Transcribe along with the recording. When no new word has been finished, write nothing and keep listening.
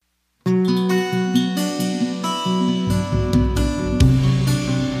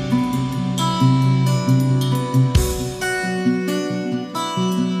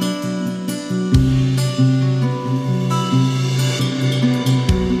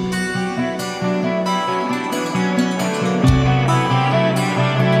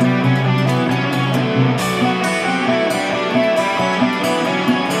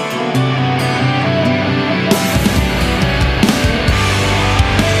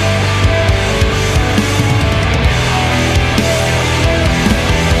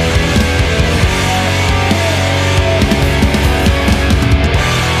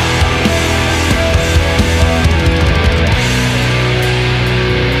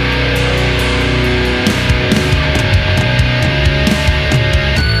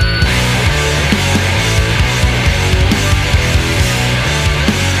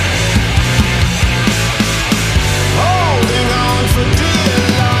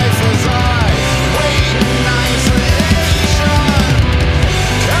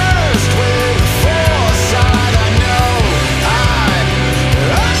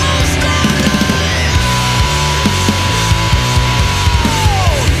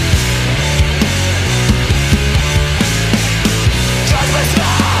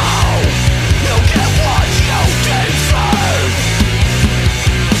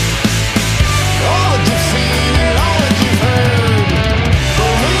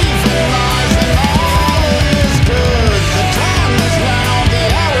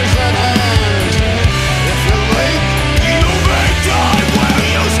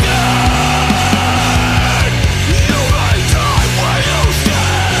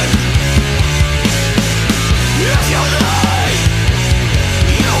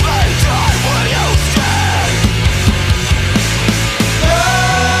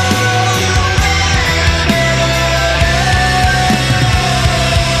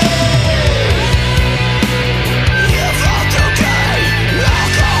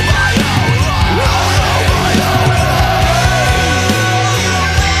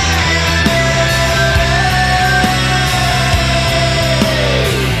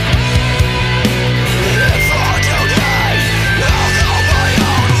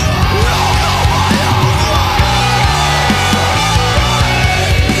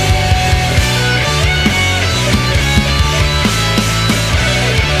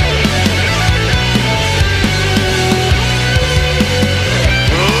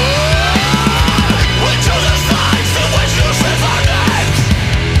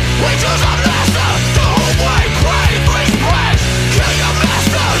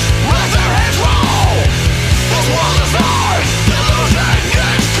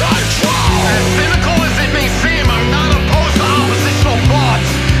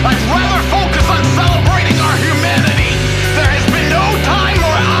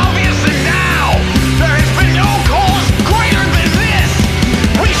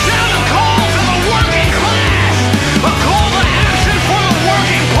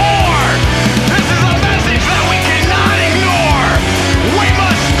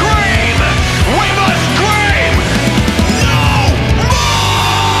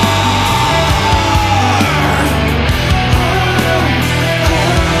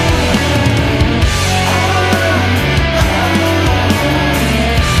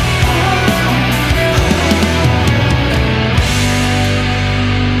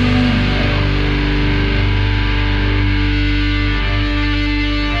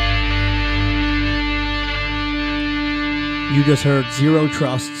just heard Zero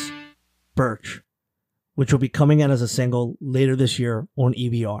Trust's Birch, which will be coming out as a single later this year on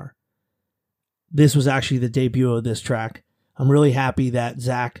EBR. This was actually the debut of this track. I'm really happy that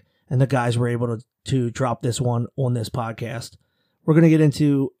Zach and the guys were able to drop this one on this podcast. We're going to get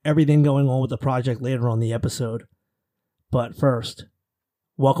into everything going on with the project later on the episode. But first,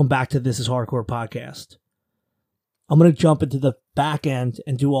 welcome back to This Is Hardcore Podcast. I'm going to jump into the back end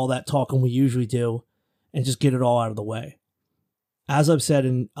and do all that talking we usually do and just get it all out of the way. As I've said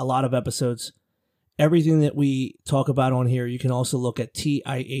in a lot of episodes, everything that we talk about on here, you can also look at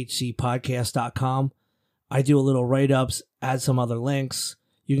tihcpodcast.com. I do a little write-ups, add some other links.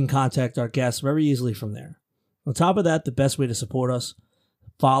 You can contact our guests very easily from there. On top of that, the best way to support us,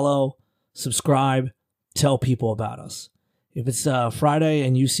 follow, subscribe, tell people about us. If it's Friday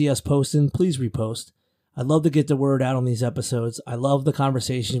and you see us posting, please repost. I'd love to get the word out on these episodes. I love the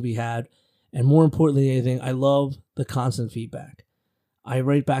conversations we had. And more importantly than anything, I love the constant feedback. I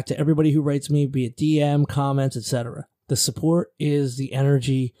write back to everybody who writes me, be it DM, comments, etc. The support is the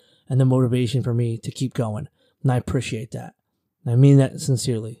energy and the motivation for me to keep going. And I appreciate that. I mean that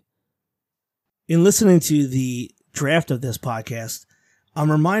sincerely. In listening to the draft of this podcast, I'm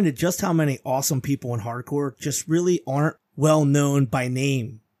reminded just how many awesome people in hardcore just really aren't well known by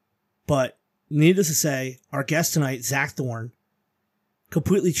name. But needless to say, our guest tonight, Zach Thorn,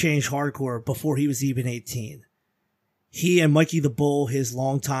 completely changed hardcore before he was even 18. He and Mikey the Bull, his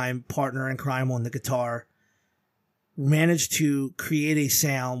longtime partner in crime on the guitar, managed to create a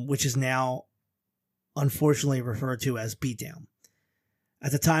sound which is now unfortunately referred to as Beatdown.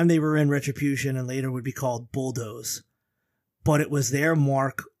 At the time they were in Retribution and later would be called Bulldoze, but it was their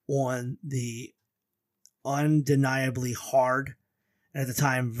mark on the undeniably hard, and at the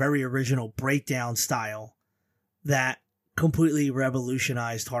time very original breakdown style that completely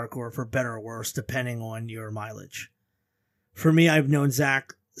revolutionized hardcore for better or worse depending on your mileage. For me, I've known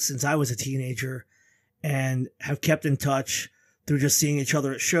Zach since I was a teenager and have kept in touch through just seeing each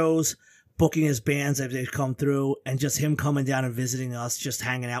other at shows, booking his bands as they've come through, and just him coming down and visiting us, just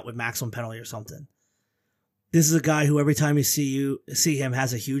hanging out with Maximum Penalty or something. This is a guy who every time you see him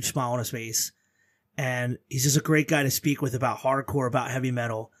has a huge smile on his face, and he's just a great guy to speak with about hardcore, about heavy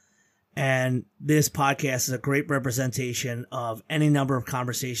metal. And this podcast is a great representation of any number of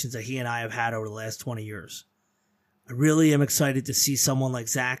conversations that he and I have had over the last 20 years. I really am excited to see someone like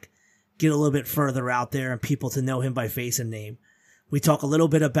Zach get a little bit further out there and people to know him by face and name. We talk a little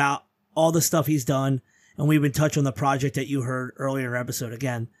bit about all the stuff he's done, and we even touch on the project that you heard earlier in our episode.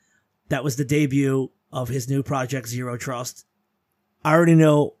 Again, that was the debut of his new project, Zero Trust. I already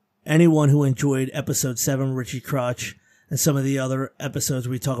know anyone who enjoyed episode 7, Richie Crutch, and some of the other episodes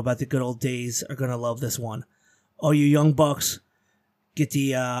where we talk about the good old days are going to love this one. All you young bucks, get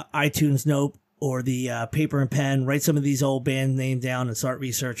the iTunes note or the paper and pen, write some of these old band names down and start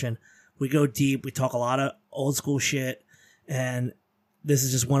researching. We go deep. We talk a lot of old school shit. And this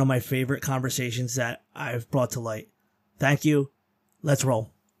is just one of my favorite conversations that I've brought to light. Thank you. Let's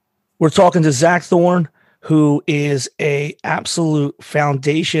roll. We're talking to Zach Thorn, who is a absolute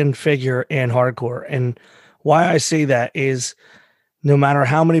foundation figure in hardcore. And why I say that is no matter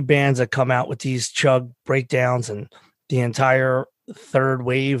how many bands that come out with these chug breakdowns and the entire third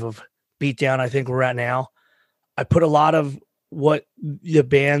wave of Beatdown I think we're at now, I put a lot of what the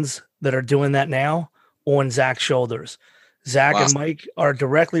bands that are doing that now on Zach's shoulders. Zach and Mike are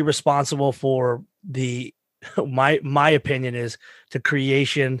directly responsible for my opinion is the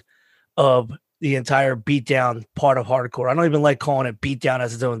creation of the entire Beatdown part of hardcore. I don't even like calling it Beatdown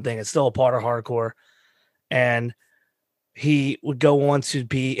as its own thing. It's still a part of hardcore. And he would go on to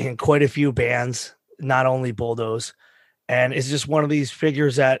be in quite a few bands, not only Bulldoze. And it's just one of these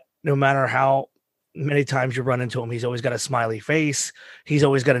figures that no matter how many times you run into him, he's always got a smiley face. He's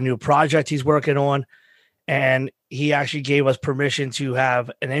always got a new project he's working on. And he actually gave us permission to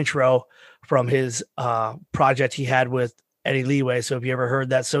have an intro from his project he had with Eddie Leeway. So if you ever heard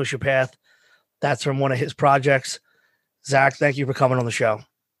that Sociopath, that's from one of his projects. Zach, thank you for coming on the show.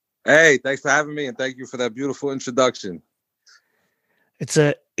 Hey, thanks for having me, and thank you for that beautiful introduction.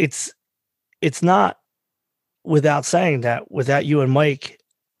 It's not without saying that without you and Mike,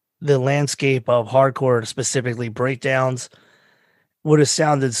 the landscape of hardcore, specifically breakdowns, would have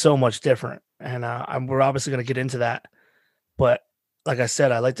sounded so much different. And we're obviously going to get into that. But like I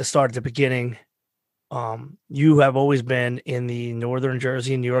said, I like to start at the beginning. You have always been in the northern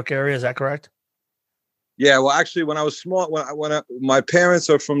Jersey, New York area. Is that correct? Yeah, well, actually, when I was small, my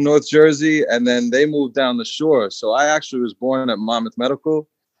parents are from North Jersey, and then they moved down the shore. So I actually was born at Monmouth Medical,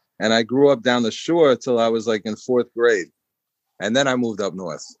 and I grew up down the shore till I was like in 4th grade. And then I moved up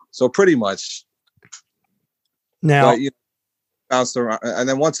north. So pretty much. Now, bounced around. And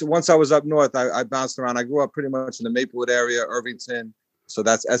then once I was up north, I bounced around. I grew up pretty much in the Maplewood area, Irvington. So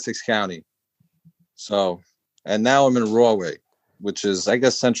that's Essex County. So, and now I'm in Rawway, which is, I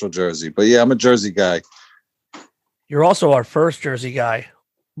guess, Central Jersey. But yeah, I'm a Jersey guy. You're also our first Jersey guy.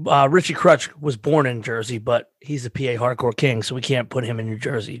 Richie Crutch was born in Jersey, but he's the PA hardcore king, so we can't put him in New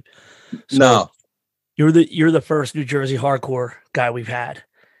Jersey. So no. You're the first New Jersey hardcore guy we've had.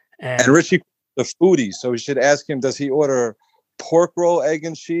 And Richie, the foodie, so we should ask him, does he order pork roll, egg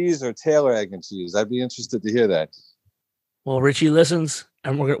and cheese, or Taylor egg and cheese? I'd be interested to hear that. Well, Richie listens,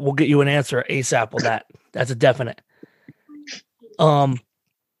 and we'll get you an answer ASAP on that. That's a definite.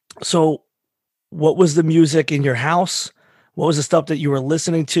 So what was the music in your house? What was the stuff that you were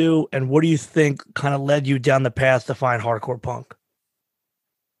listening to? And what do you think kind of led you down the path to find hardcore punk?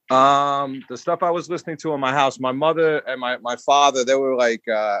 The stuff I was listening to in my house, my mother and my father, they were like,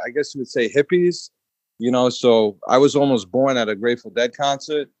 I guess you would say hippies, so I was almost born at a Grateful Dead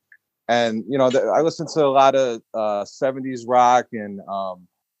concert. And, I listened to a lot of 70s rock and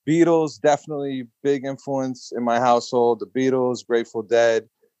Beatles, definitely big influence in my household. The Beatles, Grateful Dead,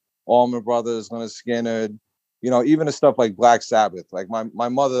 Allman Brothers, Leonard Skinner, even the stuff like Black Sabbath. Like my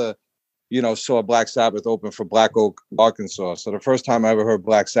mother, saw Black Sabbath open for Black Oak, Arkansas. So the first time I ever heard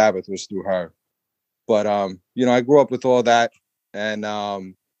Black Sabbath was through her. But, I grew up with all that. And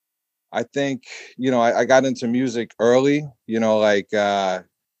I think, I got into music early,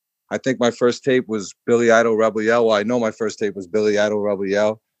 I think my first tape was Billy Idol Rebel Yell. Well, I know my first tape was Billy Idol Rebel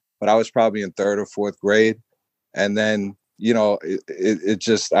Yell, but I was probably in 3rd or 4th grade. And then, it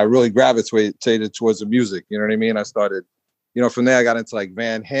just, I really gravitated towards the music. You know what I mean? I started, from there I got into like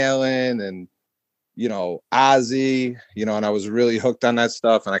Van Halen and, Ozzy, and I was really hooked on that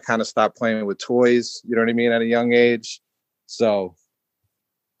stuff. And I kind of stopped playing with toys, you know what I mean, at a young age. So,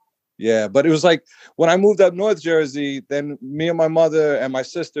 yeah, but it was like when I moved up North Jersey, then me and my mother and my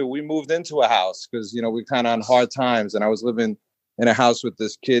sister, we moved into a house because, we kind of on hard times. And I was living in a house with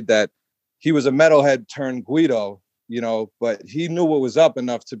this kid that he was a metalhead turned Guido, but he knew what was up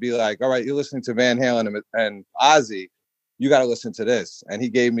enough to be like, all right, you're listening to Van Halen and Ozzy, you got to listen to this. And he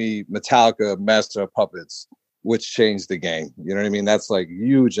gave me Metallica, Master of Puppets, which changed the game. You know what I mean? That's like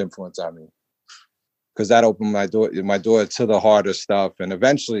huge influence on me. Because that opened my door to the harder stuff and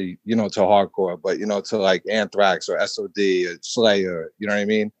eventually, to hardcore, but, to like Anthrax or SOD or Slayer, you know what I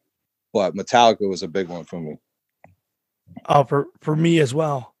mean? But Metallica was a big one for me. For me as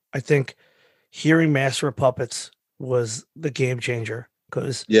well. I think hearing Master of Puppets was the game changer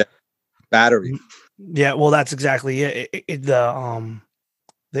because Battery. Yeah, well, that's exactly it. The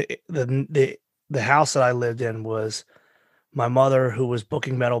house that I lived in was my mother who was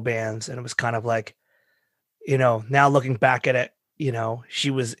booking metal bands, and it was kind of like, now looking back at it, she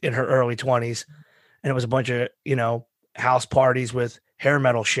was in her early 20s, and it was a bunch of house parties with hair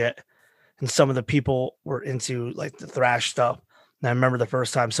metal shit, and some of the people were into like the thrash stuff. And I remember the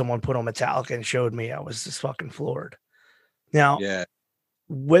first time someone put on Metallica and showed me, I was just fucking floored. Now,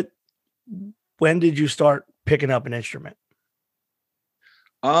 when did you start picking up an instrument?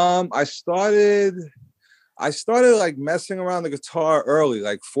 I started like messing around the guitar early,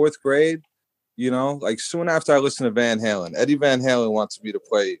 like 4th grade, like soon after I listened to Van Halen. Eddie Van Halen want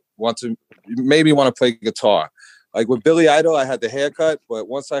to make me want to play guitar. Like with Billy Idol, I had the haircut, but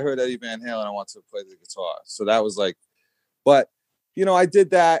once I heard Eddie Van Halen, I wanted to play the guitar. So that was like, but I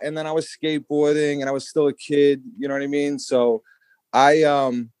did that, and then I was skateboarding, and I was still a kid, you know what I mean? So I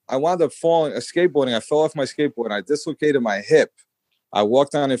wound up skateboarding. I fell off my skateboard and I dislocated my hip. I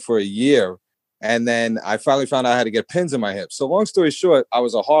walked on it for a year, and then I finally found out I had to get pins in my hip. So long story short, I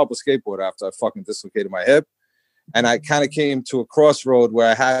was a horrible skateboarder after I fucking dislocated my hip. And I kind of came to a crossroad where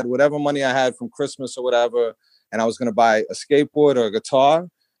I had whatever money I had from Christmas or whatever, and I was going to buy a skateboard or a guitar.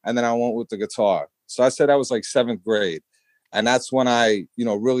 And then I went with the guitar. So I said that was like 7th grade. And that's when I,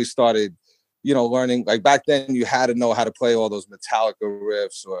 really started, learning. Like back then you had to know how to play all those Metallica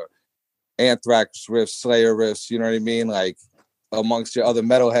riffs or Anthrax riffs, Slayer riffs, you know what I mean? Like amongst your other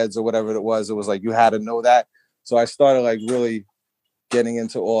metalheads or whatever it was like you had to know that. So I started like really getting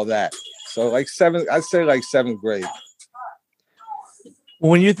into all that. So like I'd say like 7th grade.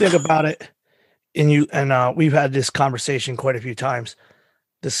 When you think about it, and we've had this conversation quite a few times,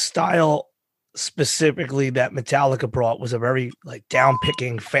 the style specifically that Metallica brought was a very like down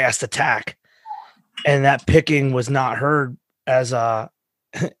picking, fast attack. And that picking was not heard as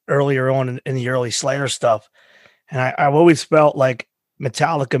earlier on in the early Slayer stuff. And I've always felt like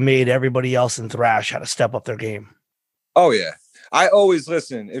Metallica made everybody else in thrash had to step up their game. Oh yeah. I always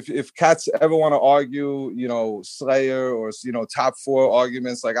listen. If cats ever want to argue, Slayer or, top 4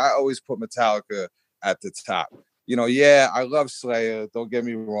 arguments, like I always put Metallica at the top. yeah, I love Slayer. Don't get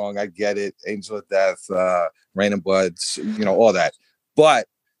me wrong. I get it. Angel of Death, Rain and Blood, all that. But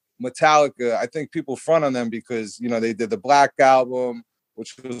Metallica, I think people front on them because, they did the Black Album,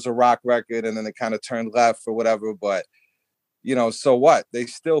 which was a rock record, and then they kind of turned left or whatever. But, so what? They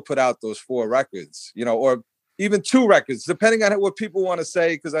still put out those 4 records, or even 2 records, depending on what people want to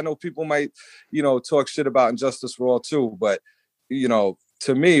say, because I know people might, talk shit about Injustice for All too. But,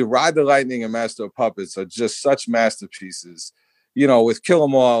 to me, Ride the Lightning and Master of Puppets are just such masterpieces, with Kill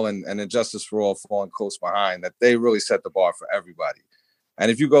 'Em All and Injustice for All falling close behind, that they really set the bar for everybody. And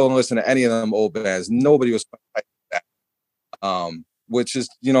if you go and listen to any of them old bands, nobody was like that. Which is,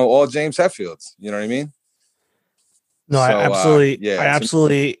 all James Hetfield's, you know what I mean? No, so, I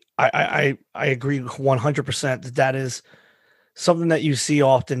absolutely, I agree 100% that is something that you see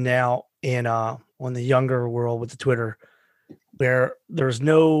often now in the younger world with the Twitter, where there's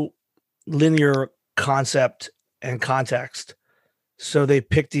no linear concept and context. So they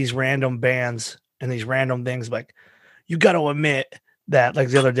pick these random bands and these random things. Like, you got to admit that, like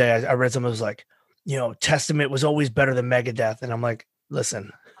the other day, I read something that was like, Testament was always better than Megadeth. And I'm like,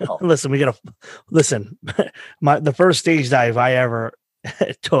 listen, we got to listen. The first stage dive I ever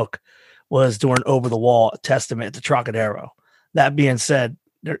took was during Over the Wall Testament at the Trocadero. That being said,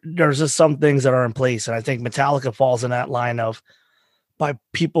 there's just some things that are in place. And I think Metallica falls in that line of, by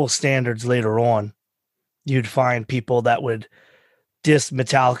people's standards later on, you'd find people that would diss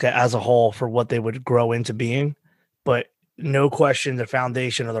Metallica as a whole for what they would grow into being. But no question, the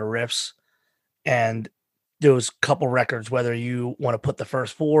foundation of the riffs and those couple records, whether you want to put the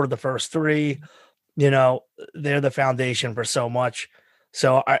first 4, the first 3, they're the foundation for so much.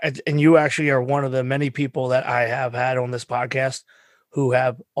 So, and you actually are one of the many people that I have had on this podcast who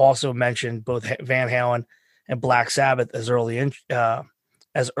have also mentioned both Van Halen and Black Sabbath as early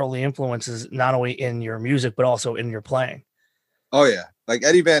influences, not only in your music, but also in your playing. Oh yeah. Like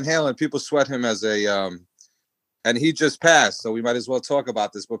Eddie Van Halen, people sweat him as a, and he just passed, so we might as well talk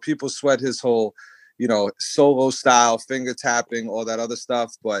about this, but people sweat his whole, solo style, finger tapping, all that other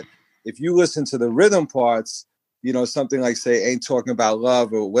stuff. But if you listen to the rhythm parts, something like, say, Ain't Talking About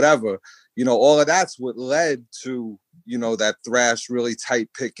Love or whatever, all of that's what led to, that thrash, really tight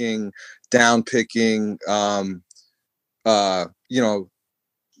picking, down picking,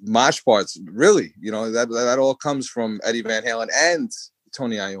 mosh parts, really, that all comes from Eddie Van Halen and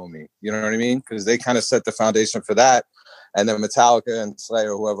Tony Iommi, you know what I mean? Because they kind of set the foundation for that. And then Metallica and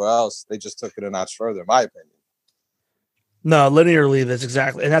Slayer, whoever else, they just took it a notch further, in my opinion. No, linearly, that's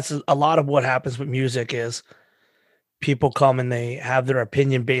exactly. And that's a lot of what happens with music is people come and they have their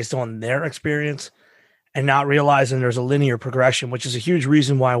opinion based on their experience and not realizing there's a linear progression, which is a huge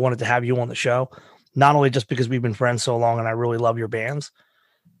reason why I wanted to have you on the show. Not only just because we've been friends so long and I really love your bands,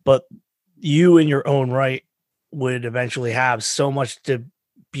 but you in your own right would eventually have so much to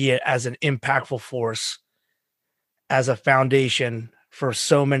be as an impactful force, as a foundation for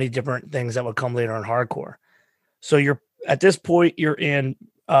so many different things that would come later in hardcore. So you're at this point, you're in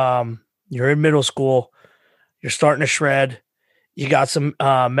middle school, you're starting to shred. You got some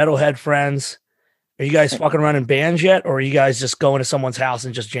metalhead friends. Are you guys fucking around in bands yet? Or are you guys just going to someone's house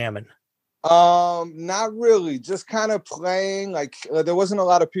and just jamming? Not really, just kind of playing. Like there wasn't a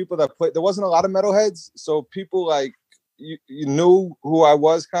lot of people that played. There wasn't a lot of metalheads. So people like you knew who I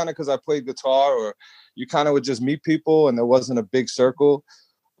was kind of because I played guitar, or you kind of would just meet people and there wasn't a big circle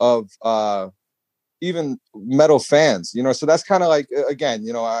of even metal fans, so that's kind of like, again,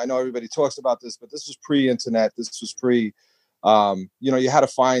 I know everybody talks about this, but this was pre-internet. This was pre, you had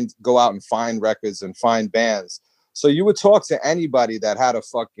to go out and find records and find bands. So you would talk to anybody that had a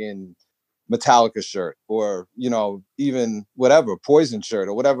fucking Metallica shirt or, even whatever, Poison shirt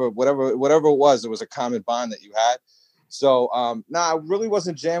or whatever it was, there was a common bond that you had. So, I really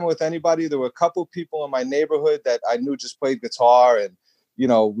wasn't jamming with anybody. There were a couple people in my neighborhood that I knew just played guitar and,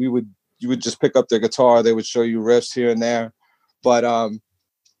 you would just pick up their guitar. They would show you riffs here and there. But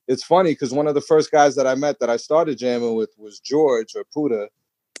it's funny because one of the first guys that I met that I started jamming with was George or Puda.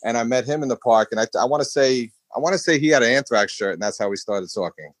 And I met him in the park. And I want to say he had an Anthrax shirt, and that's how we started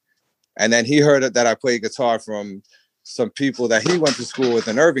talking. And then he heard that I played guitar from some people that he went to school with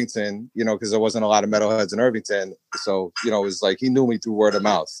in Irvington, because there wasn't a lot of metalheads in Irvington. So, it was like he knew me through word of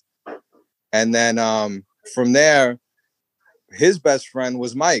mouth. And then from there, his best friend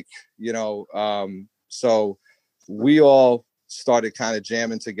was Mike, so we all started kind of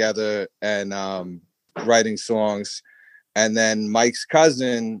jamming together and writing songs. And then Mike's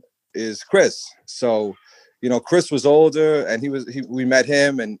cousin is Chris. So, Chris was older and we met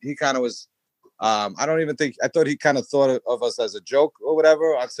him and he kind of was, I don't even think, I thought he kind of thought of us as a joke or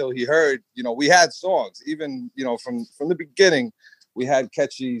whatever until he heard, we had songs, even, from the beginning, we had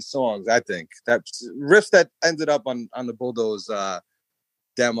catchy songs. I think that riffs that ended up on the Bulldoze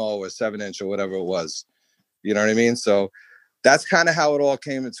demo or 7-inch or whatever it was, you know what I mean? So that's kind of how it all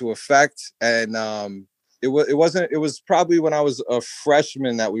came into effect. And it was probably when I was a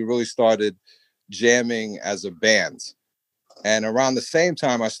freshman that we really started jamming as a band. And around the same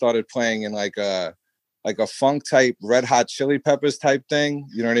time, I started playing in like a funk type Red Hot Chili Peppers type thing.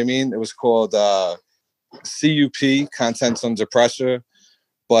 You know what I mean? It was called CUP, Contents Under Pressure.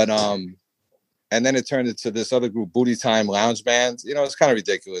 But and then it turned into this other group, Booty Time Lounge Band. It's kind of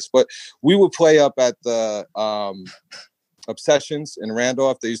ridiculous. But we would play up at the Obsessions in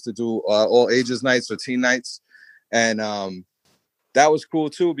Randolph. They used to do all ages nights or teen nights. And that was cool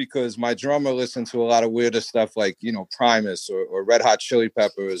too, because my drummer listened to a lot of weirder stuff like, Primus or Red Hot Chili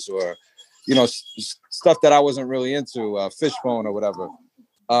Peppers or, stuff that I wasn't really into, Fishbone or whatever.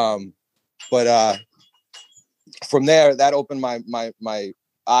 But from there, that opened my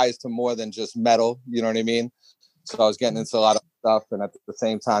eyes to more than just metal. You know what I mean? So I was getting into a lot of stuff. And at the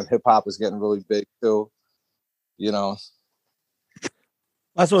same time, hip hop was getting really big too, That's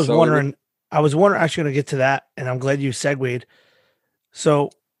what I was wondering. I was actually going to get to that, and I'm glad you segued. So,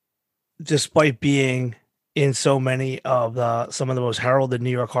 despite being in so many of some of the most heralded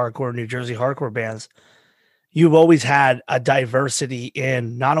New York hardcore, New Jersey hardcore bands, you've always had a diversity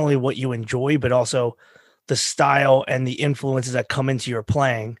in not only what you enjoy, but also the style and the influences that come into your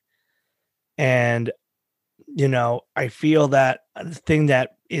playing. And, I feel that the thing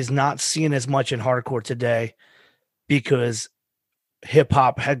that is not seen as much in hardcore today, because hip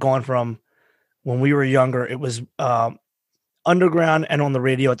hop had gone from, when we were younger, it was underground and on the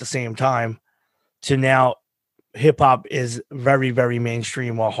radio at the same time, to now hip hop is very, very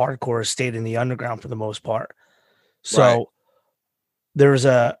mainstream, while hardcore has stayed in the underground for the most part. So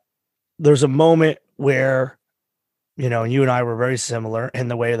right. there's a moment where, you and I were very similar in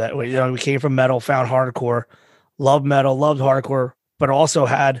the way that we came from metal, found hardcore, loved metal, loved hardcore, but also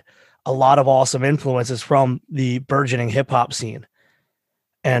had a lot of awesome influences from the burgeoning hip hop scene.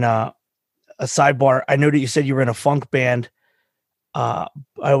 And a sidebar, I know that you said you were in a funk band. I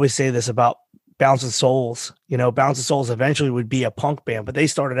always say this about Bouncing Souls. Bouncing Souls eventually would be a punk band, but they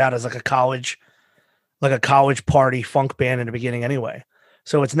started out as like a college party funk band in the beginning anyway.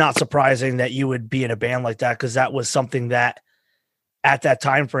 So it's not surprising that you would be in a band like that, because that was something that at that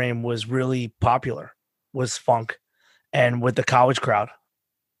time frame was really popular, was funk, and with the college crowd.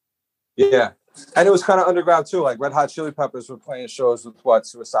 Yeah. And it was kind of underground too. Like Red Hot Chili Peppers were playing shows with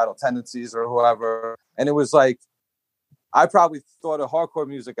Suicidal Tendencies or whoever. And it was like, I probably thought of hardcore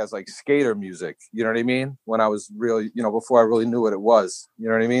music as like skater music. You know what I mean? When I was really, before I really knew what it was. You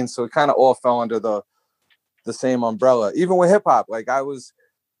know what I mean? So it kind of all fell under the same umbrella. Even with hip hop, like I was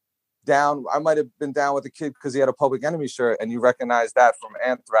down, I might have been down with a kid because he had a Public Enemy shirt, and you recognize that from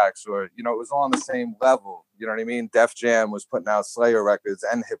Anthrax, or, it was all on the same level. You know what I mean? Def Jam was putting out Slayer records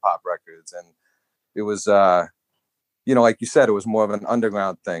and hip hop records. And it was, like you said, it was more of an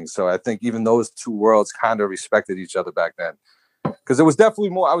underground thing. So I think even those two worlds kind of respected each other back then. Because I was definitely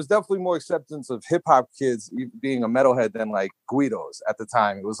more acceptance of hip hop kids being a metalhead than like Guidos at the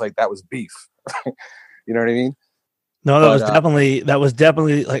time. It was like, that was beef. You know what I mean? No, that was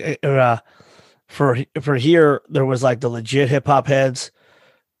definitely like for here, there was like the legit hip hop heads,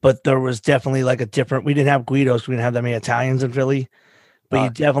 but there was definitely like we didn't have Guidos. We didn't have that many Italians in Philly, but you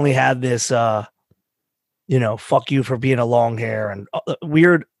definitely had this, fuck you for being a long hair, and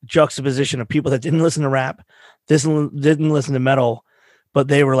weird juxtaposition of people that didn't listen to rap, didn't listen to metal, but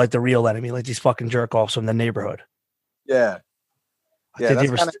they were like the real enemy, like these fucking jerk offs from the neighborhood. Yeah. I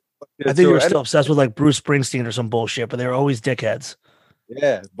think they were still obsessed with like Bruce Springsteen or some bullshit, but they were always dickheads.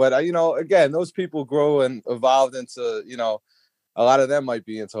 Yeah. But, again, those people grow and evolved into, a lot of them might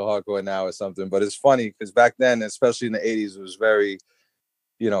be into hardcore now or something. But it's funny because back then, especially in the 80s, it was very,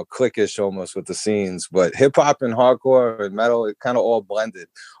 cliquish almost with the scenes. But hip hop and hardcore and metal, it kind of all blended.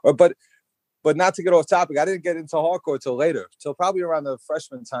 But not to get off topic, I didn't get into hardcore till later, till probably around the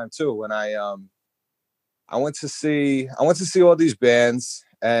freshman time too, when I went to see all these bands,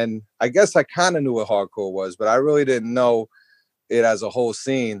 and I guess I kind of knew what hardcore was, but I really didn't know it as a whole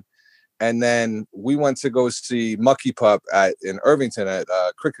scene. And then we went to go see Mucky Pup in Irvington at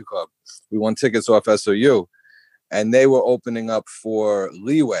Cricket Club. We won tickets off SOU, and they were opening up for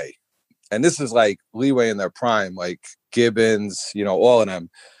Leeway. And this is like Leeway in their prime, like Gibbons, all of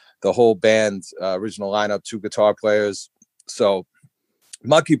them, the whole band, original lineup, 2 guitar players. So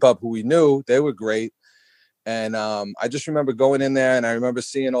Mucky Pup, who we knew, they were great. And I just remember going in there, and I remember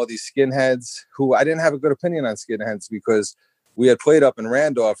seeing all these skinheads who I didn't have a good opinion on skinheads because we had played up in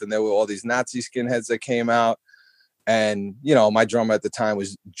Randolph, and there were all these Nazi skinheads that came out. And, you know, my drummer at the time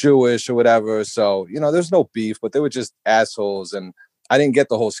was Jewish or whatever. So, you know, there's no beef, but they were just assholes. And I didn't get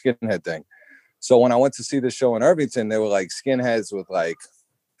the whole skinhead thing. So when I went to see the show in Irvington, they were like skinheads with like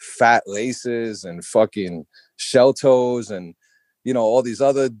fat laces and fucking shell toes and, you know, all these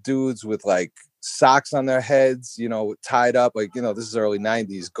other dudes with like socks on their heads, you know, tied up, like, you know, this is early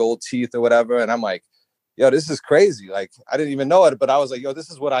 90s, gold teeth or whatever. And I'm like, yo, this is crazy. Like, I didn't even know it, but I was like, yo, this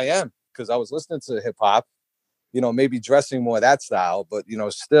is what I am. Because I was listening to hip hop, you know, maybe dressing more that style, but, you know,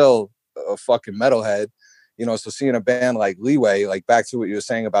 still a fucking metalhead, you know. So seeing a band like Leeway, like back to what you were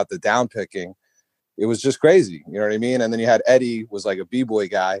saying about the down picking, it was just crazy. You know what I mean? And then you had Eddie was like a B-boy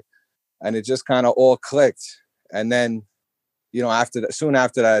guy, and it just kind of all clicked. And then, you know, soon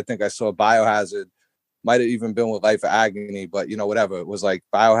after that, I think I saw Biohazard, might have even been with Life of Agony, but, you know, whatever. It was like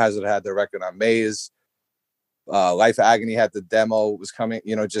Biohazard had their record on Maze. Life of Agony had the demo, was coming,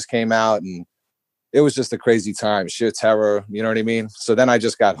 you know, just came out, and it was just a crazy time, sheer terror, you know what I mean? So then I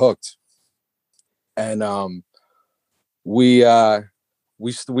just got hooked. And we met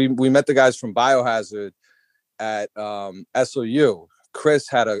the guys from Biohazard at SOU. Chris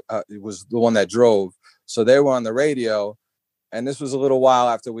was the one that drove. So they were on the radio, and this was a little while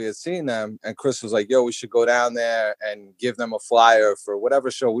after we had seen them. And Chris was like, yo, we should go down there and give them a flyer for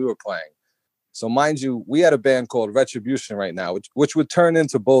whatever show we were playing. So mind you, we had a band called Retribution right now, which would turn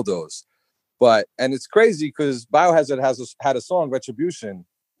into Bulldoze. And it's crazy because Biohazard had a song, Retribution.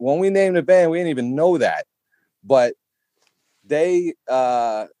 When we named the band, we didn't even know that. But this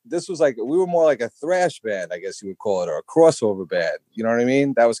was like, we were more like a thrash band, I guess you would call it, or a crossover band. You know what I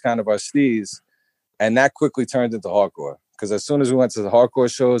mean? That was kind of our steez. And that quickly turned into hardcore. Because as soon as we went to the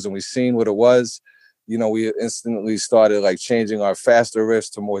hardcore shows and we seen what it was, you know, we instantly started like changing our faster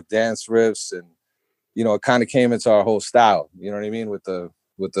riffs to more dance riffs. And, you know, it kind of came into our whole style. You know what I mean? With the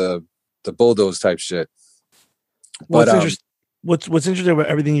Bulldoze type shit. What's interesting about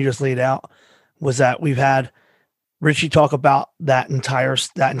everything you just laid out was that we've had Richie talk about that entire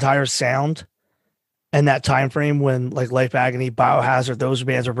sound and that time frame when like Life Agony, Biohazard, those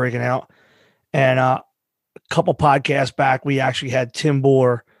bands are breaking out. And a couple podcasts back, we actually had Tim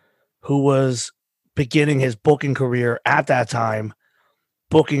Bohr, who was beginning his booking career at that time,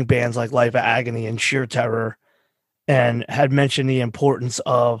 booking bands like Life of Agony and Sheer Terror, and had mentioned the importance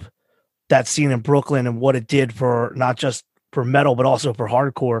of that scene in Brooklyn and what it did for not just for metal, but also for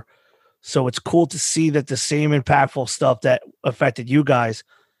hardcore. So it's cool to see that the same impactful stuff that affected you guys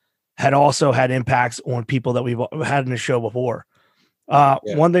had also had impacts on people that we've had in the show before.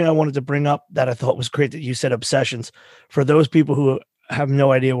 One thing I wanted to bring up that I thought was great that you said Obsessions. For those people who have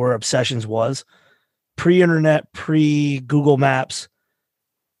no idea where Obsessions was, pre-internet, pre-Google Maps,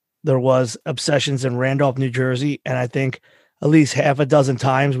 there was Obsessions in Randolph, New Jersey, and I think at least half a dozen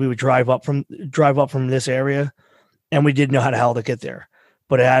times we would drive up from this area, and we didn't know how the hell to get there.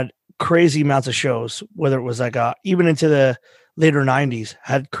 But it had crazy amounts of shows, whether it was like even into the later 90s,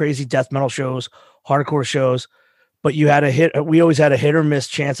 had crazy death metal shows, hardcore shows, but we always had a hit or miss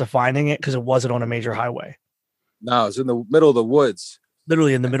chance of finding it because it wasn't on a major highway. No, it's in the middle of the woods.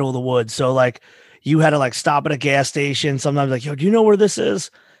 Literally in the middle of the woods. So like you had to like stop at a gas station, sometimes like, yo, do you know where this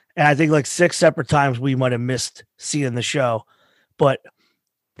is? And I think like 6 separate times we might have missed seeing the show. But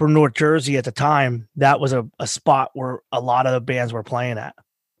for North Jersey at the time, that was a spot where a lot of the bands were playing at.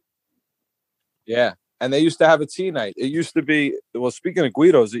 Yeah. And they used to have a tea night. It used to be, well, speaking of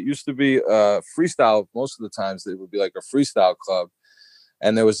Guido's, it used to be freestyle. Most of the times it would be like a freestyle club.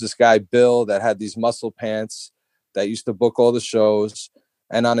 And there was this guy, Bill, that had these muscle pants that used to book all the shows.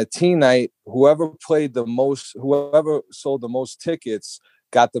 And on a tea night, whoever sold the most tickets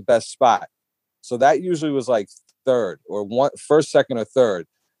got the best spot. So that usually was like third or first, second, or third.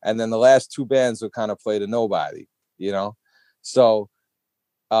 And then the last 2 bands would kind of play to nobody, you know? So,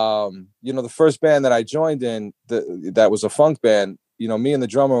 you know, the first band that I joined in, that was a funk band, you know, me and the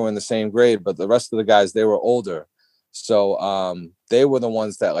drummer were in the same grade, but the rest of the guys, they were older. So they were the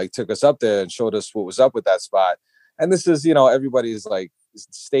ones that like took us up there and showed us what was up with that spot. And this is, you know, everybody's like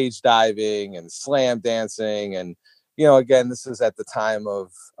stage diving and slam dancing. And, you know, again, this is at the time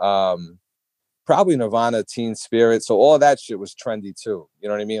of probably Nirvana, Teen Spirit. So all that shit was trendy too. You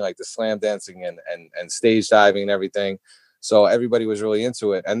know what I mean? Like the slam dancing and stage diving and everything. So everybody was really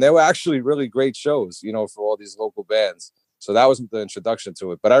into it. And there were actually really great shows, you know, for all these local bands. So that was the introduction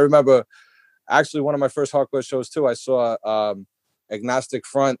to it. But I remember actually one of my first hardcore shows too, I saw Agnostic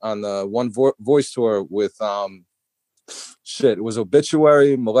Front on the One Voice tour with it was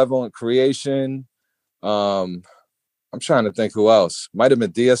Obituary, Malevolent Creation, I'm trying to think who else. Might have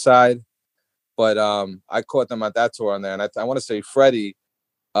been Deicide, but I caught them at that tour on there. And I want to say Freddie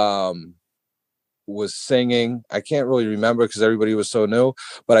was singing. I can't really remember because everybody was so new,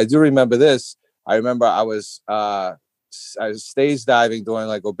 but I do remember this. I remember I was stage diving doing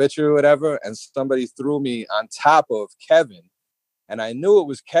like Obituary or whatever, and somebody threw me on top of Kevin. And I knew it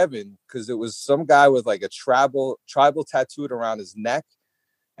was Kevin because it was some guy with like a tribal tattooed around his neck.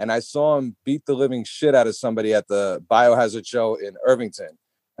 And I saw him beat the living shit out of somebody at the Biohazard show in Irvington.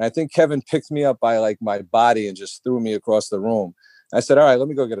 And I think Kevin picked me up by like my body and just threw me across the room. I said, all right, let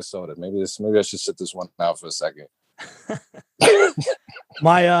me go get a soda. Maybe I should sit this one out for a second.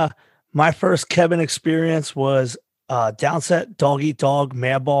 My first Kevin experience was Downset, Dog Eat Dog,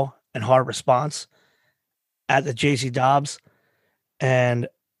 Madball, and Hard Response at the JC Dobbs. And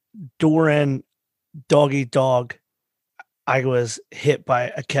during Dog Eat Dog, I was hit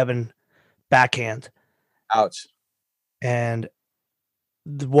by a Kevin backhand. Ouch. And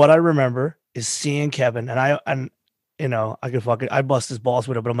what I remember is seeing Kevin, and I bust his balls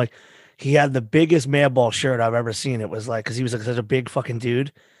with it, but I'm like, he had the biggest Madball shirt I've ever seen. It was like, because he was like such a big fucking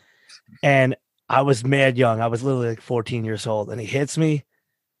dude. And I was mad young. I was literally like 14 years old, and he hits me.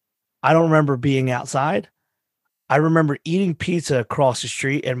 I don't remember being outside. I remember eating pizza across the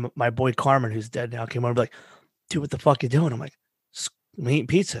street, and my boy Carmen, who's dead now, came over and be like, dude, what the fuck you doing? I'm like, I'm eating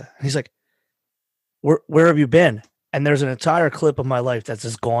pizza. And he's like, where have you been? And there's an entire clip of my life that's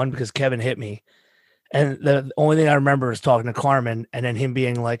just gone because Kevin hit me. And the only thing I remember is talking to Carmen and then him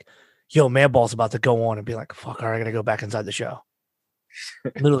being like, yo, Madball's about to go on, and be like, fuck, all right, I gotta go back inside the show.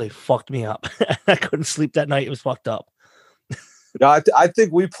 Literally fucked me up. I couldn't sleep that night. It was fucked up. Yeah, I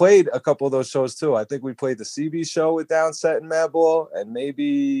think we played a couple of those shows too. I think we played the CB show with Downset and Madball, and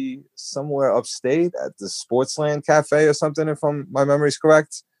maybe somewhere upstate at the Sportsland Cafe or something, if my memory's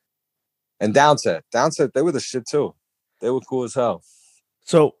correct. And Downset, they were the shit too. They were cool as hell.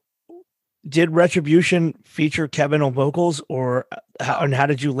 So, did Retribution feature Kevin on vocals, or how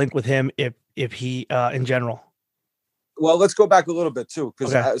did you link with him if he in general? Well, let's go back a little bit too,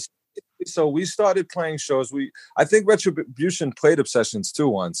 because so we started playing shows. I think Retribution played Obsessions too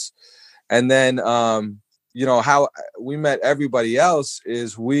once, and then how we met everybody else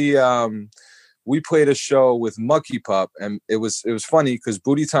is we played a show with Mucky Pup, and it was funny because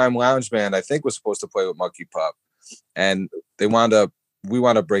Booty Time Lounge Band I think was supposed to play with Mucky Pup, and we wound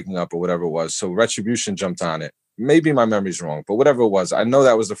up breaking up or whatever it was. So Retribution jumped on it. Maybe my memory's wrong, but whatever it was, I know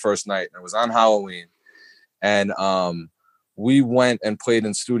that was the first night, and it was on Halloween, and we went and played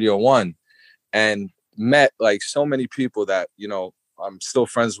in Studio One and met like so many people that, I'm still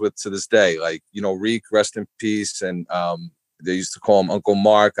friends with to this day. Like, Reek, rest in peace. And they used to call him Uncle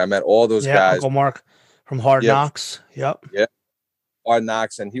Mark. I met all those guys. Uncle Mark from Hard Knocks. Yep. Yeah. Hard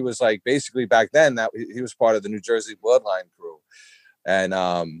Knocks. And he was like, basically back then that he was part of the New Jersey Bloodline crew. And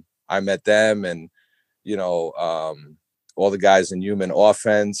I met them and, all the guys in Human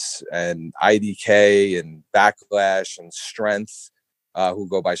Offense and IDK and Backlash and Strength, who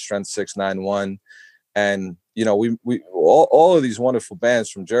go by Strength 691. And, we all of these wonderful bands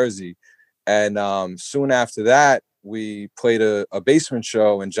from Jersey. And soon after that, we played a basement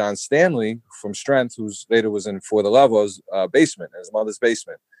show, and John Stanley from Strength, who's later was in For the Lovers, basement, his mother's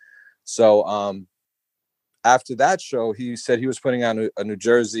basement. So after that show, he said he was putting on a New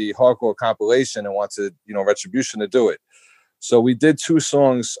Jersey hardcore compilation and wanted, Retribution to do it. So we did 2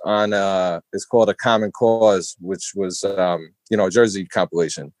 songs on, it's called A Common Cause, which was, a Jersey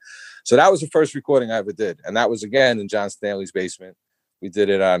compilation. So that was the first recording I ever did. And that was, again, in John Stanley's basement. We did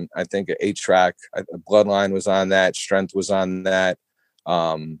it on, I think, an 8-track. Bloodline was on that. Strength was on that.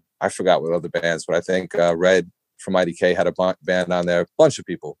 I forgot what other bands, but I think Red from IDK had a band on there. A bunch of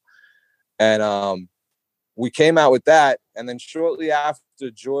people. And we came out with that. And then shortly after,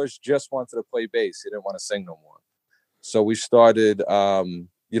 George just wanted to play bass. He didn't want to sing no more. So we started,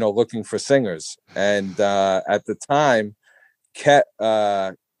 looking for singers. And at the time,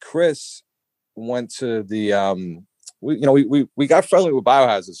 Chris went to the, we got friendly with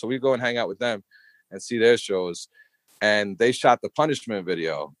Biohazard. So we go and hang out with them and see their shows. And they shot the Punishment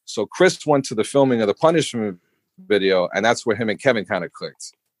video. So Chris went to the filming of the Punishment video. And that's where him and Kevin kind of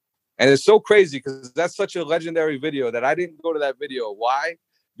clicked. And it's so crazy because that's such a legendary video that I didn't go to that video. Why?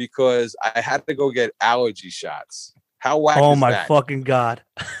 Because I had to go get allergy shots. How whack is that? Oh my fucking God.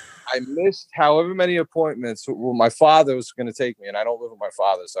 I missed however many appointments. Well, my father was going to take me, and I don't live with my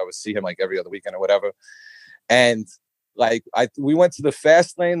father, so I would see him like every other weekend or whatever. And like we went to the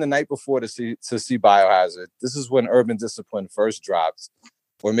Fast Lane the night before to see Biohazard. This is when Urban Discipline first dropped,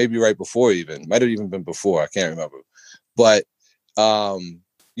 or maybe right before even. Might have even been before. I can't remember. But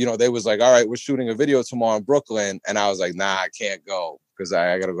they was like, all right, we're shooting a video tomorrow in Brooklyn. And I was like, nah, I can't go because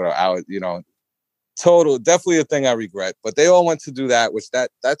I got to go out, definitely a thing I regret. But they all went to do that, which that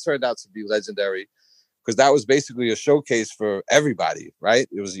turned out to be legendary because that was basically a showcase for everybody, right?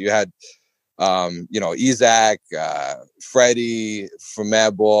 You had, Isaac, Freddie from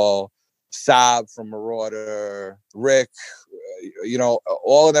Madball, Saab from Marauder, Rick,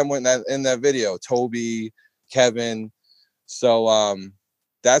 all of them went in that video, Toby, Kevin. So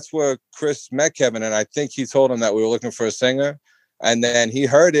that's where Chris met Kevin. And I think he told him that we were looking for a singer. And then he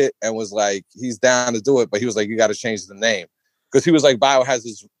heard it and was like, he's down to do it. But he was like, you got to change the name. Because he was like,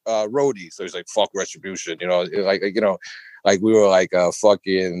 Biohazard's roadie. So he's like, fuck Retribution. Like we were like a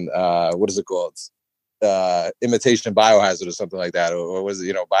fucking, what is it called? Imitation Biohazard or something like that. Or was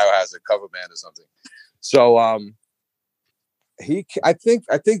it, Biohazard cover band or something. So I think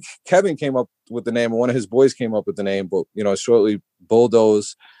Kevin came up with the name, and one of his boys came up with the name, but shortly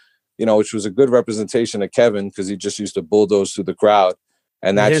Bulldoze, which was a good representation of Kevin because he just used to bulldoze through the crowd,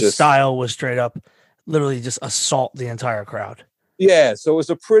 and that his style was straight up, literally just assault the entire crowd. Yeah, so it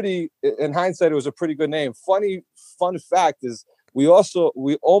was in hindsight, it was a pretty good name. Fun fact is we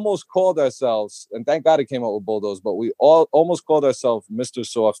almost called ourselves, and thank God it came out with Bulldoze, but we almost called ourselves Mr.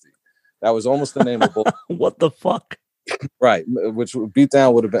 Softy. That was almost the name of Bulldoze. What the fuck? Right, which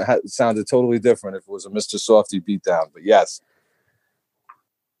Beatdown would have sounded totally different if it was a Mr. Softy Beatdown. But yes,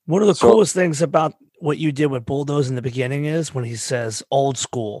 one of the coolest things about what you did with Bulldoze in the beginning is when he says "old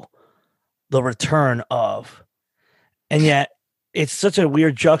school," the return of, and yet it's such a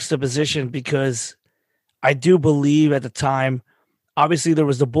weird juxtaposition because I do believe at the time, obviously there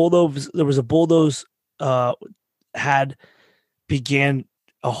was a Bulldoze had began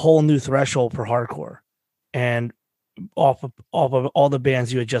a whole new threshold for hardcore, and off of all the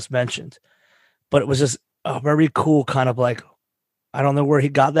bands you had just mentioned, but it was just a very cool kind of like, I don't know where he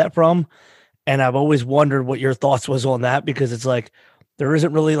got that from, and I've always wondered what your thoughts was on that because it's like there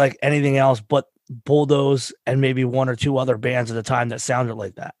isn't really like anything else but Bulldoze and maybe one or two other bands at the time that sounded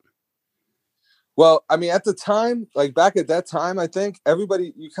like that. Well, I mean, at the time, like back at that time, I think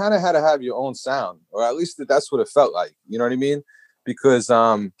everybody, you kind of had to have your own sound, or at least that's what it felt like. You know what I mean? Because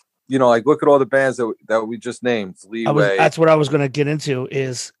like look at all the bands that we just named. Leeway. That's what I was going to get into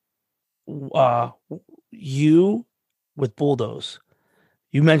is you with Bulldoze.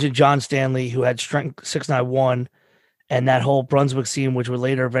 You mentioned John Stanley, who had Strength 691 and that whole Brunswick scene, which would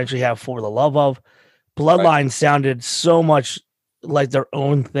later eventually have For the Love of. Bloodline sounded so much like their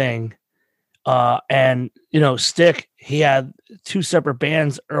own thing. And Stick, he had two separate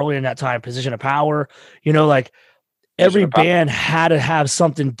bands early in that time, Position of Power, like every band had to have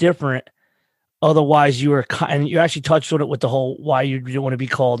something different. Otherwise you actually touched on it with the whole, why you didn't want to be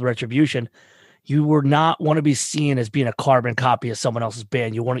called Retribution. You were not want to be seen as being a carbon copy of someone else's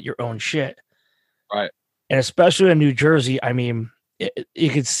band. You wanted your own shit. Right. And especially in New Jersey, I mean, you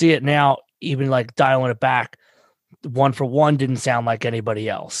could see it now, even like dialing it back. One for One didn't sound like anybody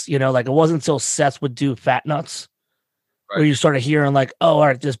else. Like it wasn't until Seth would do Fat Nuts where you started hearing like, oh, all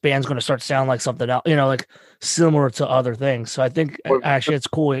right, this band's going to start sounding like something else, like similar to other things. So I think actually it's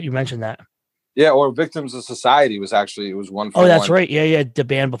cool that you mentioned that. Yeah, or Victims of Society was One for One. Oh, that's right. Yeah. The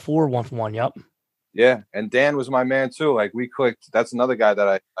band before One for One. Yep. Yeah, and Dan was my man too. Like we clicked. That's another guy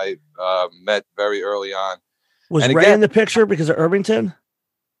that I met very early on. Was Ray in the picture because of Irvington?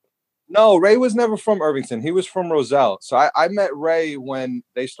 No, Ray was never from Irvington. He was from Roselle. So I met Ray when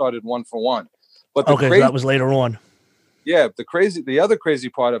they started One for One. But so that was later on. Yeah, the other crazy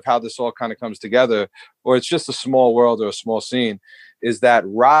part of how this all kind of comes together, or it's just a small world or a small scene, is that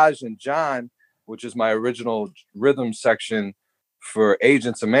Raj and John, which is my original rhythm section for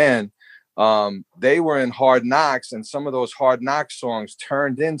Agents of Man, they were in Hard Knocks, and some of those Hard Knocks songs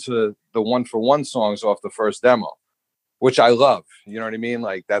turned into the One for One songs off the first demo, which I love. You know what I mean?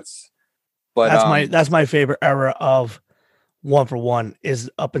 Like that's my favorite era of One for One is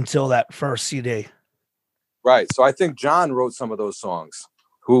up until that first CD. Right. So I think John wrote some of those songs,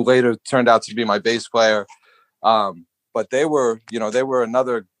 who later turned out to be my bass player. But they were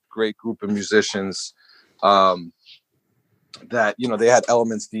another great group of musicians. That they had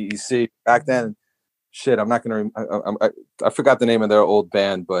Elements DEC back then. Shit, I'm not gonna. I forgot the name of their old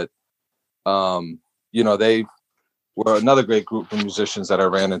band, but they were another great group of musicians that I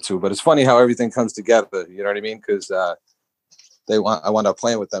ran into. But it's funny how everything comes together. You know what I mean? Because I wound up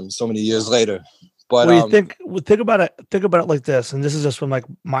playing with them so many years later. But well, think about it. Think about it like this, and this is just from like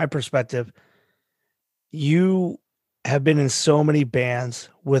my perspective. You have been in so many bands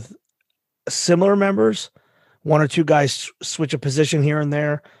with similar members. One or two guys switch a position here and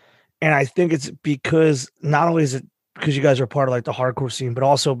there. And I think it's because not only is it because you guys are part of like the hardcore scene, but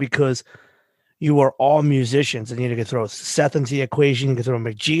also because you are all musicians, and you could throw Seth into the equation, you could throw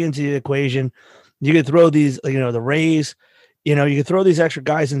McGee into the equation, you could throw these, the Rays, you could throw these extra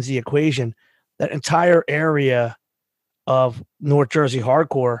guys into the equation. That entire area of North Jersey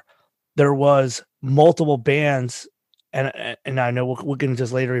hardcore, there was multiple bands, and I know we'll get into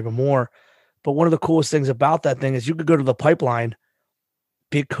this later even more, but one of the coolest things about that thing is you could go to the Pipeline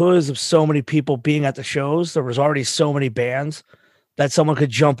because of so many people being at the shows. There was already so many bands that someone could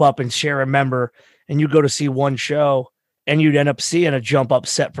jump up and share a member, and you go to see one show and you'd end up seeing a jump up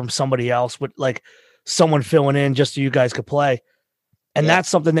set from somebody else with like someone filling in just so you guys could play. And that's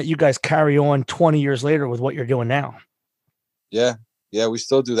something that you guys carry on 20 years later with what you're doing now. Yeah. Yeah, we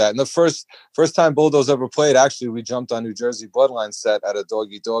still do that. And the first time Bulldoze ever played, actually, we jumped on New Jersey Bloodline set at a Dog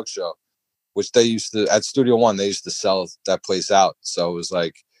Eat Dog show, which they used to, at Studio One, they used to sell that place out. So it was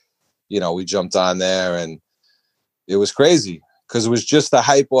like, we jumped on there, and it was crazy because it was just the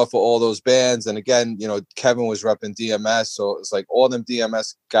hype off of all those bands. And again, Kevin was repping DMS. So it's like all them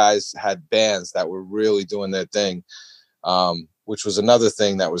DMS guys had bands that were really doing their thing, which was another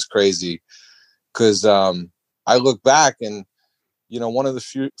thing that was crazy because I look back and, one of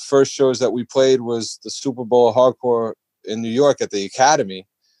the first shows that we played was the Super Bowl Hardcore in New York at the Academy.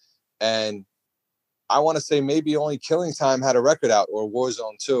 And I want to say maybe only Killing Time had a record out, or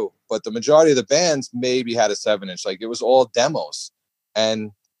Warzone 2. But the majority of the bands maybe had a 7-inch. Like, it was all demos.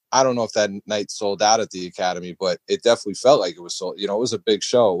 And I don't know if that night sold out at the Academy, but it definitely felt like it was sold. It was a big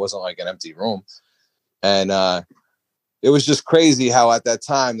show. It wasn't like an empty room. And it was just crazy how at that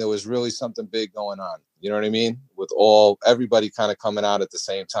time there was really something big going on. You know what I mean? With everybody kind of coming out at the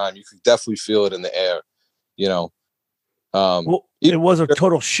same time. You could definitely feel it in the air, Well, it was a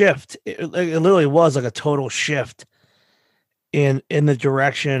total shift. It literally was like a total shift in the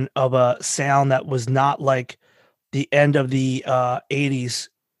direction of a sound that was not like the end of the 80s.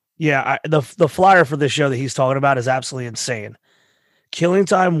 Yeah, the flyer for this show that he's talking about is absolutely insane. Killing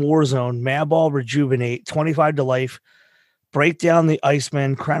Time, Warzone, Madball, Rejuvenate, 25 to Life, Break Down the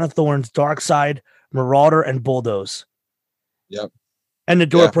Iceman, Crown of Thorns, Dark Side, Marauder, and Bulldoze. Yep. And the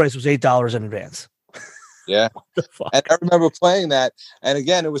door price was $8 in advance. Yeah. And I remember playing that. And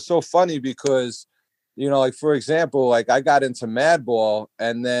again, it was so funny because, like, for example, like I got into Madball,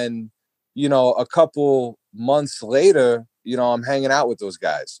 and then, a couple months later, I'm hanging out with those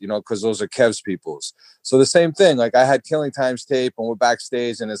guys, because those are Kev's peoples. So the same thing, like I had Killing Time's tape and we're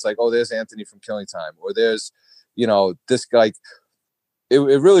backstage and it's like, oh, there's Anthony from Killing Time, or there's, this guy.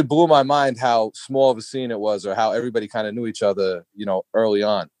 It really blew my mind how small of a scene it was, or how everybody kind of knew each other, early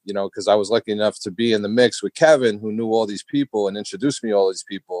on, because I was lucky enough to be in the mix with Kevin, who knew all these people and introduced me to all these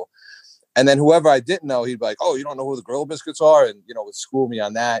people. And then whoever I didn't know, he'd be like, oh, you don't know who the Gorilla Biscuits are? And, would school me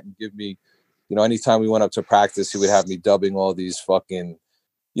on that and give me, anytime we went up to practice, he would have me dubbing all these fucking,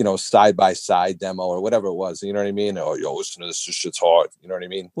 side-by-side demo or whatever it was. You know what I mean? Oh, yo, listen to this. This shit's hard. You know what I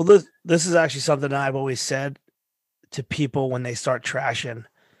mean? Well, this is actually something I've always said to people when they start trashing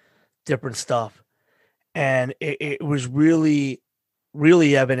different stuff. And it was really,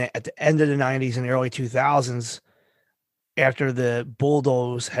 really evident at the end of the 90s and the early 2000s, after the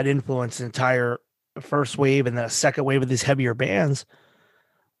Bulldoze had influenced the entire first wave and then a second wave of these heavier bands,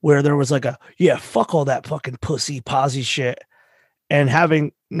 where there was like fuck all that fucking pussy posy shit. And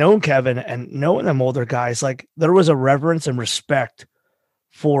having known Kevin and knowing them older guys, like there was a reverence and respect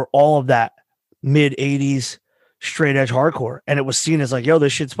for all of that mid 80s straight edge hardcore. And it was seen as like, yo,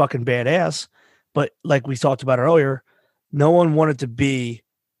 this shit's fucking badass. But like we talked about earlier, no one wanted to be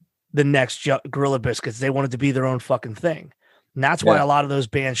the next Gorilla Biscuits. They wanted to be their own fucking thing. And that's why a lot of those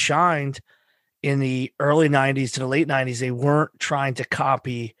bands shined in the early 90s to the late 90s. They weren't trying to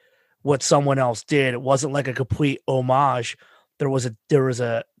copy what someone else did. It wasn't like a complete homage. There was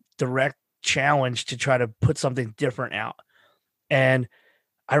a direct challenge to try to put something different out. And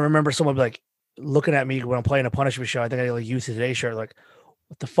I remember someone like looking at me when I'm playing a Punishment show. I think I like Youth Today shirt. Like,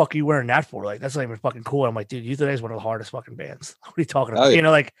 what the fuck are you wearing that for? Like, that's not even fucking cool. I'm like, dude, Youth Today is one of the hardest fucking bands. What are you talking about? Yeah.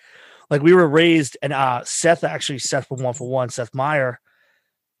 Like we were raised, and Seth from One for One, Seth Meyer,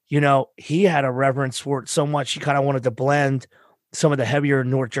 he had a reverence for it so much. He kind of wanted to blend some of the heavier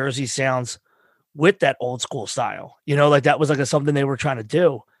North Jersey sounds with that old school style, like that was like something they were trying to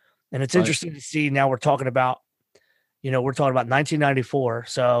do. And it's interesting to see now we're talking about 1994.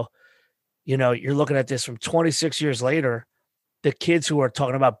 So, you're looking at this from 26 years later. The kids who are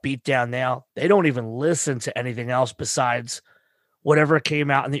talking about Beatdown now, they don't even listen to anything else besides whatever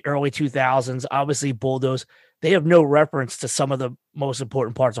came out in the early 2000s. Obviously, Bulldoze, they have no reference to some of the most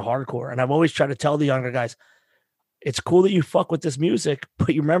important parts of hardcore. And I've always tried to tell the younger guys, it's cool that you fuck with this music,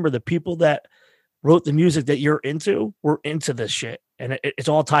 but you remember the people that wrote the music that you're into, we're into this shit. And it's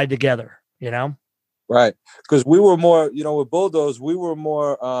all tied together, you know? Right. Because we were more, with Bulldoze, we were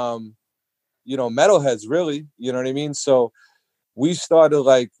more, metalheads, really. You know what I mean? So we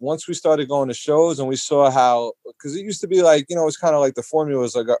started once we started going to shows and we saw how, because it used to be it's kind of like the formula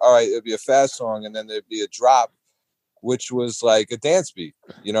was like, all right, it'd be a fast song and then there'd be a drop, which was like a dance beat.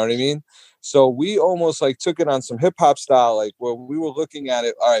 You know what I mean? So we almost took it on some hip hop style, where we were looking at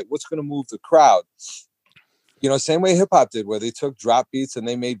it. All right, what's going to move the crowd? Same way hip hop did, where they took drop beats and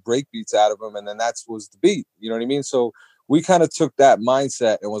they made break beats out of them. And then that was the beat. You know what I mean? So we kind of took that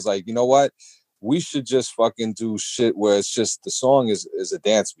mindset and was like, you know what? We should just fucking do shit where it's just the song is a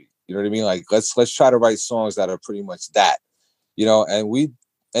dance beat. You know what I mean? Let's try to write songs that are pretty much that,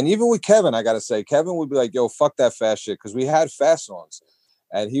 and even with Kevin, I got to say, Kevin would be like, yo, fuck that fast shit. Cause we had fast songs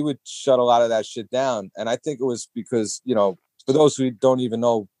and he would shut a lot of that shit down. And I think it was because, for those who don't even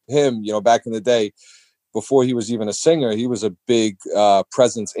know him, back in the day, before he was even a singer, he was a big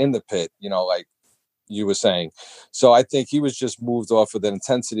presence in the pit, like you were saying. So I think he was just moved off of the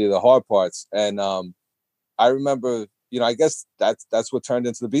intensity of the hard parts. And I remember, I guess that's what turned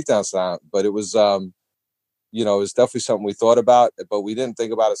into the beatdown sound. But it was, it was definitely something we thought about, but we didn't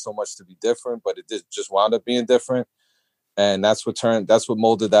think about it so much to be different, but it just wound up being different. And that's what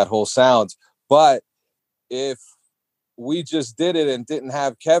molded that whole sound. But if we just did it and didn't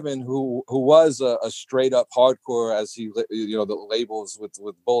have Kevin, who was a straight up hardcore, as he, the labels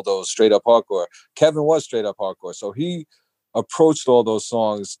with Bulldoze, straight up hardcore. Kevin was straight up hardcore. So he approached all those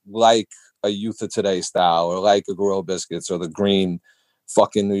songs like a Youth of Today style, or like a Gorilla Biscuits, or the Green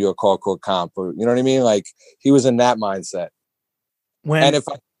fucking New York hardcore comp, or, you know what I mean? He was in that mindset. When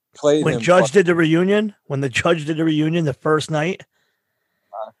Judge did the reunion, the first night,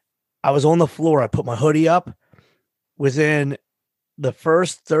 I was on the floor. I put my hoodie up. Within the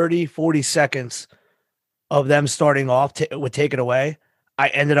first 30, 40 seconds of them starting off with Take It Away, I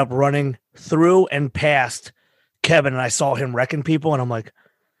ended up running through and past Kevin, and I saw him wrecking people, and I'm like,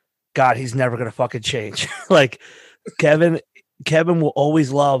 God, he's never going to fucking change. Kevin will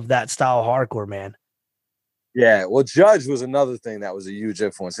always love that style of hardcore, man. Yeah, well, Judge was another thing that was a huge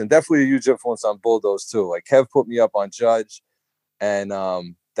influence, and definitely a huge influence on Bulldoze too. Kev put me up on Judge, and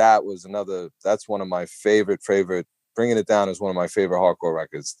that's one of my favorite. Bringing It Down is one of my favorite hardcore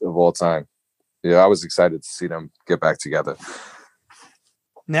records of all time. Yeah, I was excited to see them get back together.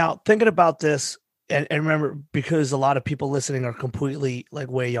 Now, thinking about this, and remember, because a lot of people listening are completely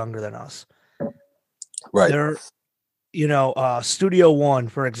way younger than us. Right. They're, Studio One,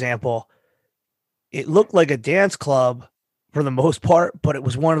 for example, it looked like a dance club for the most part, but it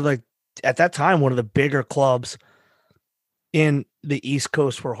was at that time, one of the bigger clubs in the East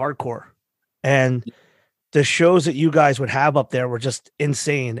Coast for hardcore. And the shows that you guys would have up there were just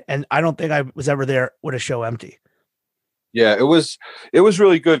insane. And I don't think I was ever there with a show empty. Yeah, it was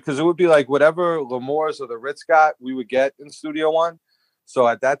really good, because it would be whatever L'Amour's or the Ritz got, we would get in Studio One. So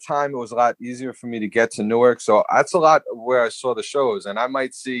at that time, it was a lot easier for me to get to Newark. So that's a lot where I saw the shows. And I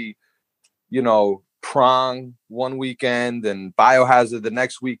might see, Prong one weekend and Biohazard the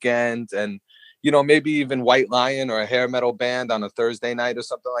next weekend. And, maybe even White Lion or a hair metal band on a Thursday night or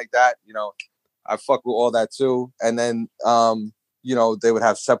something like that. I fuck with all that too. And then, they would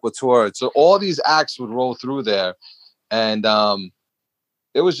have Sepultura. So all these acts would roll through there. And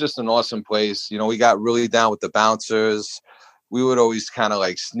it was just an awesome place. We got really down with the bouncers. We would always kind of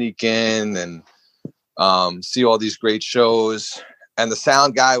sneak in and see all these great shows. And the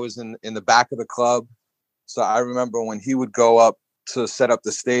sound guy was in the back of the club. So I remember when he would go up to set up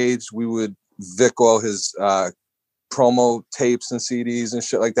the stage, we would Vic all his promo tapes and CDs and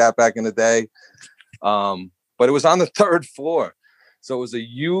shit like that back in the day. But it was on the third floor. So it was a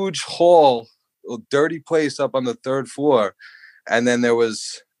huge hall, a dirty place up on the third floor. And then there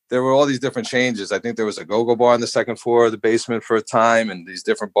were all these different changes. I think there was a go-go bar on the second floor of the basement for a time, and these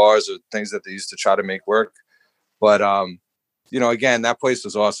different bars or things that they used to try to make work. But, again, that place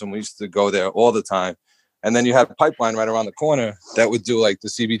was awesome. We used to go there all the time. And then you had a Pipeline right around the corner that would do the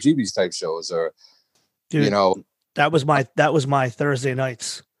CBGB's type shows, or, dude, that was my Thursday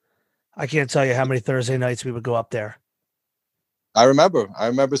nights. I can't tell you how many Thursday nights we would go up there. I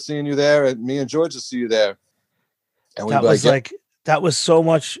remember seeing you there, and me and George would see you there. And that was that was so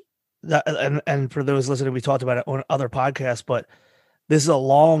much that, and for those listening, we talked about it on other podcasts, but this is a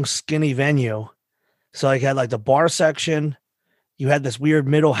long, skinny venue. So you had the bar section, you had this weird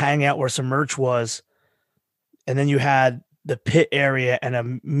middle hangout where some merch was, and then you had the pit area and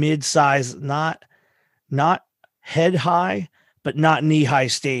a mid-size, not head high, but not knee high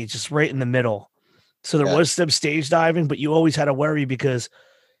stage, just right in the middle. So there was some stage diving, but you always had to worry because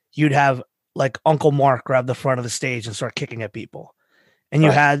you'd have like Uncle Mark grab the front of the stage and start kicking at people. And you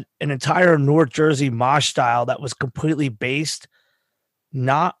Right. had an entire North Jersey mosh style that was completely based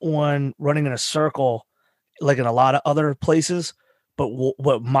not on running in a circle like in a lot of other places, but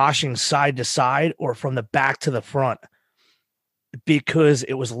moshing side to side or from the back to the front because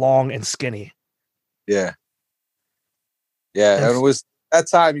it was long and skinny. Yeah. Yeah. And it was that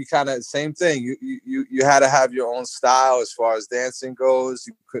time you kind of same thing. You had to have your own style as far as dancing goes.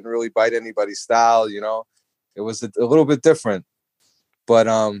 You couldn't really bite anybody's style, you know. It was a little bit different. But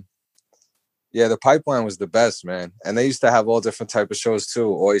yeah, the Pipeline was the best, man. And they used to have all different type of shows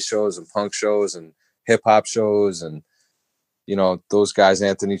too, oi shows and punk shows and hip hop shows, and you know, those guys,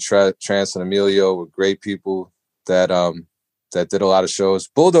 Anthony Trance and Emilio, were great people that that did a lot of shows.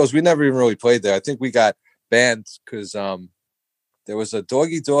 Bulldoze, we never even really played there. I think we got banned because there was a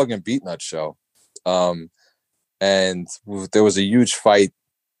Doggy Dog and Beatnut show. And there was a huge fight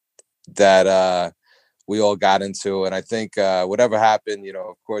that we all got into. And I think whatever happened, you know,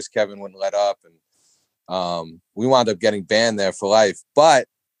 of course, Kevin wouldn't let up. And we wound up getting banned there for life. But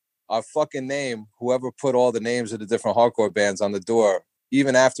our fucking name, whoever put all the names of the different hardcore bands on the door,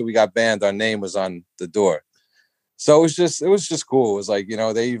 even after we got banned, our name was on the door. So it was just cool. It was like, you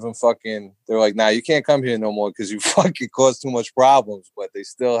know, they were like, nah, you can't come here no more because you fucking caused too much problems. But they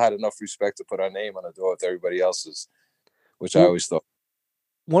still had enough respect to put our name on the door with everybody else's, which I always thought.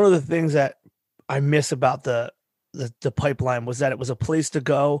 One of the things that I miss about the Pipeline was that it was a place to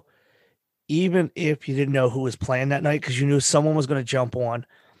go, even if you didn't know who was playing that night, because you knew someone was going to jump on.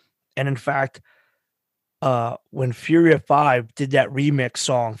 And in fact, when Fury of 5 did that remix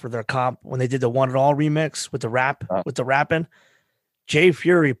song for their comp, when they did the One and All remix with the rapping, Jay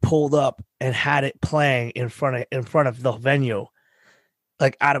Fury pulled up and had it playing in front of the venue,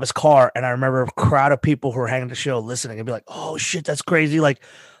 like out of his car. And I remember a crowd of people who were hanging the show listening and be like, "Oh shit, that's crazy!" Like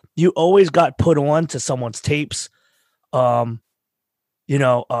you always got put on to someone's tapes. You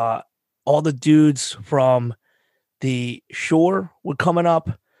know, all the dudes from the Shore were coming up.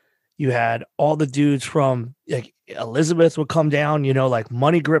 You had all the dudes from like Elizabeth would come down, you know, like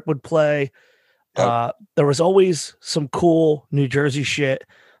Money Grip would play. Yep. There was always some cool New Jersey shit,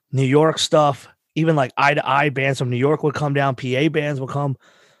 New York stuff, even like Eye to Eye bands from New York would come down, PA bands would come.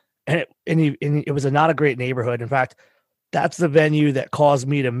 And it was not a great neighborhood. In fact, that's the venue that caused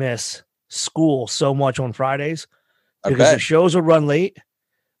me to miss school so much on Fridays because the shows would run late.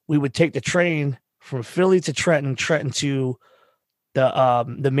 We would take the train from Philly to Trenton to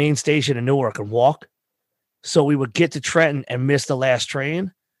the main station in Newark and walk. So we would get to Trenton and miss the last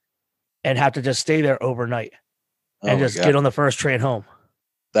train and have to just stay there overnight and just get on the first train home.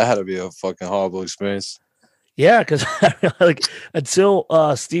 That had to be a fucking horrible experience. Yeah, because like until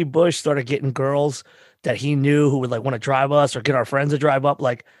Steve Bush started getting girls that he knew who would like want to drive us or get our friends to drive up,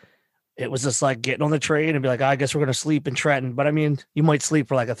 like it was just like getting on the train and be like, I guess we're gonna sleep in Trenton. But I mean, you might sleep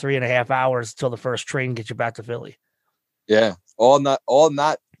for like a 3.5 hours until the first train gets you back to Philly. Yeah, all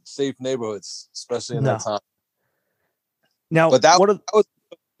not safe neighborhoods, especially in that time. Now, but that was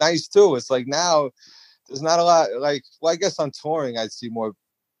nice too. It's like now there's not a lot. Like, well, I guess on touring I'd see more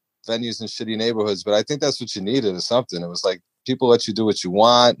venues in shitty neighborhoods, but I think that's what you needed or something. It was like people let you do what you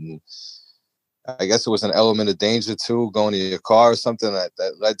want, and I guess it was an element of danger too, going to your car or something that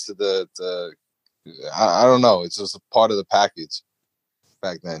led to the I don't know. It's just a part of the package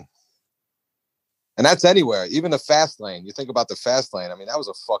back then. And that's anywhere, even the fast lane. You think about the fast lane. I mean, that was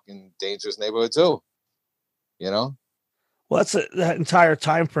a fucking dangerous neighborhood too. You know? Well, that entire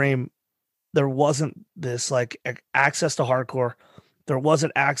time frame. There wasn't this like access to hardcore. There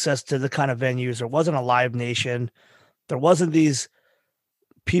wasn't access to the kind of venues. There wasn't a Live Nation. There wasn't these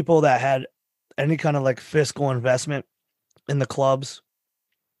people that had any kind of like fiscal investment in the clubs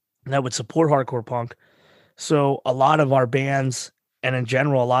that would support hardcore punk. So a lot of our bands, and in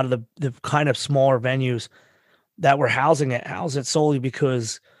general, a lot of the kind of smaller venues that were housing it solely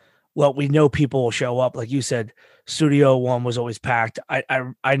because, well, we know people will show up. Like you said, Studio One was always packed.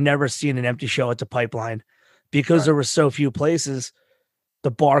 I never seen an empty show at the Pipeline because there were so few places.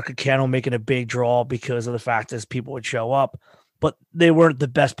 The bar could count on making a big draw because of the fact that people would show up, but they weren't the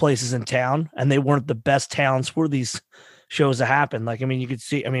best places in town, and they weren't the best towns for these shows to happen. Like, I mean, you could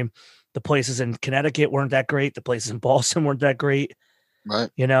see, I mean, the places in Connecticut weren't that great. The places in Boston weren't that great.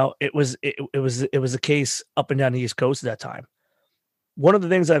 Right. You know, it was a case up and down the East Coast at that time. One of the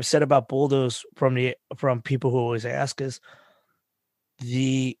things I've said about Bulldoze from people who always ask is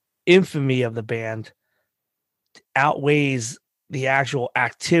the infamy of the band outweighs the actual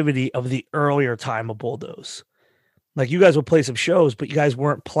activity of the earlier time of Bulldoze. Like, you guys would play some shows, but you guys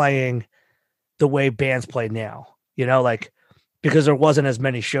weren't playing the way bands play now. You know, like because there wasn't as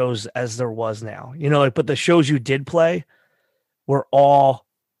many shows as there was now. You know, like, but the shows you did play were all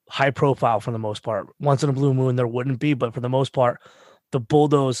high profile for the most part. Once in a blue moon, there wouldn't be, but for the most part, the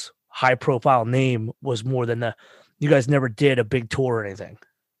Bulldoze high profile name was more than you guys never did a big tour or anything.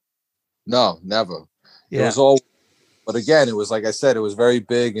 No, never. Yeah. It was all, but again, it was like I said, it was very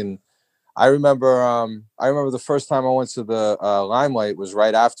big. And I remember the first time I went to the Limelight was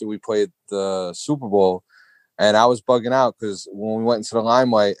right after we played the Super Bowl. And I was bugging out because when we went into the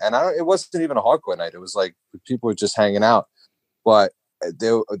Limelight, and it wasn't even a hardcore night. It was like people were just hanging out. But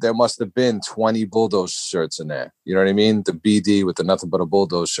there must have been 20 Bulldoze shirts in there. You know what I mean? The BD with the Nothing But a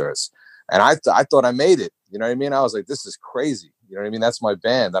Bulldoze shirts. And I thought I made it. You know what I mean? I was like, this is crazy. You know what I mean? That's my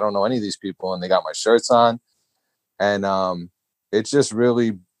band. I don't know any of these people. And they got my shirts on. And it just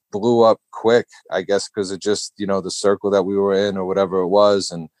really blew up quick, I guess, because it just, you know, the circle that we were in or whatever it was.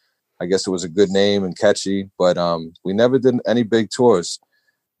 And I guess it was a good name and catchy. But we never did any big tours.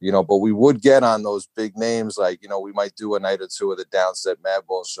 You know, but we would get on those big names, like, you know, we might do a night or two of the Downset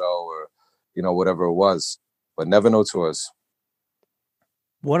Madball show or, you know, whatever it was, but never no tours.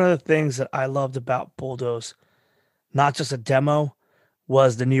 One of the things that I loved about Bulldoze, not just a demo,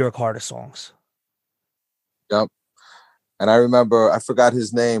 was the New York Hardest songs. Yep. And I remember, I forgot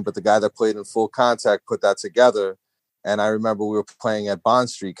his name, but the guy that played in Full Contact put that together. And I remember we were playing at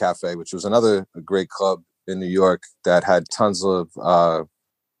Bond Street Cafe, which was another great club in New York that had tons of,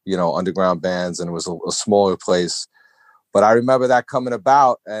 you know, underground bands, and it was a smaller place. But I remember that coming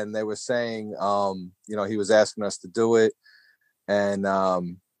about, and they were saying, you know, he was asking us to do it. And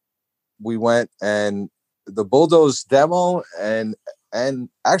we went, and the Bulldoze demo and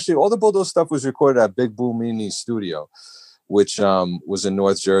actually all the Bulldoze stuff was recorded at Big Boom Mini Studio, which was in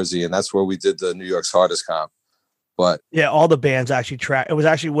North Jersey. And that's where we did the New York's Hardest comp. But yeah, all the bands actually track. It was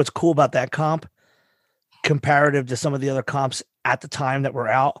actually what's cool about that comp comparative to some of the other comps at the time that were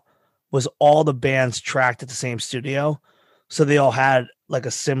out was all the bands tracked at the same studio. So they all had like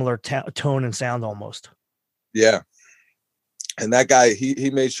a similar tone and sound almost. Yeah. And that guy, he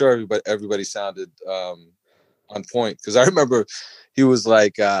made sure everybody sounded on point. Cause I remember he was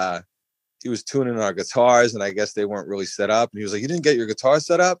like, he was tuning our guitars, and I guess they weren't really set up. And he was like, you didn't get your guitar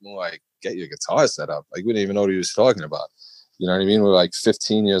set up? And we're like, get your guitar set up. Like, we didn't even know what he was talking about. You know what I mean? We're like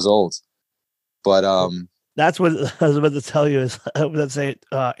 15 years old. But that's what I was about to tell you is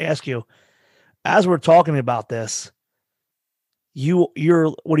ask you, as we're talking about this,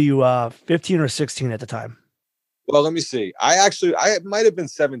 you're what are you 15 or 16 at the time? Well, let me see. I might have been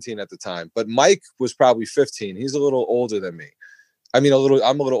 17 at the time, but Mike was probably 15. He's a little older than me. I mean,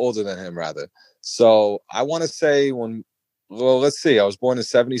 I'm a little older than him, rather. So I want to say let's see. I was born in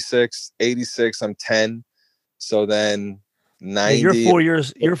 76, 86. I'm 10. So then 90. Yeah,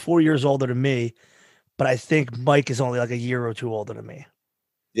 you're 4 years older than me, but I think Mike is only like a year or two older than me.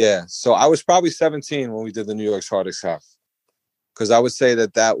 Yeah. So I was probably 17 when we did the New York's Hardest Half. Because I would say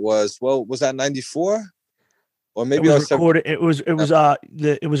that was that 94? Or maybe it was recorded. It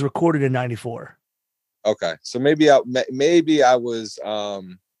was recorded in 94. Okay, so maybe I was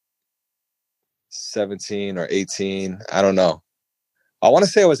 17 or 18. I don't know. I want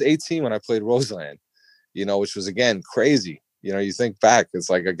to say I was 18 when I played Roseland, you know, which was again crazy. You know, you think back, it's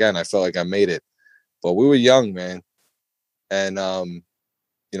like, again, I felt like I made it, but we were young, man. And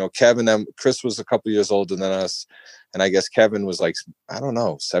you know, Chris was a couple years older than us, and I guess Kevin was like, I don't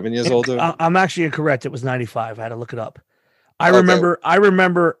know, 7 years older. I'm actually incorrect. It was 95. I had to look it up. I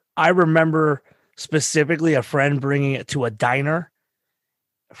remember specifically a friend bringing it to a diner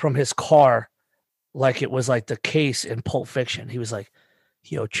from his car, like it was like the case in Pulp Fiction. He was like,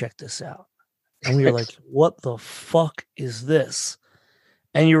 yo, check this out. And we were like, what the fuck is this?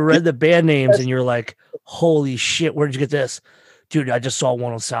 And you read the band names and you're like, holy shit, where did you get this? Dude, I just saw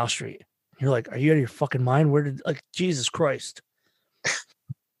one on South Street. You're like, are you out of your fucking mind? Jesus Christ.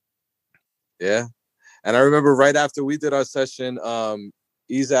 Yeah. And I remember right after we did our session,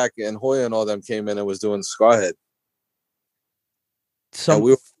 Isaac and Hoya and all them came in and was doing Scarhead.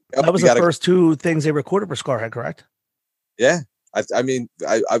 So that was the first two things they recorded for Scarhead, correct? Yeah. I mean,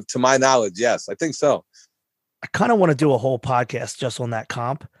 to my knowledge, yes, I think so. I kind of want to do a whole podcast just on that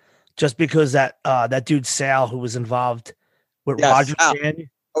comp, just because that dude Sal, who was involved with Roger's band.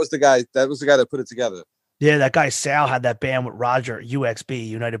 That was the guy that put it together. Yeah, that guy Sal had that band with Roger, UXB,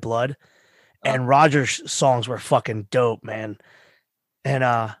 United Blood. And Roger's songs were fucking dope, man. And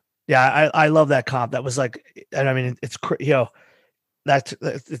yeah, I love that comp. That was like, and I mean, it's it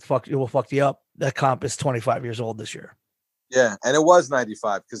will fuck you up. That comp is 25 years old this year. Yeah, and it was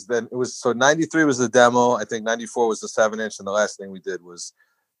 95 because then it was 93 was the demo. I think 94 was the 7-inch, and the last thing we did was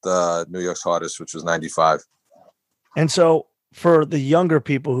the New York's Hardest, which was 95. And so for the younger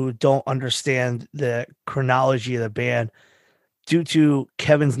people who don't understand the chronology of the band, due to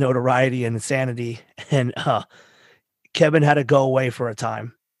Kevin's notoriety and insanity, and Kevin had to go away for a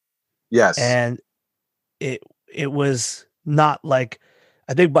time, Yes. and it it was not like,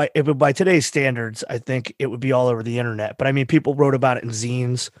 I think by today's standards, I think it would be all over the internet. But I mean, people wrote about it in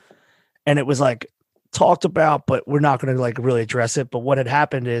zines, and it was like talked about, but we're not going to like really address it. But what had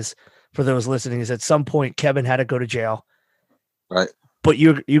happened is, for those listening, is at some point Kevin had to go to jail, Right. but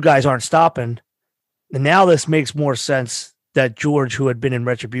you guys aren't stopping. And now this makes more sense that George, who had been in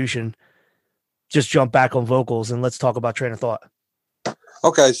Retribution, just jumped back on vocals. And let's talk about Train of Thought.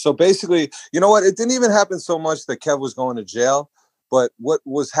 Okay, so basically, you know what? It didn't even happen so much that Kev was going to jail, but what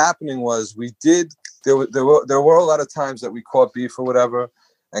was happening was there were a lot of times that we caught beef or whatever,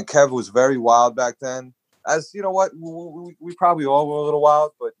 and Kev was very wild back then. As you know, what we probably all were a little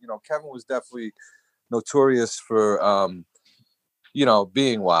wild, but you know, Kevin was definitely notorious for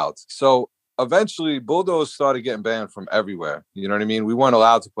being wild. So eventually, Bulldoze started getting banned from everywhere. You know what I mean? We weren't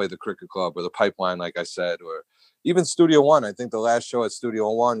allowed to play the Cricket Club or the Pipeline, like I said, or even Studio One. I think the last show at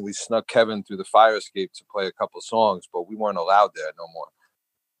Studio One, we snuck Kevin through the fire escape to play a couple songs, but we weren't allowed there no more.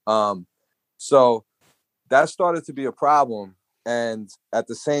 So that started to be a problem. And at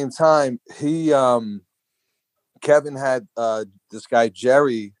the same time, Kevin had this guy,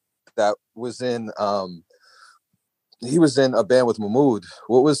 Jerry, that was he was in a band with Mahmood.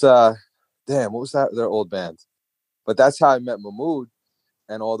 What was that? Their old band. But that's how I met Mahmood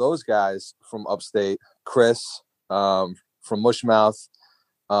and all those guys from upstate, Chris, from Mushmouth,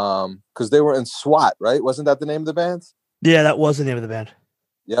 because they were in SWAT, right? Wasn't that the name of the band? Yeah, that was the name of the band.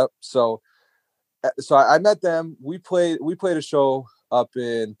 Yep. So I met them. We played a show up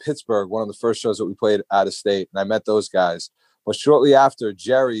in Pittsburgh, one of the first shows that we played out of state, and I met those guys. But shortly after,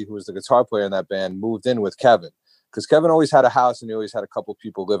 Jerry, who was the guitar player in that band, moved in with Kevin, because Kevin always had a house and he always had a couple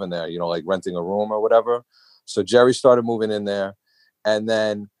people living there, like renting a room or whatever. So Jerry started moving in there, and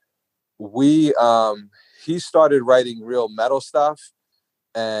then he started writing real metal stuff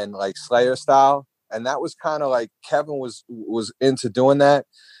and like Slayer style, and that was kind of like Kevin was into doing that,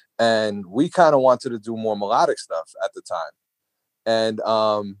 and we kind of wanted to do more melodic stuff at the time, and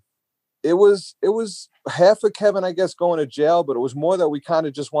it was half of Kevin, I guess, going to jail, but it was more that we kind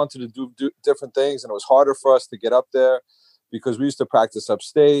of just wanted to do different things, and it was harder for us to get up there because we used to practice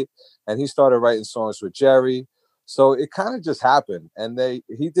upstate, and he started writing songs with Jerry. So it kind of just happened, and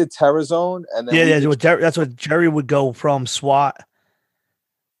he did Terrorzone, and then that's what Jerry would go from SWAT,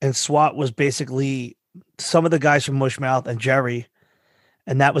 and SWAT was basically some of the guys from Mushmouth and Jerry,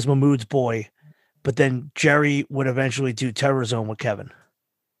 and that was Mahmood's boy. But then Jerry would eventually do Terrorzone with Kevin.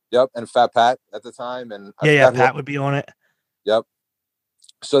 Yep, and Fat Pat at the time, and Pat would be on it. Yep.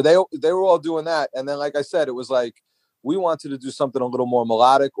 So they were all doing that, and then like I said, it was like we wanted to do something a little more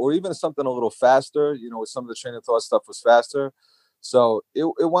melodic, or even something a little faster. With some of the Train of Thought stuff was faster, so it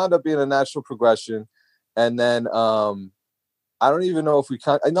wound up being a natural progression. And then I don't even know if we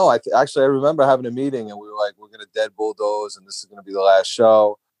can. I know. I remember having a meeting, and we were like, "We're gonna dead Bulldoze, and this is gonna be the last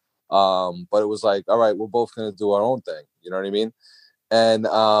show." But it was like, "All right, we're both gonna do our own thing." You know what I mean? And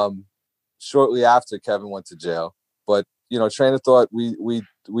shortly after, Kevin went to jail. But Train of Thought, we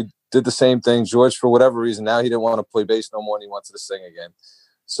did the same thing. George, for whatever reason, now he didn't want to play bass no more, and he wanted to sing again.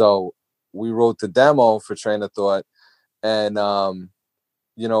 So we wrote the demo for Train of Thought, and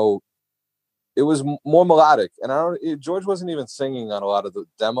it was more melodic. And George wasn't even singing on a lot of the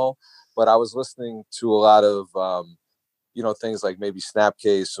demo, but I was listening to a lot of things like maybe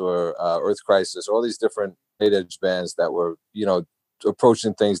Snapcase or Earth Crisis, all these different straight edge bands that were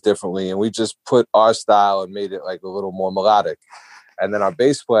approaching things differently, and we just put our style and made it like a little more melodic. And then our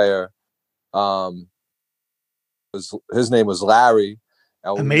bass player, his name was Larry.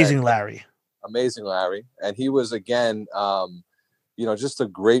 Amazing Larry, and he was again, just a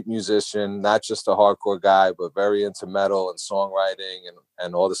great musician, not just a hardcore guy, but very into metal and songwriting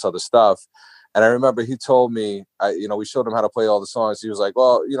and all this other stuff. And I remember he told me, we showed him how to play all the songs. He was like,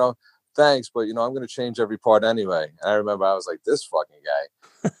 "Well, thanks, but I'm going to change every part anyway." And I remember I was like, "This fucking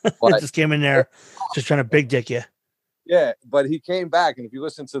guy." But, just came in there, just trying to big dick you. Yeah, but he came back, and if you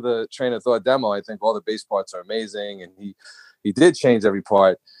listen to the Train of Thought demo, I think all the bass parts are amazing, and he did change every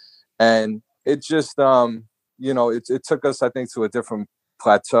part, and it just it took us, I think, to a different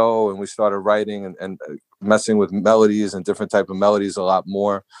plateau, and we started writing and messing with melodies and different type of melodies a lot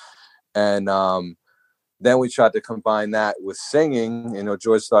more, and then we tried to combine that with singing.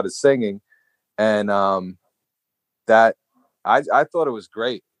 George started singing, and that I thought it was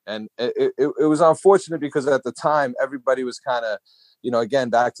great. And it was unfortunate because at the time, everybody was kind of,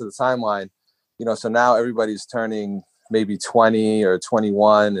 again, back to the timeline, so now everybody's turning maybe 20 or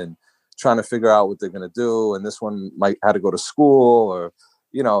 21 and trying to figure out what they're going to do. And this one might had to go to school or,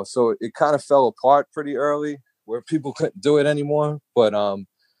 you know, so it kind of fell apart pretty early where people couldn't do it anymore. But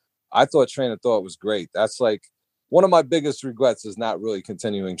I thought Train of Thought was great. That's like one of my biggest regrets is not really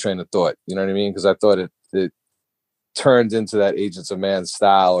continuing Train of Thought. You know what I mean? Because I thought it turned into that Agents of Man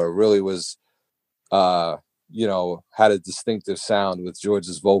style, or really was, you know, had a distinctive sound with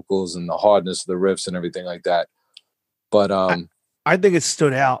George's vocals and the hardness of the riffs and everything like that. But I think it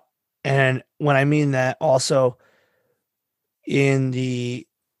stood out. And when I mean that, also in the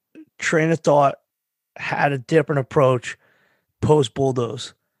Train of Thought had a different approach post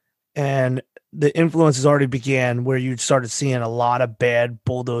Bulldoze. And the influences already began where you started seeing a lot of bad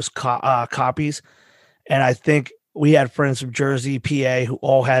Bulldoze copies. And I think we had friends from Jersey, PA, who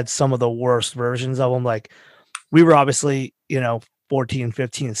all had some of the worst versions of them. Like, we were obviously, you know, 14,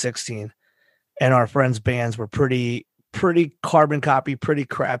 15, 16. And our friends' bands were pretty carbon copy, pretty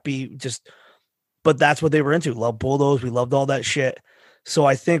crappy. But that's what they were into. Love Bulldoze. We loved all that shit. So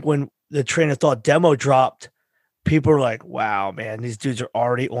I think when the Train of Thought demo dropped, people were like, wow, man, these dudes are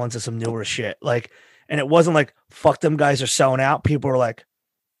already onto some newer shit. Like, and it wasn't like, fuck, them guys are selling out. People were like,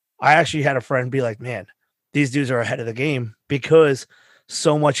 I actually had a friend be like, man, these dudes are ahead of the game, because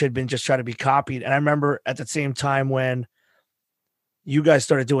so much had been just trying to be copied. And I remember at the same time when you guys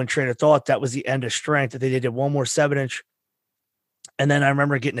started doing Train of Thought, that was the end of Strength, that they did one more 7-inch. And then I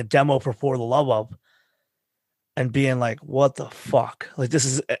remember getting a demo for For the Love Of and being like, what the fuck? Like, this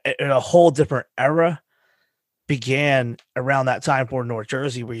is a whole different era. Began around that time for North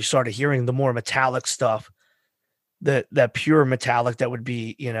Jersey, where you started hearing the more metallic stuff, that pure metallic that would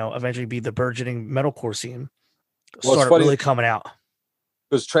be, you know, eventually be the burgeoning metalcore scene, started really coming out.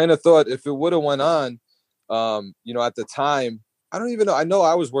 Because Train of Thought, if it would have went on, you know, at the time, I don't even know. I know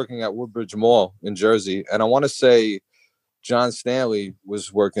I was working at Woodbridge Mall in Jersey, and I want to say John Stanley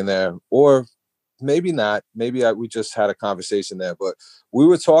was working there, or maybe not. Maybe we just had a conversation there, but we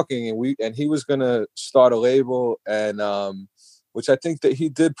were talking, and he was gonna start a label, and which I think that he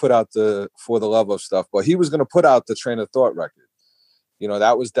did put out the For the Love Of stuff, but he was gonna put out the Train of Thought record. You know,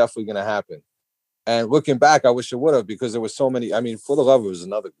 that was definitely gonna happen. And looking back, I wish it would have, because there was so many. I mean, For the Love Of was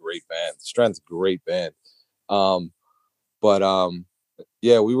another great band. Strength, great band.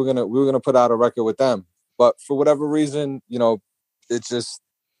 Yeah, we were gonna put out a record with them, but for whatever reason, you know, it just,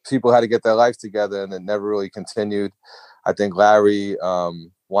 people had to get their life together, and it never really continued. I think Larry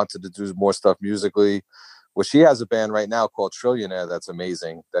wanted to do more stuff musically, which he has a band right now called Trillionaire that's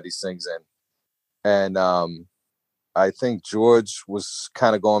amazing, that he sings in. And I think George was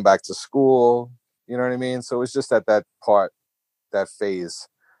kind of going back to school, you know what I mean? So it's just at that phase.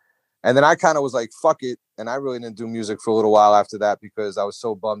 And then I kind of was like, fuck it. And I really didn't do music for a little while after that, because I was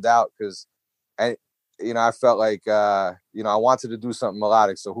so bummed out, because you know, I felt like, you know, I wanted to do something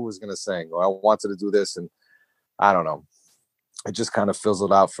melodic. So who was going to sing? Or I wanted to do this. And I don't know. It just kind of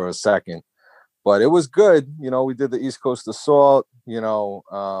fizzled out for a second. But it was good. You know, we did the East Coast Assault, you know,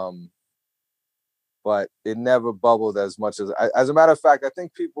 but it never bubbled as much as a matter of fact, I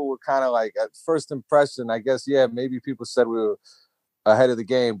think people were kind of like, at first impression, I guess, yeah, maybe people said we were ahead of the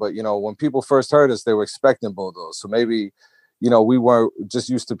game. But, you know, when people first heard us, they were expecting Bulldoze. So maybe, you know, we weren't just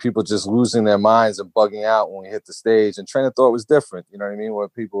used to people just losing their minds and bugging out when we hit the stage. And Train of Thought was different, you know what I mean? Where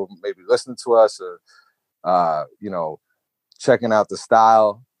people maybe listening to us or, you know, checking out the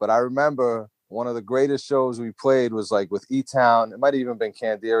style. But I remember one of the greatest shows we played was like with E-Town. It might have even been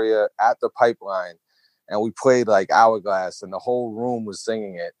Candiria at the Pipeline. And we played like Hourglass, and the whole room was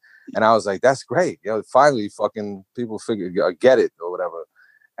singing it. And I was like, that's great. You know, finally fucking people get it or whatever.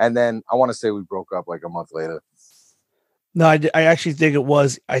 And then I want to say we broke up like a month later. No, I actually think it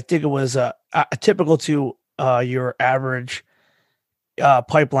was. I think it was a typical to your average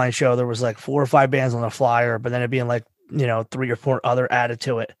Pipeline show. There was like 4 or 5 bands on the flyer, but then it being like, you know, 3 or 4 other added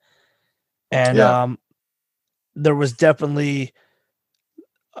to it. And there was definitely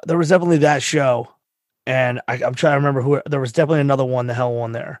that show. And I'm trying to remember who. There was definitely another one. The hell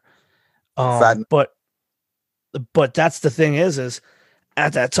one there. But that's the thing is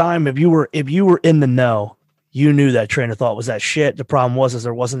at that time, if you were in the know, you knew that Train of Thought was that shit. The problem was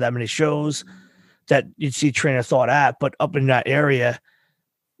there wasn't that many shows that you'd see Train of Thought at, but up in that area,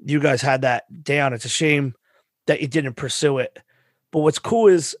 you guys had that down. It's a shame that you didn't pursue it. But what's cool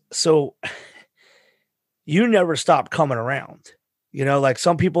is, so you never stopped coming around. You know, like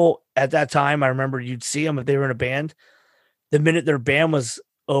some people at that time, I remember you'd see them if they were in a band. The minute their band was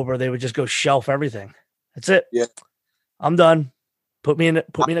over, they would just go shelf everything. That's it. Yeah, I'm done. Put me in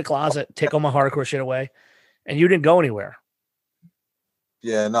a closet. Take all my hardcore shit away. And you didn't go anywhere.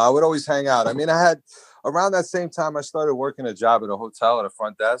 Yeah, no, I would always hang out. I mean, I had around that same time, I started working a job at a hotel at a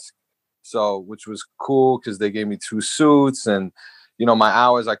front desk. So, which was cool because they gave me 2 suits and, you know, my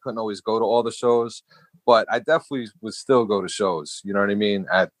hours, I couldn't always go to all the shows, but I definitely would still go to shows, you know what I mean?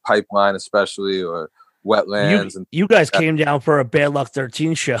 At Pipeline, especially, or Wetlands. You guys came down for a Bad Luck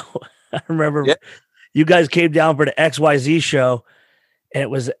 13 show. I remember you guys came down for the XYZ show, and it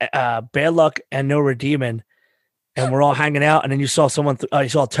was Bad Luck and No Redeeming, and we're all hanging out, and then you saw someone, you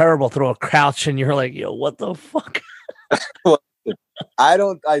saw Terrible throw a crouch, and you're like, yo, what the fuck? Well, I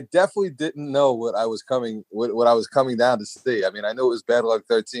definitely didn't know what I was coming down to see. I mean, I knew it was Bad Luck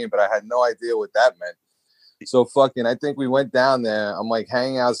 13, but I had no idea what that meant. So I think we went down there. I'm like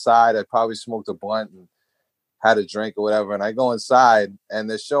hanging outside. I probably smoked a blunt and had a drink or whatever. And I go inside and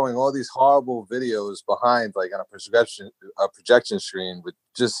they're showing all these horrible videos behind, like on a projection screen with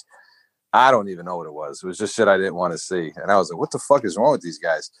just, I don't even know what it was. It was just shit I didn't want to see. And I was like, what the fuck is wrong with these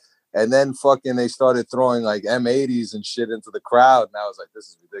guys? And then they started throwing like M80s and shit into the crowd. And I was like, this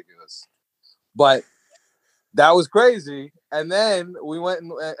is ridiculous. But that was crazy. And then we went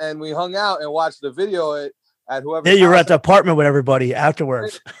and we hung out and watched the video at whoever. Yeah, you were at the apartment with everybody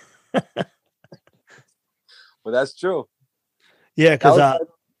afterwards. Well, that's true. Yeah, because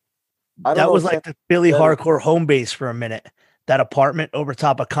that was like the Philly hardcore home base for a minute. That apartment over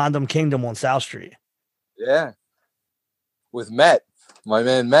top of Condom Kingdom on South Street. Yeah. With Met. My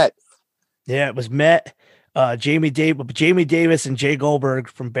man Met. Yeah, it was Met. Jamie Davis and Jay Goldberg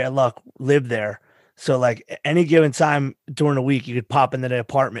from Bad Luck lived there. So like any given time during the week, you could pop into the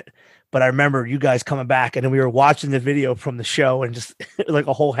apartment. But I remember you guys coming back and then we were watching the video from the show and just like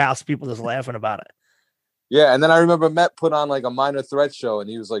a whole house of people just laughing about it. Yeah, and then I remember Met put on like a Minor Threat show and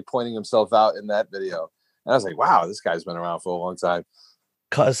he was like pointing himself out in that video. And I was like, wow, this guy's been around for a long time.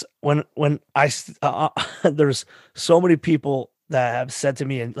 Because when I there's so many people that have said to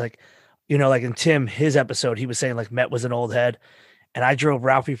me, and like, you know, like in Tim, his episode, he was saying like Met was an old head. And I drove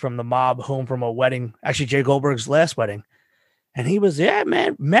Ralphie from the mob home from a wedding, actually Jay Goldberg's last wedding. And he was, yeah,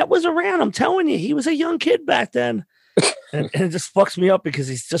 man, Met was around. I'm telling you, he was a young kid back then. and it just fucks me up because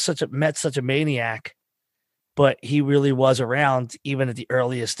he's just Met's such a maniac. But he really was around even at the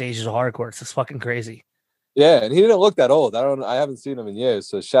earliest stages of hardcore. It's just fucking crazy. Yeah, and he didn't look that old. I haven't seen him in years.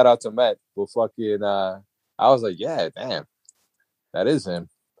 So shout out to Met for fucking I was like, yeah, damn. That is him.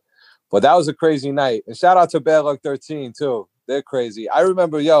 But that was a crazy night. And shout out to Bad Luck 13 too. They're crazy. I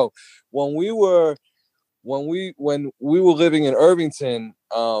remember, when we were living in Irvington,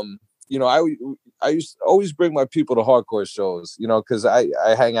 you know, I used to always bring my people to hardcore shows, you know, because I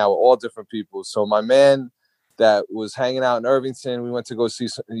hang out with all different people. So my man that was hanging out in Irvington, we went to go see,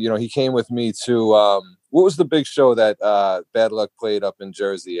 you know, he came with me to, what was the big show that Bad Luck played up in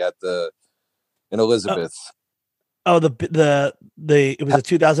Jersey in Elizabeth? It was a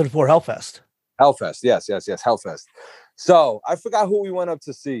 2004 Hellfest. Hellfest, yes, Hellfest. So I forgot who we went up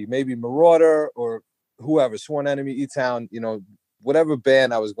to see. Maybe Marauder or whoever, Sworn Enemy, E-Town, you know, whatever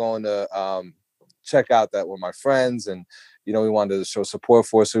band I was going to check out that were my friends. And, you know, we wanted to show support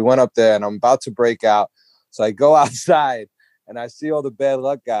for. So we went up there and I'm about to break out. So I go outside and I see all the Bad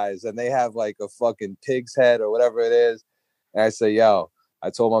Luck guys and they have like a fucking pig's head or whatever it is. And I say, I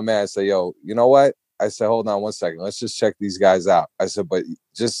told my man, I say, you know what? I said, hold on 1 second. Let's just check these guys out. I said, but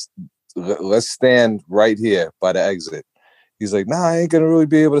just let's stand right here by the exit. He's like, nah, I ain't going to really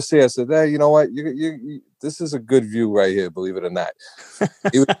be able to see. I said, hey, you know what? You this is a good view right here, believe it or not.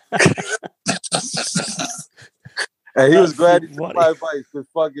 And he was glad he took my advice. Because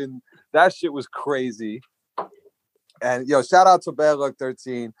fucking, that shit was crazy. And, shout out to Bad Luck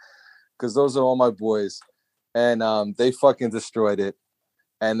 13, because those are all my boys. And they fucking destroyed it.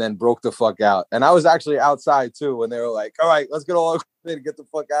 And then broke the fuck out. And I was actually outside too when they were like, all right, let's get all in and get the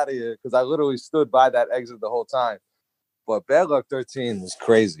fuck out of here. Because I literally stood by that exit the whole time. But Bad Luck 13 was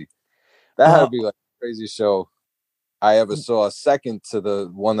crazy. That had to be like the craziest show I ever saw. Second to the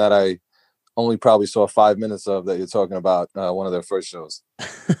one that I only probably saw 5 minutes of that you're talking about, one of their first shows.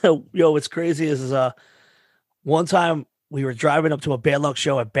 What's crazy is one time we were driving up to a Bad Luck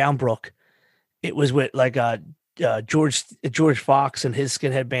show at Bound Brook. It was with like George Fox and his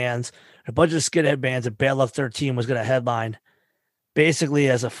skinhead bands, a bunch of skinhead bands that Bad Luck 13 was going to headline, basically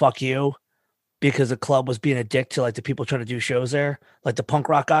as a fuck you, because the club was being a dick to like the people trying to do shows there, like the punk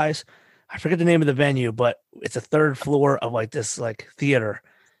rock guys. I forget the name of the venue, but it's a third floor of like this like theater.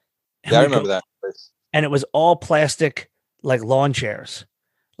 And I remember that. And it was all plastic, like lawn chairs,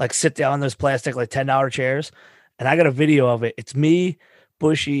 like sit down on those plastic, like $10 chairs. And I got a video of it. It's me,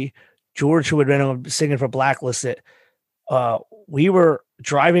 Bushy, George, who had been singing for Blacklisted. We were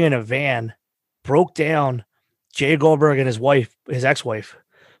driving in a van, broke down. Jay Goldberg and his ex-wife,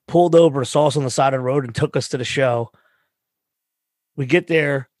 pulled over, saw us on the side of the road, and took us to the show. We get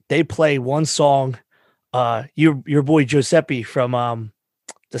there, they play one song. Your boy Giuseppe from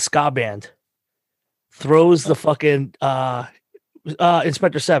the ska band throws the fucking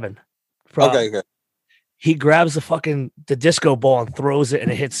Inspector 7. Okay. He grabs the disco ball and throws it,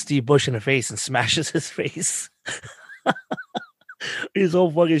 and it hits Steve Bush in the face and smashes his face. His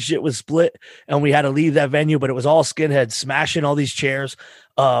whole fucking shit was split, and we had to leave that venue, but it was all skinheads smashing all these chairs,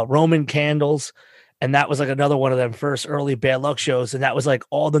 Roman candles. And that was like another one of them first early Bad Luck shows. And that was like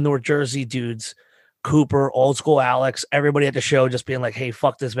all the North Jersey dudes, Cooper, Old School Alex, everybody at the show just being like, hey,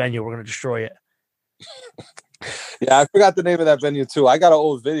 fuck this venue. We're going to destroy it. Yeah, I forgot the name of that venue too. I got an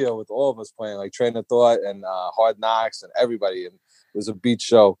old video with all of us playing, like Train of Thought and Hard Knocks and everybody. And it was a beat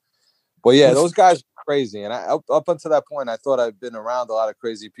show. But yeah, those guys were crazy. And up until that point, I thought I'd been around a lot of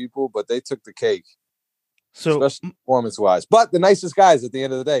crazy people, but they took the cake. So, especially performance-wise. But the nicest guys at the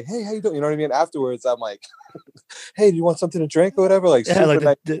end of the day, hey, how you doing? You know what I mean? Afterwards, I'm like, hey, do you want something to drink or whatever? Like, yeah,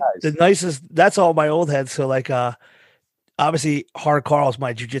 like the nicest. That's all my old heads. So like, obviously, Hard Carl's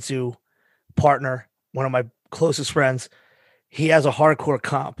my jiu-jitsu partner, one of my closest friends. He has a hardcore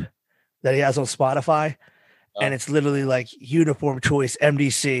comp that he has on Spotify, and it's literally like Uniform Choice,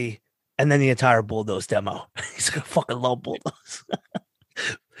 MDC, and then the entire Bulldoze demo. He's gonna fucking love Bulldoze.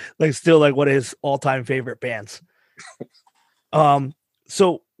 Like still like one of his all-time favorite bands.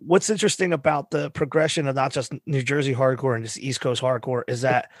 So what's interesting about the progression of not just New Jersey hardcore and just East Coast hardcore is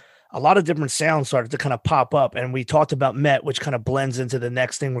that a lot of different sounds started to kind of pop up. And we talked about Met, which kind of blends into the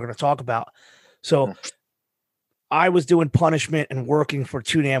next thing we're going to talk about. So I was doing Punishment and working for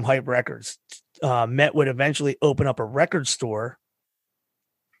Too Damn Hype Records. Met would eventually open up a record store,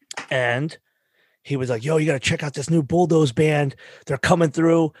 and he was like, yo, you got to check out this new Bulldoze band. They're coming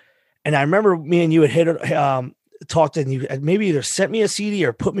through. And I remember me and you had talked, and you maybe either sent me a CD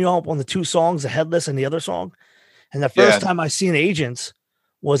or put me up on the two songs, the Headless and the other song. And the first time I seen Agents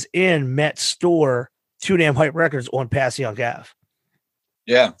was in Met's store, Too Damn Hype Records on Passyunk Ave.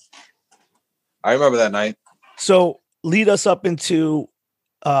 Yeah. I remember that night. So lead us up into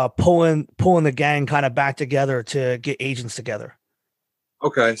pulling the gang kind of back together to get Agents together.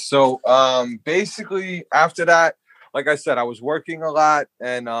 Okay, so basically after that, like I said, I was working a lot,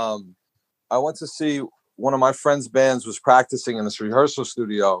 and I went to see one of my friend's bands was practicing in this rehearsal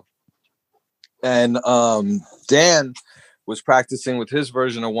studio, and Dan was practicing with his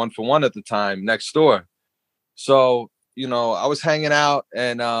version of 1 for 1 at the time next door. So, I was hanging out,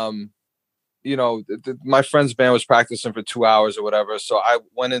 and my friend's band was practicing for 2 hours or whatever. So I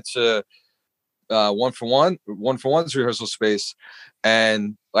went into 1 for 1's rehearsal space.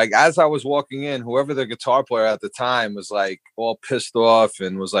 And like, as I was walking in, whoever the guitar player at the time was like all pissed off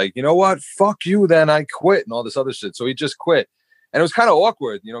and was like, you know what? Fuck you. Then I quit and all this other shit. So he just quit. And it was kind of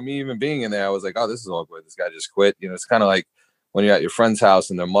awkward. Me even being in there, I was like, oh, this is awkward. This guy just quit. It's kind of like when you're at your friend's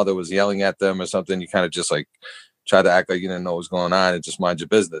house and their mother was yelling at them or something, you kind of just like try to act like you didn't know what was going on and just mind your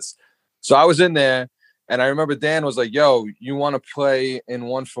business. So I was in there. And I remember Dan was like, yo, you want to play in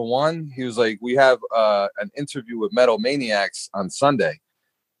 1 for 1? He was like, we have an interview with Metal Maniacs on Sunday.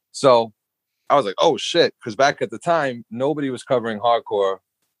 So I was like, oh, shit. Because back at the time, nobody was covering hardcore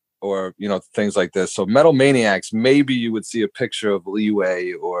or, things like this. So Metal Maniacs, maybe you would see a picture of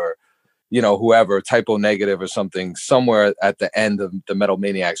Leeway or, whoever, Typo Negative or something, somewhere at the end of the Metal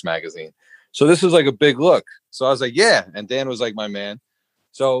Maniacs magazine. So this was like a big look. So I was like, yeah. And Dan was like, my man.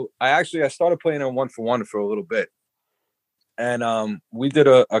 So I started playing in 1 for 1 for a little bit. And we did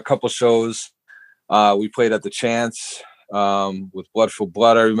a couple shows. We played at the Chance with Blood for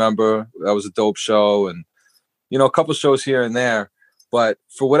Blood, I remember. That was a dope show. And, a couple shows here and there. But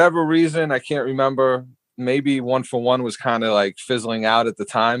for whatever reason, I can't remember. Maybe 1 for 1 was kind of like fizzling out at the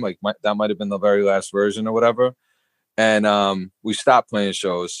time. Like that might have been the very last version or whatever. And we stopped playing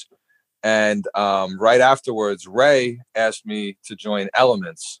shows. And right afterwards, Ray asked me to join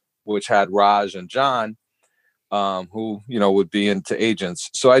Elements, which had Raj and John, who, would be into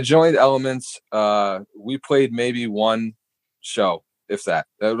Agents. So I joined Elements. We played maybe one show, if that.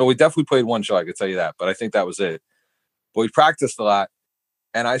 No, we definitely played one show, I could tell you that. But I think that was it. But we practiced a lot.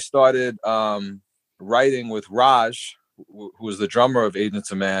 And I started writing with Raj, who was the drummer of Agents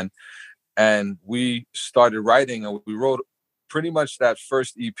of Man. And we started writing, and we wrote pretty much that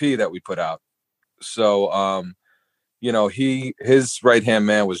first EP that we put out. So, his right-hand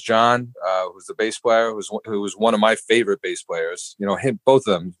man was John, who's the bass player, who was one of my favorite bass players. Both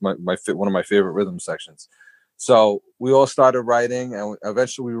of them, one of my favorite rhythm sections. So we all started writing, and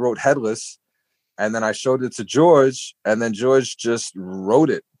eventually we wrote Headless. And then I showed it to George, and then George just wrote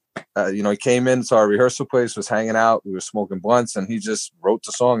it. he came into our rehearsal place, was hanging out. We were smoking blunts, and he just wrote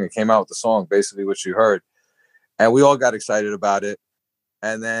the song and came out with the song, basically what you heard. And we all got excited about it.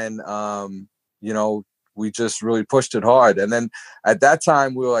 And then, we just really pushed it hard. And then at that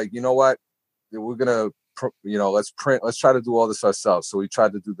time, we were like, you know what? We're going to, let's try to do all this ourselves. So we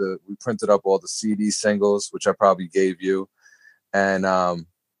printed up all the CD singles, which I probably gave you. And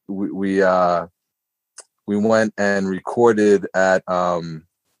we went and recorded at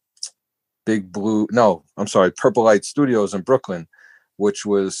Purple Light Studios in Brooklyn, which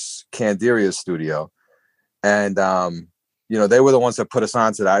was Canderia's studio. And, they were the ones that put us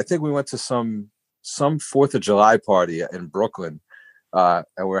onto that. I think we went to some 4th of July party in Brooklyn. And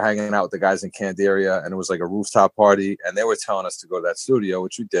we're hanging out with the guys in Canderia, and it was like a rooftop party. And they were telling us to go to that studio,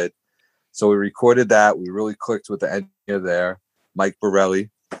 which we did. So we recorded that. We really clicked with the engineer there, Mike Borelli.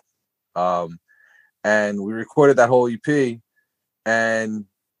 And we recorded that whole EP. And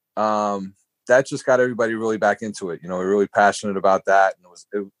that just got everybody really back into it. We're really passionate about that.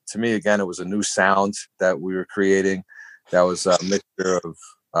 And to me, again, it was a new sound that we were creating. That was a mixture of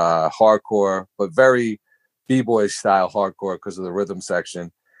hardcore, but very B-boy style hardcore because of the rhythm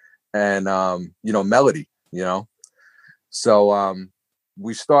section and, melody, So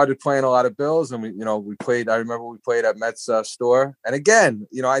we started playing a lot of bills, and we played. I remember we played at Met's store. And again,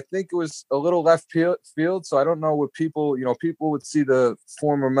 I think it was a little left field. So I don't know what people would see the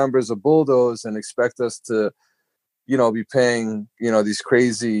former members of Bulldoze and expect us to, be paying, these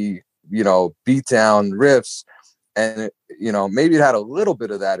crazy, beat down riffs. And, maybe it had a little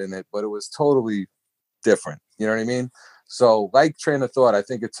bit of that in it, but it was totally different. You know what I mean? So like Train of Thought, I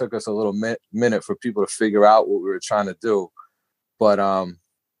think it took us a little minute for people to figure out what we were trying to do. But,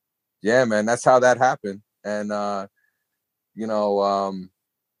 yeah, man, that's how that happened. And,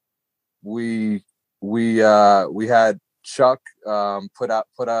 we had Chuck put out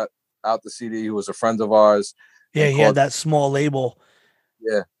the CD. He was a friend of ours. Yeah, he had that small label.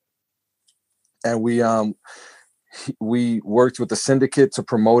 Yeah. And we worked with the Syndicate to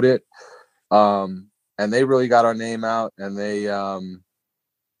promote it. And they really got our name out, and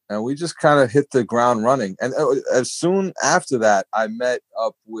and we just kind of hit the ground running. And as soon after that, I met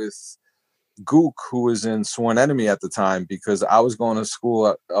up with Gook, who was in Sworn Enemy at the time, because I was going to school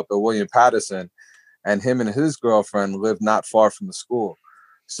up at William Patterson, and him and his girlfriend lived not far from the school.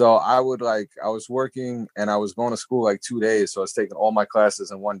 So I was working and I was going to school like 2 days. So I was taking all my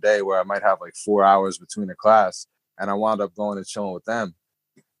classes in one day, where I might have like 4 hours between a class. And I wound up going and chilling with them.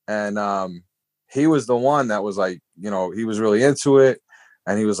 And he was the one that was like, he was really into it.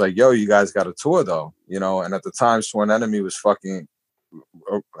 And he was like, yo, you guys got to tour though, and at the time Sworn Enemy was fucking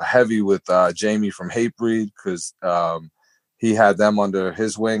heavy with Jamie from Hatebreed, because he had them under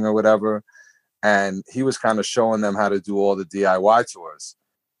his wing or whatever. And he was kind of showing them how to do all the DIY tours.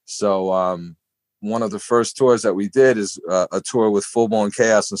 So one of the first tours that we did is a tour with Full Blown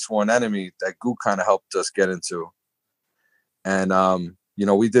Chaos and Sworn Enemy that Gook kind of helped us get into. And,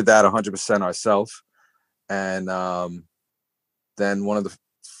 we did that 100% ourselves. And then one of the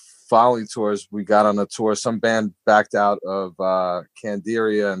following tours, we got on a tour. Some band backed out of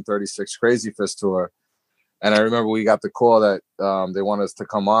Canderia and 36 Crazy Fist tour. And I remember we got the call that they wanted us to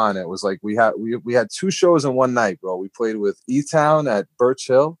come on. It was like we had 2 shows in one night, bro. We played with E-Town at Birch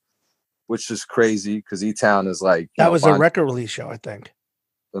Hill, which is crazy because E-Town is like... That was a record release show, I think.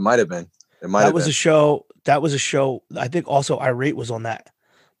 It might have been. That was a show. I think also Irate was on that.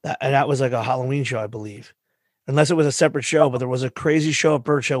 And that was like a Halloween show, I believe. Unless it was a separate show, but there was a crazy show at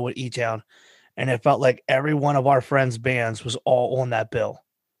Birch Hill with E-Town. And it felt like every one of our friends' bands was all on that bill.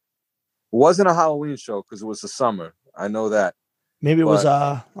 It wasn't a Halloween show because it was the summer. I know that. Maybe it was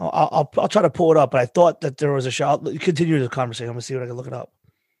I'll try to pull it up, but I thought that there was a show. I'll continue the conversation. I'm gonna see what I can look it up.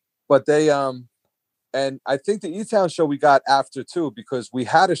 But they and I think the E-Town show we got after too, because we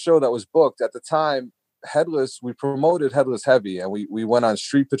had a show that was booked at the time. Headless, we promoted Headless heavy, and we went on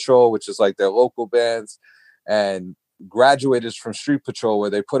Street Patrol, which is like their local bands, and graduated from Street Patrol, where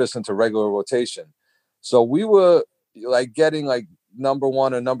they put us into regular rotation. So we were like getting like number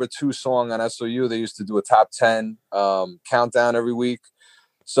 1 or number 2 song on SOU. They used to do a top 10 countdown every week.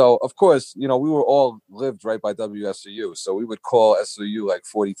 So of course, we were all lived right by WSOU. So we would call SOU like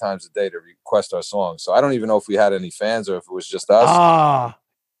 40 times a day to request our songs. So I don't even know if we had any fans or if it was just us.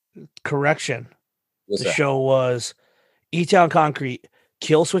 Correction. What's the that? Show was E-Town Concrete,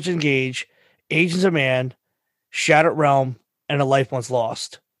 Kill Switch Engage, Agents of Man, Shattered Realm, and A Life Once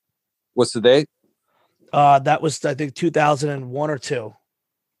Lost. What's the date? That was, I think, 2001 or 2.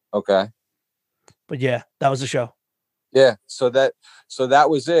 Okay. But yeah, that was the show. Yeah, so that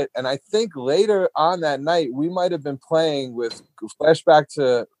was it. And I think later on that night, we might have been playing with flashback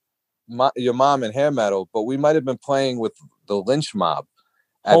to your mom and hair metal, but we might have been playing with the Lynch Mob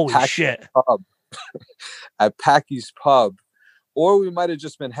at Holy shit. Pub, at Packy's Pub, or we might have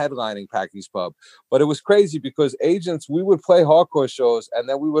just been headlining Packy's Pub. But it was crazy because Agents, we would play hardcore shows, and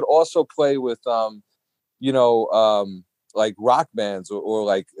then we would also play with like rock bands or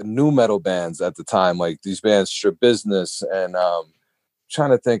like new metal bands at the time, like these bands Strip Business and trying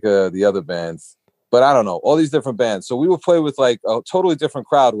to think of the other bands, but I don't know, all these different bands. So we would play with like a totally different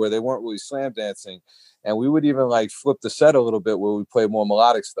crowd where they weren't really slam dancing, and we would even like flip the set a little bit where we play more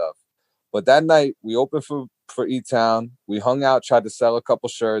melodic stuff. But that night we opened for E-Town. We hung out, tried to sell a couple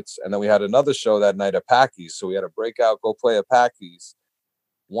shirts, and then we had another show that night at Packy's. So we had to break out, go play at Packy's.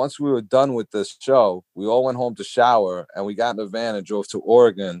 Once we were done with this show, we all went home to shower, and we got in a van and drove to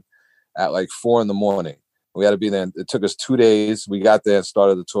Oregon at like 4 a.m. We had to be there. It took us 2 days. We got there and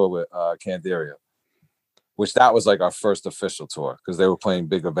started the tour with Candiria, which that was like our first official tour because they were playing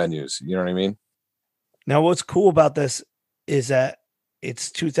bigger venues. You know what I mean? Now, what's cool about this is that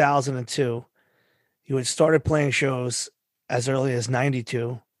it's 2002. You had started playing shows as early as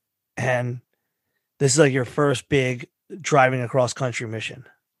 92, and this is like your first big driving across country mission.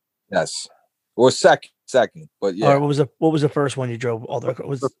 Yes, or second, but yeah. Or what was the first one you drove all the?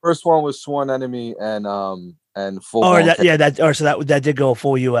 The first one was Sworn Enemy and full. Oh, that did go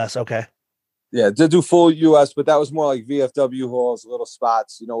full US. Okay. Yeah, it did do full US, but that was more like VFW halls, little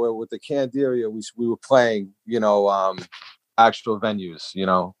spots. You know, where with the Candiria we were playing. You know, actual venues. You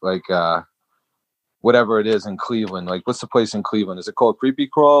know, like whatever it is in Cleveland. Like, what's the place in Cleveland? Is it called Creepy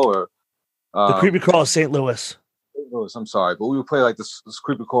Crawl or? The Creepy Crawl is St. Louis. I'm sorry, but we would play like this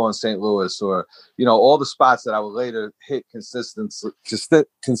Creepy Crawl in St. Louis, or you know, all the spots that I would later hit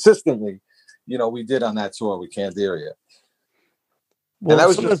consistently. You know, we did on that tour with Candiria, and that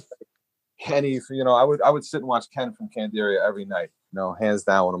was just Kenny. You know, I would sit and watch Ken from Candiria every night. You know, hands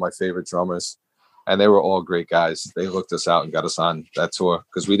down, one of my favorite drummers, and they were all great guys. They looked us out and got us on that tour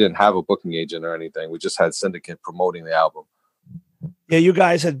because we didn't have a booking agent or anything. We just had Syndicate promoting the album. Yeah, you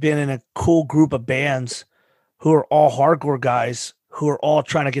guys had been in a cool group of bands who are all hardcore guys who are all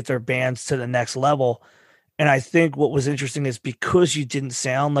trying to get their bands to the next level. And I think what was interesting is because you didn't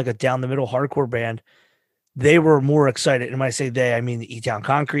sound like a down the middle hardcore band, they were more excited. And when I say they, I mean the E-Town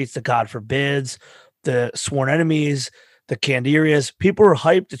Concretes, the God Forbids, the Sworn Enemies, the Candirias. People were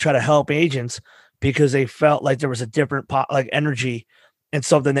hyped to try to help Agents because they felt like there was a different energy and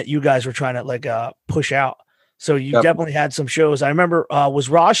something that you guys were trying to push out. So you definitely had some shows. I remember, was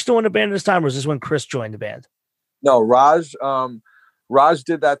Raj still in the band at this time, or was this when Chris joined the band? No, Raj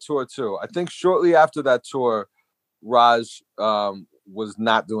did that tour too. I think shortly after that tour, Raj was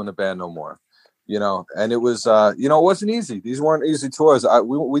not doing the band no more. You know, and it was it wasn't easy. These weren't easy tours.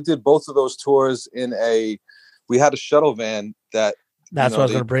 We did both of those tours we had a shuttle van that's what I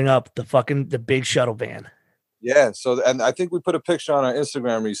was going to bring up, the big shuttle van. Yeah. So, and I think we put a picture on our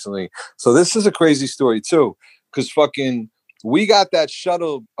Instagram recently. So this is a crazy story too, because we got that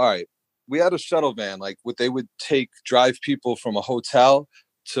shuttle. All right. We had a shuttle van, like what they would drive people from a hotel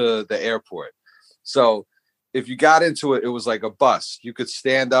to the airport. So if you got into it, it was like a bus. You could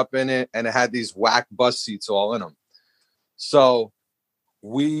stand up in it, and it had these whack bus seats all in them. So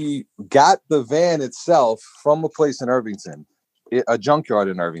we got the van itself from a place in Irvington, a junkyard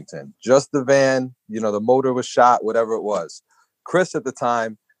in Irvington. Just the van, the motor was shot, whatever it was. Chris at the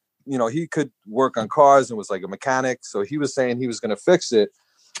time, he could work on cars and was like a mechanic. So he was saying he was going to fix it.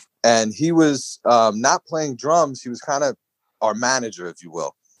 And he was not playing drums. He was kind of our manager, if you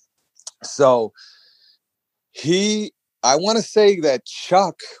will. So I want to say that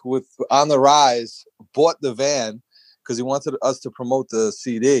Chuck with On the Rise bought the van because he wanted us to promote the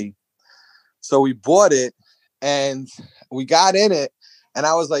CD. So we bought it and we got in it. And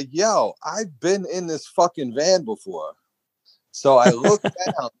I was like, yo, I've been in this fucking van before. So I looked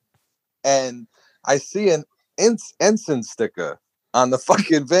down and I see an Ensign sticker on the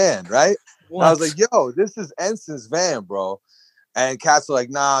fucking van, right? I was like, yo, this is Ensign's van, bro. And cats were like,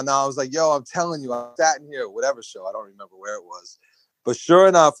 nah. I was like, yo, I'm telling you, I sat in here, whatever show. I don't remember where it was. But sure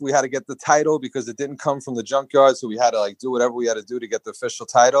enough, we had to get the title because it didn't come from the junkyard. So we had to do whatever we had to do to get the official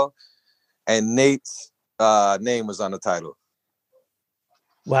title. And Nate's name was on the title.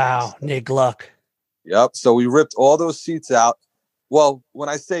 Wow, Nate Gluck. Yep. So we ripped all those seats out. Well, when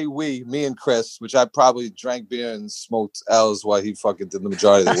I say we, me and Chris, which I probably drank beer and smoked L's while he fucking did the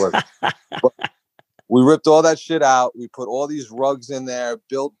majority of the work. But we ripped all that shit out. We put all these rugs in there,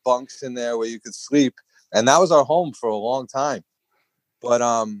 built bunks in there where you could sleep. And that was our home for a long time. But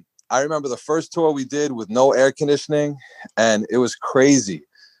I remember the first tour we did with no air conditioning, and it was crazy.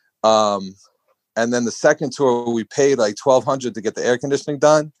 And then the second tour, we paid like $1,200 to get the air conditioning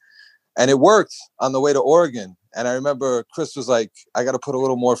done. And it worked on the way to Oregon. And I remember Chris was like, I got to put a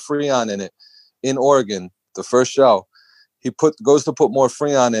little more Freon in it in Oregon, the first show. He goes to put more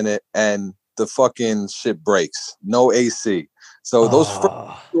Freon in it, and the fucking shit breaks. No AC. So those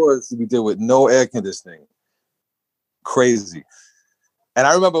first tours we did with no air conditioning. Crazy. And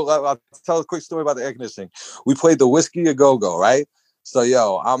I remember, I'll tell a quick story about the air conditioning. We played the Whiskey A Go-Go, right? So,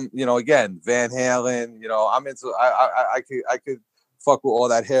 I'm, again, Van Halen, I'm into, I could fuck with all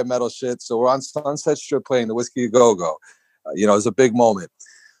that hair metal shit. So we're on Sunset Strip playing the Whiskey A Go-Go. It was a big moment.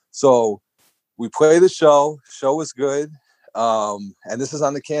 So we play the show. Show was good. And this is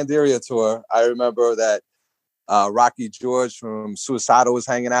on the Candiria tour. I remember that Rocky George from Suicidal was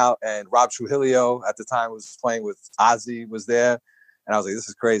hanging out, and Rob Trujillo at the time was playing with Ozzy was there. And I was like, this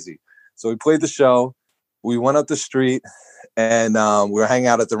is crazy. So we played the show. We went up the street, and we were hanging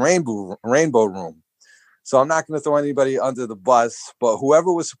out at the Rainbow Room. So I'm not going to throw anybody under the bus, but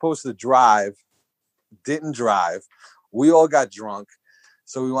whoever was supposed to drive didn't drive. We all got drunk.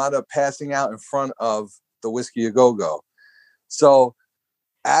 So we wound up passing out in front of the Whiskey A Go-Go. So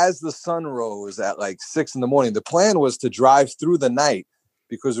as the sun rose at like 6 a.m, the plan was to drive through the night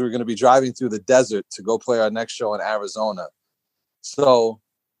because we were going to be driving through the desert to go play our next show in Arizona. So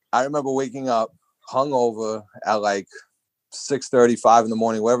I remember waking up hungover at like 6:30, 5 a.m,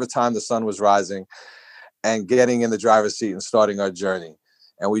 whatever time the sun was rising, and getting in the driver's seat and starting our journey.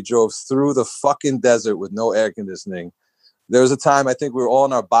 And we drove through the fucking desert with no air conditioning. There was a time, I think we were all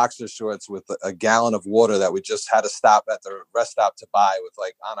in our boxer shorts with a gallon of water that we just had to stop at the rest stop to buy with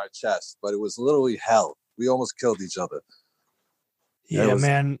like on our chest. But it was literally hell. We almost killed each other. Yeah,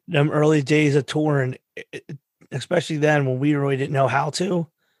 man. Them early days of touring, especially then when we really didn't know how to,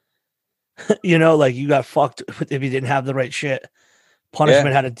 like you got fucked if you didn't have the right shit.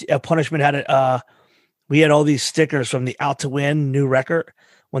 Punishment had it. We had all these stickers from the Out to Win new record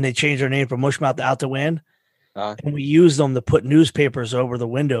when they changed their name from Mushmouth to Out to Win. And we used them to put newspapers over the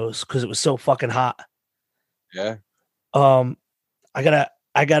windows because it was so fucking hot. Yeah. I gotta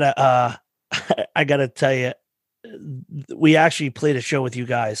tell you, we actually played a show with you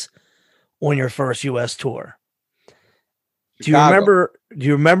guys on your first US tour. Chicago. Do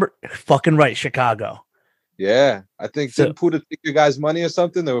you remember? Fucking right, Chicago. Yeah. I think didn't Puda take your guys' money or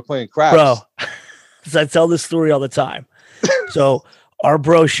something? They were playing craps. Bro, because I tell this story all the time. So our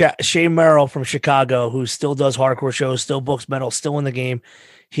bro Shane Merrill from Chicago, who still does hardcore shows, still books metal, still in the game.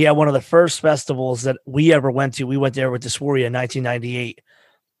 He had one of the first festivals that we ever went to. We went there with Dysphoria in 1998,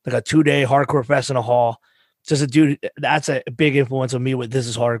 like a 2-day hardcore fest in a hall. Just a dude, that's a big influence on me with This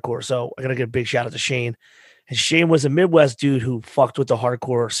Is Hardcore. So I got to give a big shout out to Shane. And Shane was a Midwest dude who fucked with the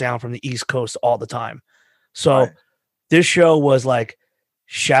hardcore sound from the East Coast all the time. So This show was like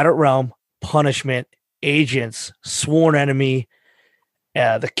Shattered Realm, Punishment, Agents, Sworn Enemy,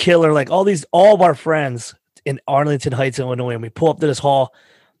 The Killer, like all of our friends in Arlington Heights, Illinois. And we pull up to this hall,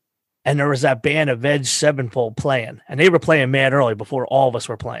 and there was that band Avenged Sevenfold playing, and they were playing mad early before all of us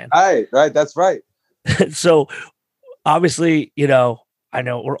were playing. Right. That's right. So obviously, I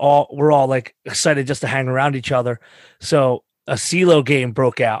know we're all like excited just to hang around each other. So a CeeLo game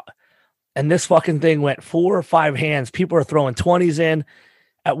broke out, and this fucking thing went 4 or 5 hands. People are throwing 20s in.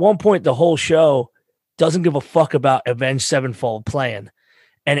 At one point, the whole show doesn't give a fuck about Avenged Sevenfold playing,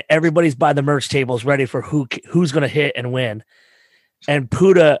 and everybody's by the merch tables ready for who's going to hit and win. And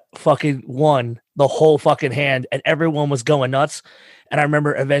Puda fucking won the whole fucking hand, and everyone was going nuts. And I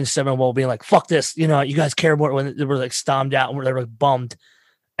remember Avenged Sevenfold being like, "Fuck this, you guys care more," when they were like stomped out and they were like bummed,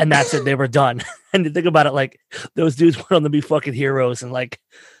 and that's it. They were done. And to think about it, like those dudes went on to be fucking heroes and like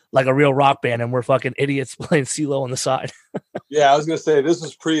a real rock band, and we're fucking idiots playing CeeLo on the side. Yeah, I was gonna say this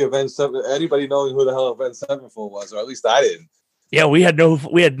was pre-Avenged Seven. Anybody knowing who the hell Avenged Sevenfold was, or at least I didn't. Yeah, we had no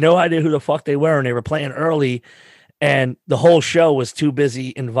idea who the fuck they were, and they were playing early, and the whole show was too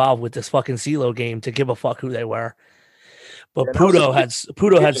busy involved with this fucking CeeLo game to give a fuck who they were. But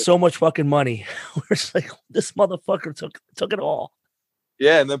Pudo had so much fucking money. We're just like, this motherfucker took it all.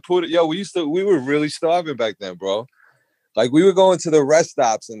 Yeah, and then Pudo, we were really starving back then, bro. Like we were going to the rest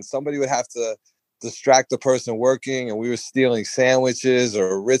stops, and somebody would have to distract the person working, and we were stealing sandwiches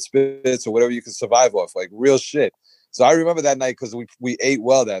or Ritz bits or whatever you could survive off, like real shit. So I remember that night because we ate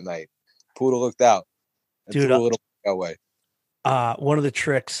well that night. Pudo looked out. Dude, a little that way. One of the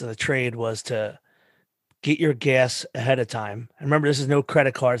tricks of the trade was to get your gas ahead of time. And remember, this is no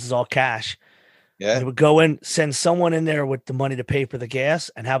credit cards; it's all cash. Yeah, they would go in, send someone in there with the money to pay for the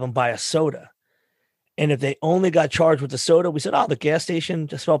gas, and have them buy a soda. And if they only got charged with the soda, we said, "Oh, the gas station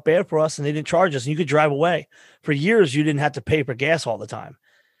just felt bad for us, and they didn't charge us, and you could drive away." For years, you didn't have to pay for gas all the time,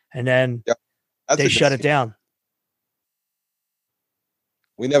 and then they shut it down.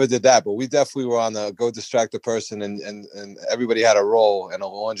 we never did that, but we definitely were on the go distract the person, and everybody had a role and a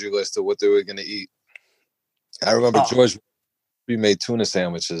laundry list of what they were going to eat. I remember George, we made tuna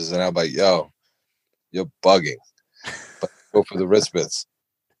sandwiches, and I'm like, yo, you're bugging. But go for the Ritz Bits.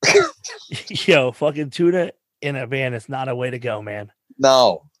 Yo, fucking tuna in a van is not a way to go, man.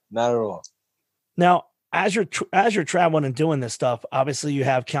 No, not at all. Now, as you're traveling and doing this stuff, obviously you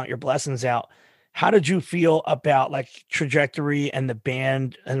have Count Your Blessings out. How did you feel about like trajectory and the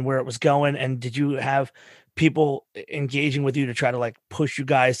band and where it was going? And did you have people engaging with you to try to like push you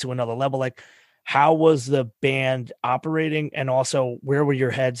guys to another level? Like, how was the band operating? And also, where were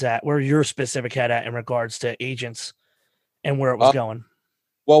your heads at? Where your specific head at in regards to agents and where it was going?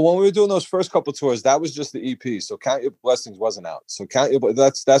 Well, when we were doing those first couple tours, that was just the EP. So Count Your Blessings wasn't out. So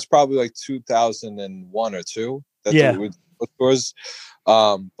that's probably like 2001 or 2. Yeah. Tours.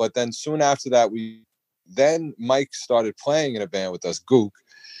 But then soon after that, then Mike started playing in a band with us, Gook,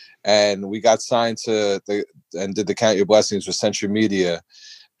 and we got signed and did the Count Your Blessings with Century Media.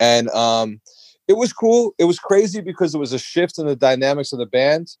 And it was cool. It was crazy because it was a shift in the dynamics of the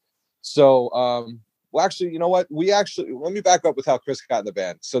band. So, well, actually, you know what? Let me back up with how Chris got in the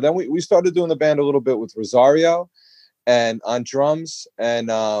band. So then we started doing the band a little bit with Rosario and on drums.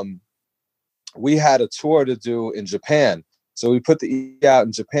 And we had a tour to do in Japan. So we put the EP out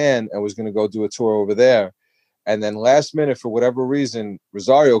in Japan and was going to go do a tour over there. And then last minute, for whatever reason,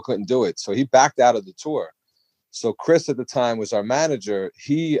 Rosario couldn't do it. So he backed out of the tour. So Chris at the time was our manager.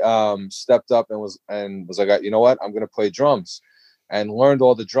 He stepped up and was like, you know what? I'm going to play drums. And learned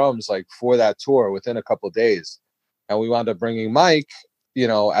all the drums like for that tour within a couple of days. And we wound up bringing Mike,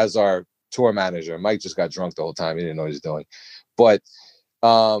 as our tour manager. Mike just got drunk the whole time. He didn't know what he was doing. But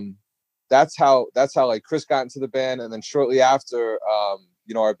that's how like Chris got into the band. And then shortly after,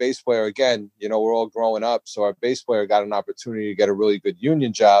 our bass player, again, we're all growing up. So our bass player got an opportunity to get a really good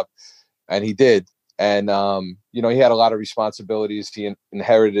union job. And he did. And, he had a lot of responsibilities. He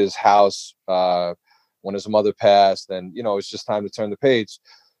inherited his house when his mother passed, and it's just time to turn the page.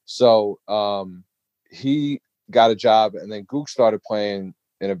 So he got a job, and then Gook started playing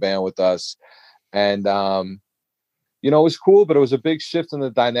in a band with us, and it was cool, but it was a big shift in the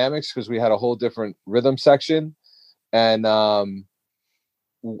dynamics because we had a whole different rhythm section, and our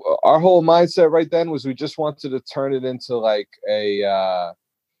whole mindset right then was we just wanted to turn it into like a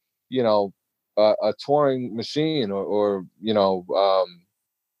touring machine, or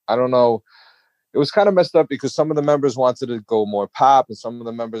I don't know. It was kind of messed up because some of the members wanted to go more pop and some of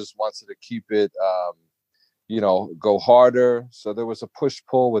the members wanted to keep it, go harder. So there was a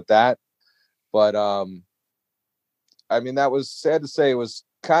push-pull with that. But, that was sad to say. It was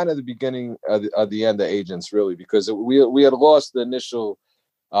kind of the beginning of the end of Agents, really, because we had lost the initial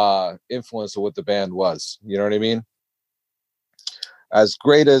influence of what the band was. You know what I mean? As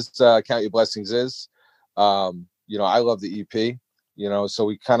great as Count Your Blessings is, I love the EP. So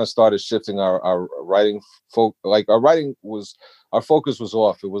we kind of started shifting our writing. Our focus was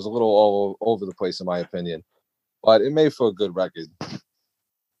off. It was a little all over the place, in my opinion, but it made for a good record.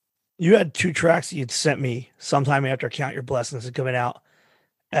 You had 2 tracks that you'd sent me sometime after Count Your Blessings is coming out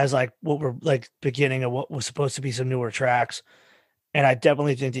as like what were like beginning of what was supposed to be some newer tracks. And I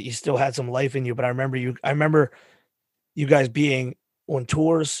definitely think that you still had some life in you, but I remember you guys being on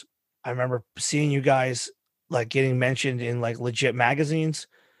tours. I remember seeing you guys like getting mentioned in like legit magazines.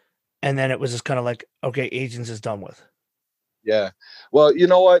 And then it was just kind of like, okay, Agents is done with. Yeah. Well, you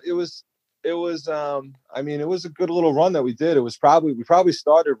know what? It was, it was a good little run that we did. We probably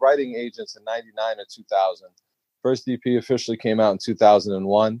started writing Agents in 99 or 2000. First EP officially came out in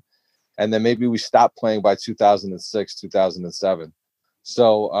 2001. And then maybe we stopped playing by 2006, 2007.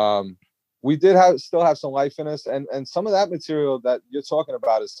 So, we did still have some life in us, and some of that material that you're talking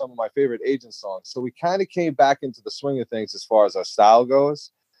about is some of my favorite Agent songs. So we kind of came back into the swing of things as far as our style goes.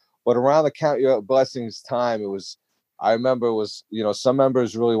 But around the Count Your Blessings time, I remember it was, some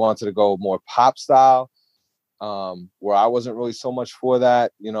members really wanted to go more pop style, where I wasn't really so much for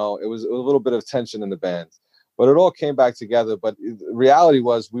that. It was a little bit of tension in the band, but it all came back together. But the reality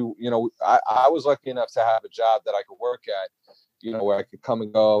was I was lucky enough to have a job that I could work at, where I could come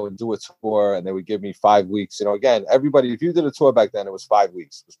and go and do a tour, and they would give me 5 weeks. Again, everybody, if you did a tour back then, it was 5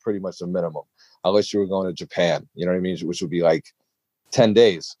 weeks. It was pretty much the minimum, unless you were going to Japan, you know what I mean? Which would be like 10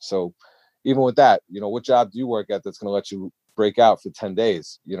 days. So even with that, what job do you work at that's going to let you break out for 10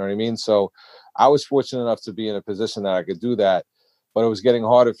 days? You know what I mean? So I was fortunate enough to be in a position that I could do that, but it was getting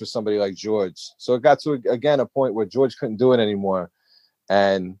harder for somebody like George. So it got to, again, a point where George couldn't do it anymore.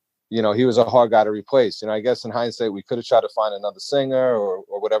 And he was a hard guy to replace. I guess in hindsight, we could have tried to find another singer or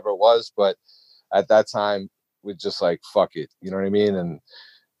whatever it was. But at that time, with just like fuck it, you know what I mean? And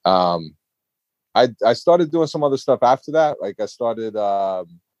I started doing some other stuff after that. Like I started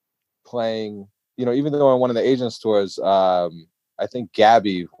playing, you know, even though on one of the agents tours, I think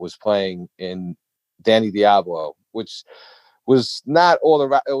Gabby was playing in Danny Diablo, which was not all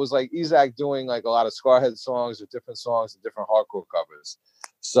the it was like Isaac doing like a lot of Scarhead songs or different songs and different hardcore covers.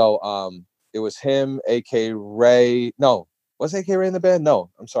 So it was him, AK Ray. No, was AK Ray in the band? No,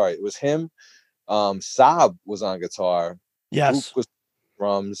 I'm sorry. It was him. Saab was on guitar. Yes. Gook was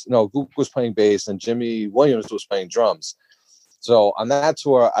drums. No, Gook was playing bass, and Jimmy Williams was playing drums. So on that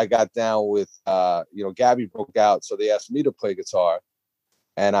tour, I got down with, you know, Gabby broke out, so they asked me to play guitar,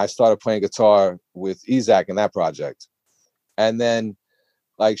 and I started playing guitar with Isaac in that project. And then,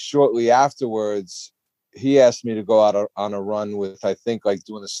 like shortly afterwards, he asked me to go out on a run with, I think, like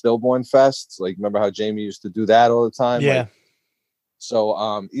doing the Stillborn Fest. Like, remember how Jamie used to do that all the time? Yeah. Like, so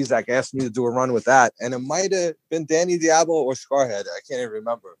Isaac asked me to do a run with that, and it might have been Danny Diablo or Scarhead. I can't even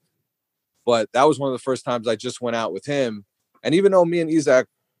remember. But that was one of the first times I just went out with him. And even though me and Isaac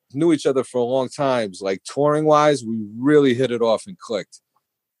knew each other for a long time, like touring wise, we really hit it off and clicked.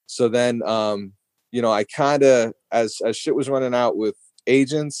 So then, you know, I kind of, as shit was running out with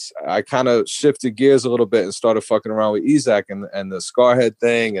agents, I kind of shifted gears a little bit and started fucking around with Isaac and the Scarhead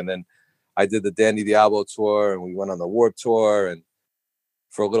thing. And then I did the Danny Diablo tour, and we went on the Warped tour, and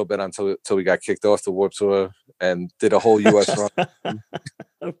for a little bit until we got kicked off the Warped tour and did a whole US run.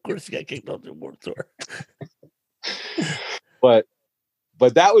 Of course, you got kicked off the Warped tour. But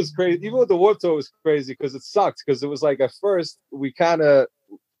that was crazy. Even with the Warped tour, it was crazy because it sucked. Because it was like at first we kind of,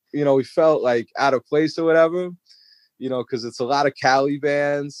 you know, we felt like out of place or whatever, you know, because it's a lot of Cali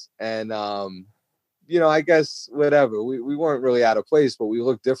bands, and you know, I guess whatever. We weren't really out of place, but we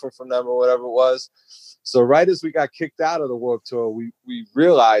looked different from them or whatever it was. So right as we got kicked out of the Warped tour, we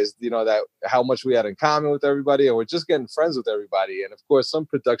realized, you know, that how much we had in common with everybody, and we're just getting friends with everybody. And of course, some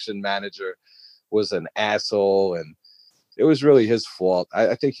production manager was an asshole, and it was really his fault.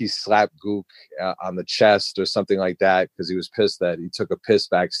 I think he slapped Gook on the chest or something like that because he was pissed that he took a piss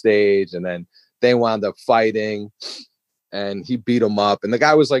backstage, and then they wound up fighting, and he beat him up. And the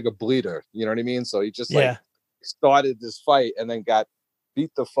guy was like a bleeder, you know what I mean? So he just like started this fight and then got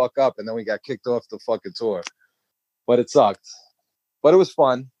beat the fuck up, and then we got kicked off the fucking tour. But it sucked. But it was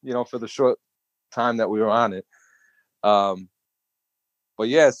fun, you know, for the short time that we were on it. But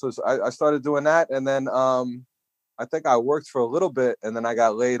yeah, so I started doing that, and then I think I worked for a little bit, and then I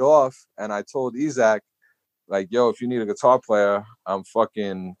got laid off, and I told Isaac, like, yo, if you need a guitar player, I'm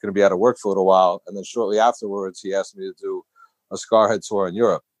fucking gonna be out of work for a little while. And then shortly afterwards, he asked me to do a Scarhead tour in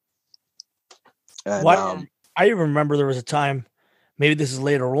Europe. And I even remember there was a time, maybe this is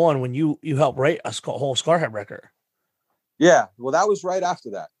later on, when you helped write a whole Scarhead record. Yeah, well, that was right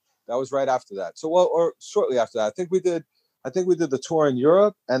after that. So, well, or shortly after that, I think we did the tour in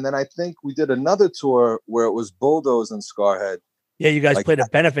Europe, and then I think we did another tour where it was Bulldoze and Scarhead. Yeah, you guys played a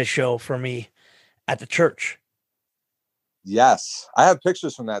benefit show for me at the church. Yes, I have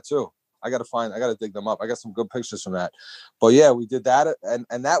pictures from that too. I gotta dig them up. I got some good pictures from that. But yeah, we did that,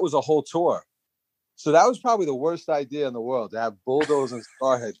 and that was a whole tour. So that was probably the worst idea in the world, to have Bulldoze and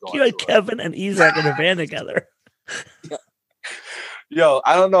Scarhead going. You had Kevin and Isaac in a band together. Yeah. Yo,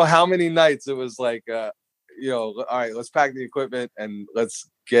 I don't know how many nights it was like, all right, let's pack the equipment and let's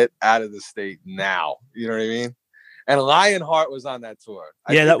get out of the state now. You know what I mean? And Lionheart was on that tour.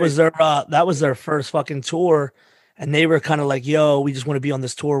 That was their first fucking tour. And they were kind of like, yo, we just want to be on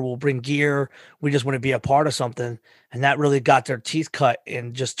this tour. We'll bring gear. We just want to be a part of something. And that really got their teeth cut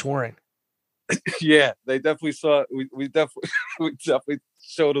in just touring. Yeah, they definitely saw. We definitely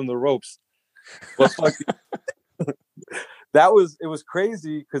showed them the ropes. But it was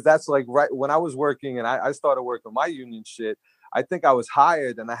crazy because that's like right when I was working, and I started working my union shit. I think I was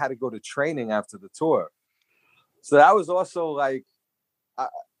hired, and I had to go to training after the tour. So that was also like,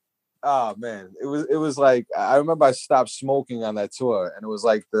 oh man, it was like, I remember I stopped smoking on that tour, and it was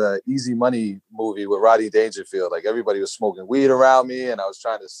like the Easy Money movie with Rodney Dangerfield. Like everybody was smoking weed around me, and I was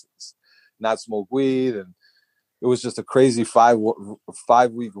trying to not smoke weed, and it was just a crazy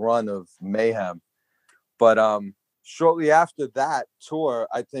 5-week run of mayhem. But shortly after that tour,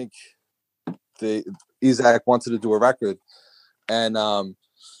 I think Isaac wanted to do a record, and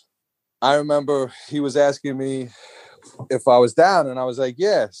I remember he was asking me if I was down, and I was like,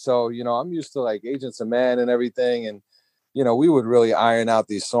 yeah. So, you know, I'm used to like Agents of Man and everything, and you know, we would really iron out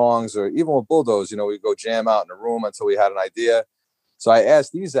these songs, or even with Bulldoze, you know, we'd go jam out in the room until we had an idea. So I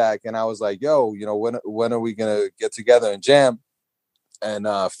asked Isaac, and I was like, yo, you know, when are we gonna get together and jam and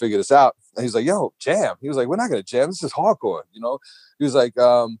figure this out? And he's like, yo, jam. He was like, we're not gonna jam, this is hardcore, you know. He was like,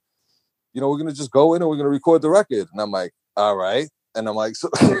 we're going to just go in and we're going to record the record. And I'm like, all right. And I'm like, so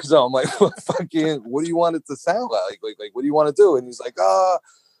I'm like, fucking, what do you want it to sound like? Like, what do you want to do? And he's like,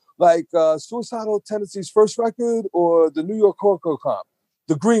 Suicidal Tendencies' first record or the New York Hardcore Comp,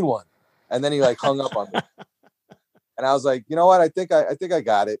 the green one. And then he like hung up on me. And I was like, you know what? I think I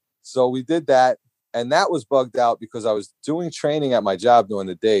got it. So we did that. And that was bugged out because I was doing training at my job during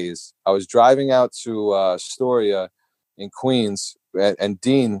the days. I was driving out to Astoria in Queens and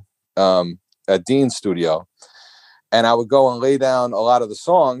Dean at Dean's studio. And I would go and lay down a lot of the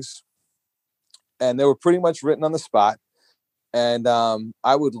songs. And they were pretty much written on the spot. And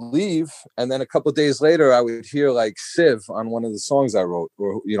I would leave. And then a couple of days later, I would hear like Civ on one of the songs I wrote,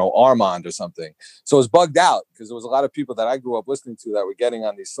 or, Armand or something. So it was bugged out because there was a lot of people that I grew up listening to that were getting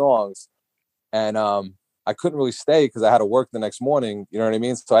on these songs. And I couldn't really stay because I had to work the next morning. You know what I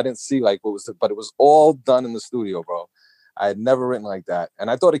mean? So I didn't see like but it was all done in the studio, bro. I had never written like that. And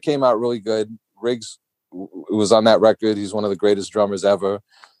I thought it came out really good. Riggs was on that record. He's one of the greatest drummers ever.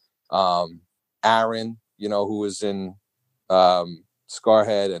 Aaron, who was in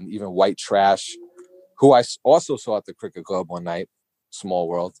Scarhead and even White Trash, who I also saw at the Cricket Club one night, Small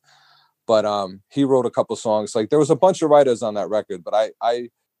World. But he wrote a couple songs. Like there was a bunch of writers on that record, but I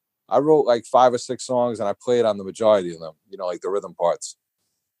wrote like 5 or 6 songs and I played on the majority of them, like the rhythm parts.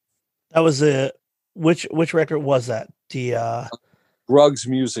 That was which record was that? The Drugs,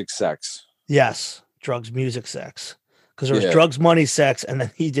 Music, Sex. Yes, Drugs, Music, Sex. Because there was Drugs, Money, Sex, and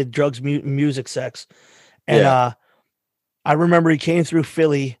then he did Drugs, Music, Sex. And I remember he came through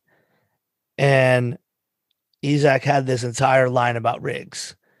Philly and Isaac had this entire line about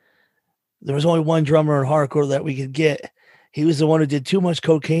Riggs. There was only one drummer in hardcore that we could get. He was the one who did too much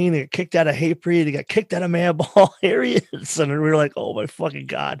cocaine. He got kicked out of Hatebreed. He got kicked out of Madball. Here he is. And we were like, oh, my fucking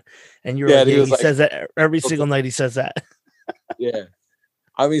God. And you're like, he says that every single night. He says that. Yeah.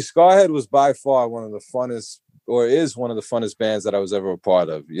 I mean, Scarhead was by far one of the funnest, or is one of the funnest bands that I was ever a part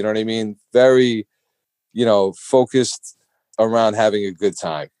of. You know what I mean? Very, focused around having a good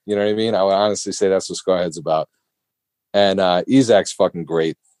time. You know what I mean? I would honestly say that's what Scarhead's about. And Isaac's fucking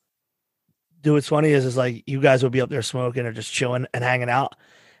great. Dude, what's funny is like you guys would be up there smoking or just chilling and hanging out,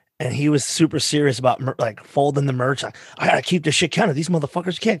 and he was super serious about like folding the merch. Like, I gotta keep this shit counted. These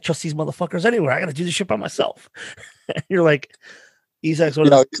motherfuckers, you can't trust these motherfuckers anywhere. I gotta do this shit by myself. You're like, Isaac's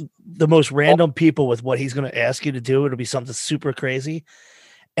one of the most random people with what he's gonna ask you to do. It'll be something super crazy.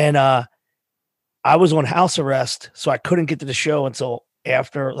 And I was on house arrest, so I couldn't get to the show until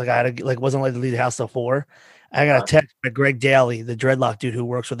after. Like I had to, wasn't allowed to leave the house till 4. I got a text by Greg Daly, the dreadlock dude who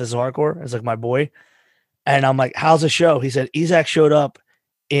works with This Is Hardcore. It's like my boy. And I'm like, how's the show? He said, Isaac showed up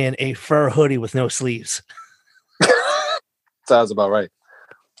in a fur hoodie with no sleeves. Sounds about right.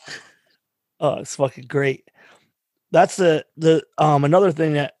 Oh, it's fucking great. That's the another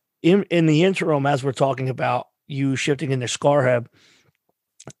thing that in the interim, as we're talking about you shifting into Scarhead,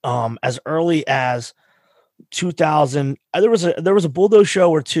 as early as 2000, there was a Bulldoze show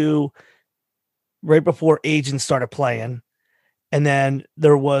or two right before Agents started playing. And then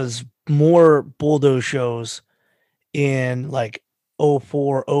there was more Bulldoze shows in like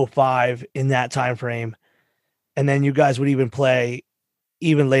 04, 05 in that time frame. And then you guys would even play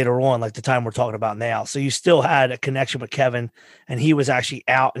even later on, like the time we're talking about now. So you still had a connection with Kevin, and he was actually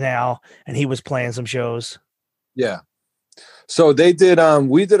out now and he was playing some shows. Yeah. So they did,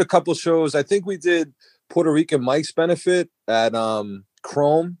 we did a couple shows. I think we did Puerto Rican Mike's benefit at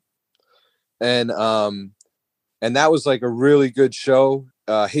Chrome. And that was like a really good show.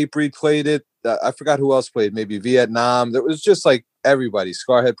 Hatebreed played it. I forgot who else played. Maybe Vietnam. There was just like everybody.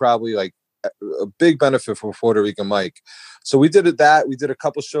 Scarhead probably like a big benefit for Puerto Rican Mike. So we did that. We did a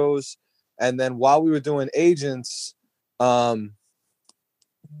couple shows, and then while we were doing Agents, I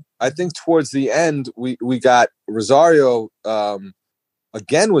think towards the end we got Rosario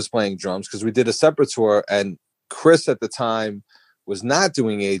again was playing drums because we did a separate tour, and Chris at the time was not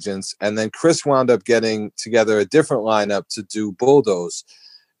doing Agents, and then Chris wound up getting together a different lineup to do Bulldoze.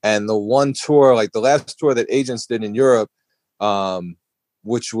 And the one tour, like the last tour that Agents did in Europe,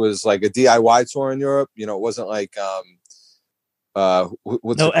 which was like a DIY tour in Europe, it wasn't like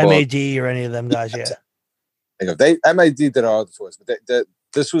what's no it called? MAD or any of them guys. Yeah, MAD did our other tours, but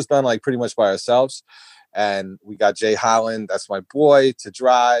this was done like pretty much by ourselves. And we got Jay Holland, that's my boy, to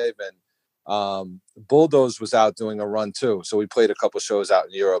drive, and Bulldoze was out doing a run too, so we played a couple shows out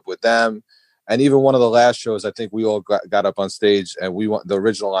in Europe with them. And even one of the last shows, I think we all got up on stage, and the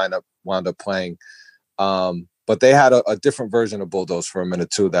original lineup wound up playing. But they had a different version of Bulldoze for a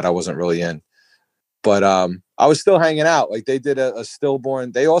minute too that I wasn't really in. But I was still hanging out. Like they did a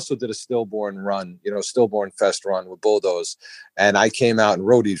stillborn. They also did a stillborn run, stillborn fest run with Bulldoze, and I came out and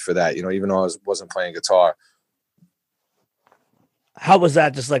roadied for that. Even though I wasn't playing guitar. How was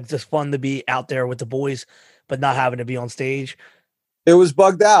that? Just fun to be out there with the boys, but not having to be on stage. It was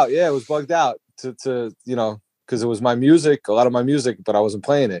bugged out. Yeah, it was bugged out to because it was my music, a lot of my music, but I wasn't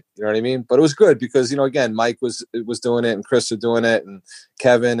playing it. You know what I mean? But it was good because, again, Mike was doing it and Chris was doing it and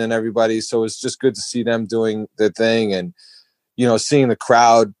Kevin and everybody. So it's just good to see them doing their thing and, seeing the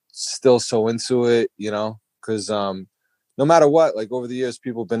crowd still so into it, because no matter what, like over the years,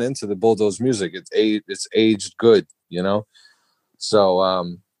 people have been into the Bulldoze music. It's aged good,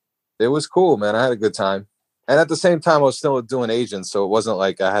 So it was cool, man. I had a good time. And at the same time, I was still doing Agents, so it wasn't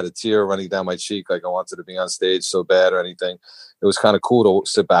like I had a tear running down my cheek like I wanted to be on stage so bad or anything. It was kind of cool to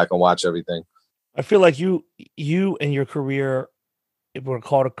sit back and watch everything. I feel like you and your career, if we're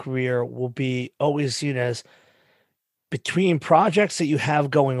called a career, will be always seen as between projects that you have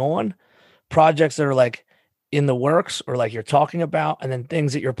going on, projects that are like in the works or like you're talking about, and then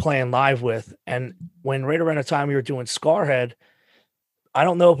things that you're playing live with. And when right around the time you were doing Scarhead, I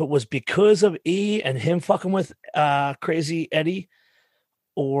don't know if it was because of E and him fucking with Crazy Eddie,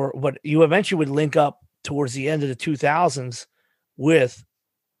 or what, you eventually would link up towards the end of the 2000s with,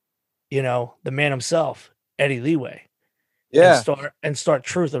 the man himself, Eddie Leeway. Yeah. And start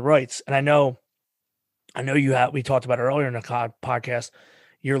Truth and Rights. And I know we talked about it earlier in the podcast,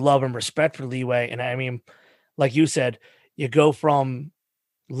 your love and respect for Leeway. And I mean, like you said, you go from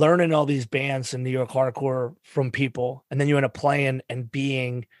learning all these bands in New York hardcore from people, and then you end up playing and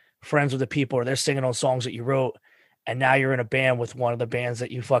being friends with the people, or they're singing on songs that you wrote, and now you're in a band with one of the bands that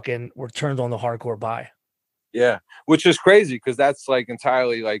you fucking were turned on the hardcore by. Yeah, which is crazy because that's like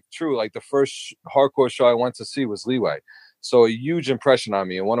entirely like true. Like the first hardcore show I went to see was Leeway, so a huge impression on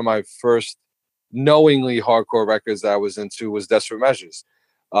me. And one of my first knowingly hardcore records that I was into was Desperate Measures.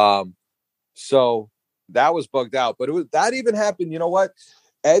 So that was bugged out, but that even happened. You know what?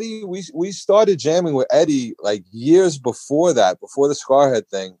 Eddie, we started jamming with Eddie like years before that, before the Scarhead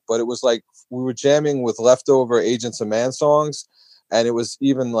thing. But it was like we were jamming with leftover Agents of Man songs, and it was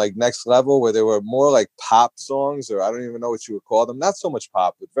even like Next Level, where they were more like pop songs, or I don't even know what you would call them. Not so much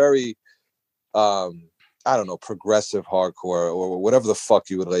pop, but very, I don't know, progressive hardcore or whatever the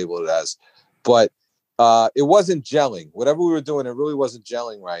fuck you would label it as. But it wasn't gelling. Whatever we were doing, it really wasn't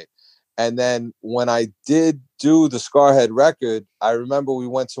gelling right. And then when I did do the Scarhead record, I remember we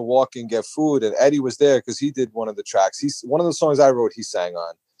went to walk and get food, and Eddie was there because he did one of the tracks. One of the songs I wrote, he sang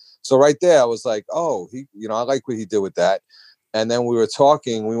on. So right there, I was like, oh, I like what he did with that. And then we were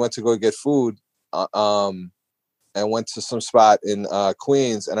talking. We went to go get food, and went to some spot in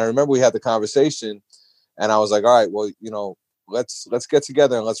Queens. And I remember we had the conversation, and I was like, all right, well, let's get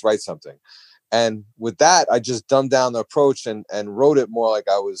together and let's write something. And with that, I just dumbed down the approach and wrote it more like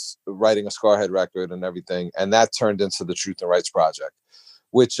I was writing a Scarhead record and everything. And that turned into the Truth and Rights project,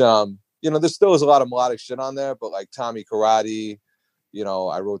 which, there still is a lot of melodic shit on there, but like Tommy Karate,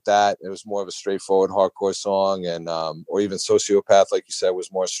 I wrote that. It was more of a straightforward hardcore song. And, or even Sociopath, like you said, was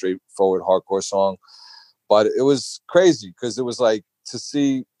more straightforward hardcore song. But it was crazy because it was like to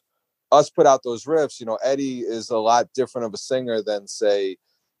see us put out those riffs. Eddie is a lot different of a singer than, say,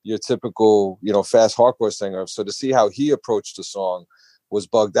 your typical, fast hardcore singer. So to see how he approached the song was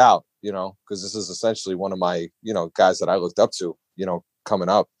bugged out, because this is essentially one of my, guys that I looked up to, coming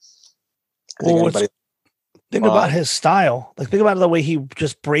up. Think about his style. Like, think about the way he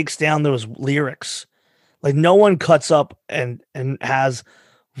just breaks down those lyrics. Like, no one cuts up and has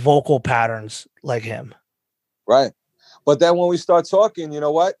vocal patterns like him. Right. But then when we start talking, you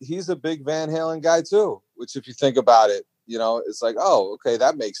know what? He's a big Van Halen guy too, which if you think about it, it's like, oh, okay,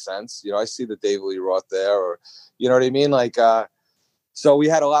 that makes sense. I see the David Lee Roth there, or, you know what I mean? Like, so we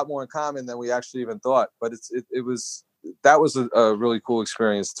had a lot more in common than we actually even thought. But that was a really cool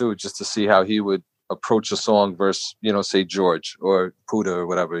experience too, just to see how he would approach a song versus, say George or Puda or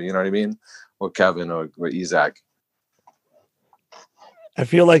whatever, you know what I mean? Or Kevin or Isaac. I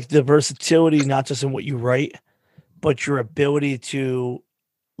feel like the versatility, not just in what you write, but your ability to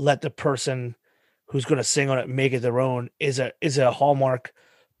let the person who's going to sing on it make it their own is a hallmark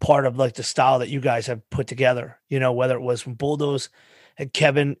part of like the style that you guys have put together, whether it was from Bulldoze and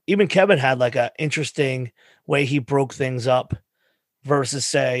Kevin. Even Kevin had like a interesting way he broke things up versus,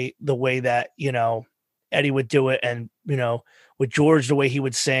 say, the way that, Eddie would do it. And, with George, the way he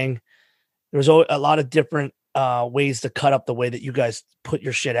would sing, there was a lot of different ways to cut up the way that you guys put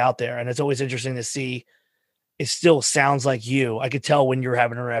your shit out there. And it's always interesting to see it still sounds like you. I could tell when you're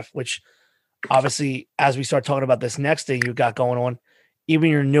having a riff, which obviously, as we start talking about this next thing you got going on, even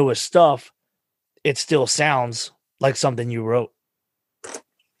your newest stuff, it still sounds like something you wrote.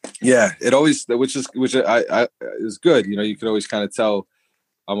 Yeah, it always, which I is good. You know, you could always kind of tell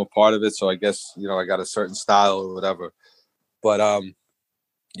I'm a part of it. So I guess, you know, I got a certain style or whatever. But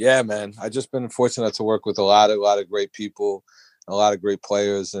yeah, man, I just been fortunate to work with a lot of great people, a lot of great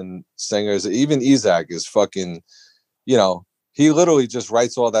players and singers. Even Isaac is fucking, you know, he literally just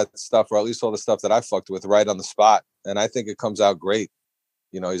writes all that stuff, or at least all the stuff that I fucked with, right on the spot. And I think it comes out great.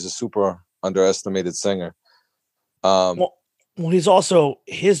 You know, he's a super underestimated singer. Well, he's also,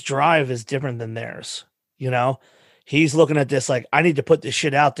 his drive is different than theirs. You know, he's looking at this like, I need to put this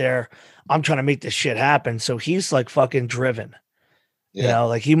shit out there. I'm trying to make this shit happen. So he's like fucking driven. You know,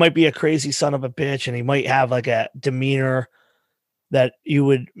 like he might be a crazy son of a bitch and he might have like a demeanor that you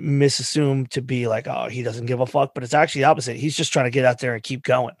would misassume to be like, oh, he doesn't give a fuck, but it's actually the opposite. He's just trying to get out there and keep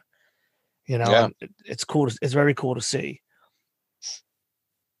going. You know, it's cool. It's very cool to see.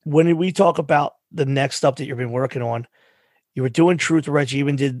 When we talk about the next stuff that you've been working on, you were doing Truth to Rich. You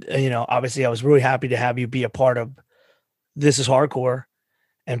even did, you know, obviously I was really happy to have you be a part of This Is Hardcore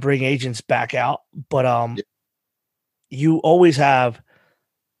and bring Agents back out. But you always have,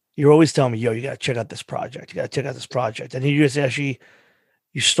 you're always telling me, yo, you got to check out this project. You got to check out this project. And you just actually,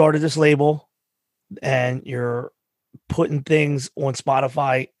 you started this label and you're putting things on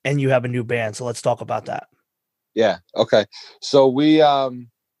Spotify and you have a new band. So let's talk about that. Yeah. Okay. So we,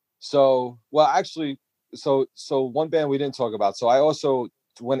 so one band we didn't talk about. So I also,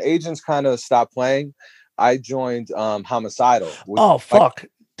 when Agents kind of stopped playing, I joined Homicidal. Oh, fuck.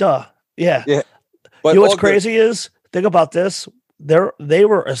 Duh. Yeah. Yeah. But you know what's crazy is, think about this. They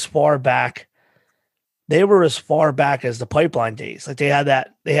were as far back. They were as far back as the Pipeline days. Like they had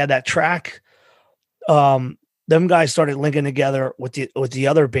that track. Them guys started linking together with the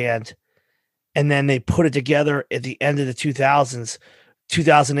other band, and then they put it together at the end of the 2000s,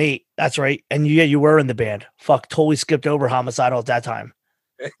 2008. That's right. And you were in the band. Fuck, totally skipped over Homicidal at that time.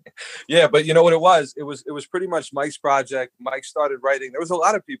 Yeah, but you know what it was? It was pretty much Mike's project. Mike started writing. There was a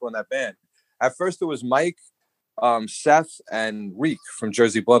lot of people in that band. At first, it was Mike, Seth, and Reek from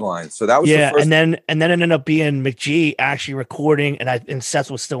Jersey Bloodline. So that was the first. and then it ended up being McGee actually recording, and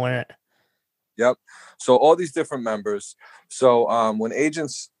Seth was still in it. Yep. So all these different members. So when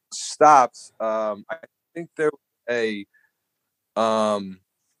Agents stopped, I think there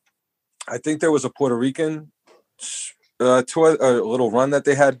was a Puerto Rican tour, a little run that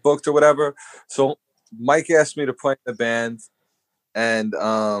they had booked or whatever. So Mike asked me to play in the band, and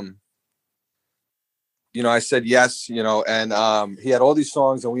you know, I said yes, you know, and he had all these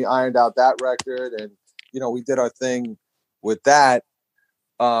songs and we ironed out that record, and you know, we did our thing with that.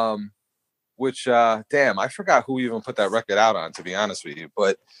 Which damn, I forgot who even put that record out on, to be honest with you.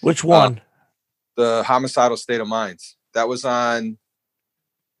 But which one? The Homicidal State of Mind. That was on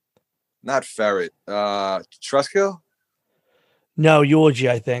not Ferret, Trustkill? No, Eulogy,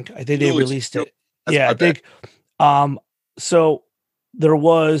 I think. Eulogy. They released it. Yeah, I think so there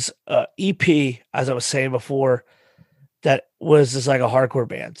was a EP, as I was saying before, that was just like a hardcore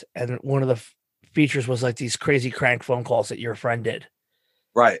band. And one of the features was like these crazy crank phone calls that your friend did.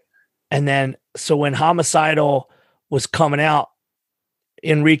 Right. And then, so when Homicidal was coming out,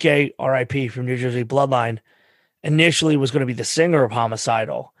 Enrique, RIP from New Jersey Bloodline, initially was going to be the singer of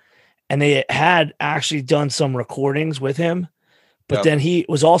Homicidal. And they had actually done some recordings with him. But then he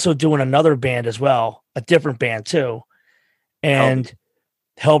was also doing another band as well, a different band too. And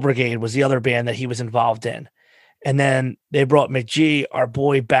Hell Brigade was the other band that he was involved in. And then they brought McGee, our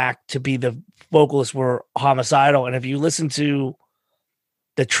boy, back to be the vocalist for Homicidal. And if you listen to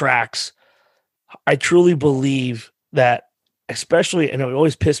the tracks, I truly believe that, especially, and it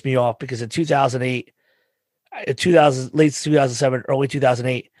always pissed me off because in 2008, late 2007, early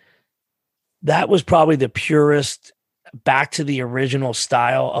 2008, that was probably the purest back to the original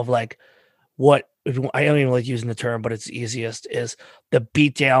style of like what, I don't even like using the term, but it's easiest, is the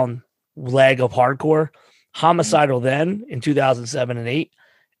beatdown leg of hardcore. Homicidal then in 2007 and 8,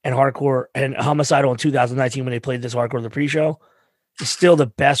 and hardcore and Homicidal in 2019 when they played This Hardcore the pre-show, is still the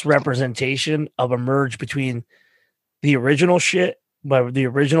best representation of a merge between the original shit by the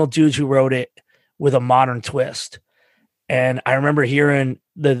original dudes who wrote it with a modern twist. And I remember hearing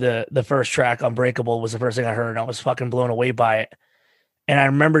the first track, Unbreakable, was the first thing I heard, and I was fucking blown away by it. And I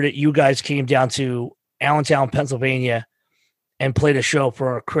remember that you guys came down to Allentown, Pennsylvania, and played a show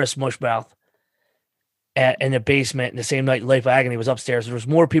for Chris Mushmouth in the basement. And the same night, Life of Agony was upstairs. There was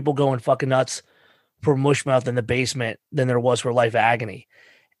more people going fucking nuts for Mushmouth in the basement than there was for Life of Agony.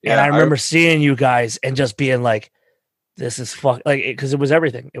 Yeah, and I remember seeing you guys and just being like, this is fuck, like, because it was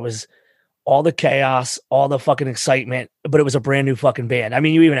everything. It was all the chaos, all the fucking excitement, but it was a brand new fucking band. I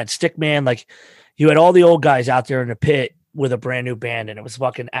mean, you even had Stickman, like you had all the old guys out there in the pit with a brand new band, and it was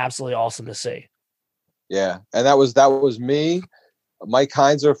fucking absolutely awesome to see. Yeah, and that was me, Mike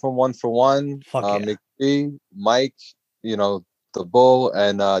Heinzer from One for One, McPhee, Mike, the Bull,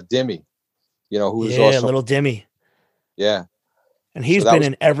 and Dimmy, who was also little Dimmy. Yeah, and he's been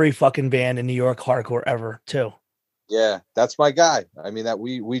in every fucking band in New York hardcore ever too. Yeah, that's my guy. I mean, that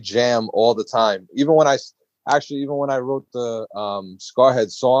we jam all the time. Even when I wrote the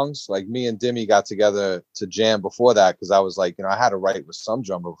Scarhead songs, like me and Dimmy got together to jam before that, because I was like, I had to write with some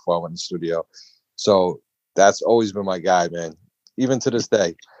drummer before I went in the studio. So that's always been my guy, man, even to this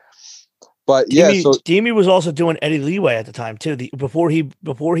day. But Dimmy was also doing Eddie Leeway at the time too. Before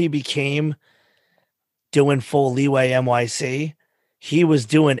he became doing full Leeway NYC, he was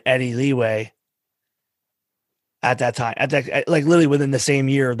doing Eddie Leeway at that time. Like literally within the same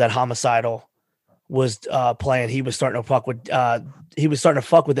year that Homicidal was playing, he was starting to fuck with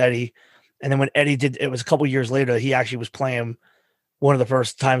Eddie. And then when Eddie did, it was a couple years later, he actually was playing. One of the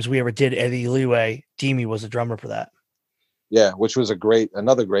first times we ever did Eddie Leeway, Dimmy was a drummer for that. Yeah, which was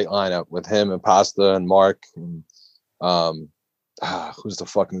another great lineup with him and Pasta and Mark and who's the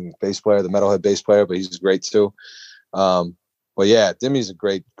fucking bass player, the metalhead bass player, but he's great too. But yeah, Dimmy's a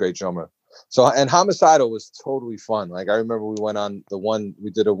great drummer. So, and Homicidal was totally fun. Like I remember we went on we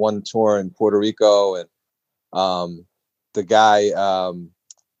did a one tour in Puerto Rico, and the guy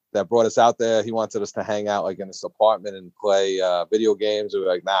that brought us out there, he wanted us to hang out like in his apartment and play video games. We were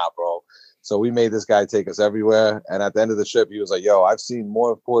like, nah, bro. So we made this guy take us everywhere. And at the end of the trip, he was like, yo, I've seen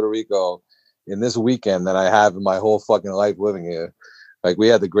more of Puerto Rico in this weekend than I have in my whole fucking life living here. Like we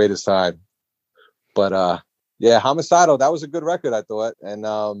had the greatest time. But yeah, Homicidal, that was a good record, I thought. And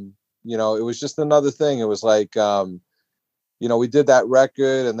it was just another thing. It was like we did that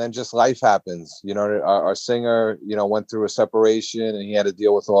record, and then just life happens. Our singer, went through a separation, and he had to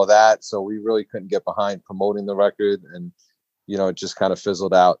deal with all that. So we really couldn't get behind promoting the record, and it just kind of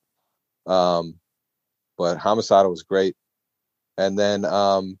fizzled out. But Homicidal was great. And then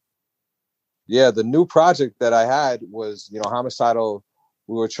the new project that I had was, Homicidal.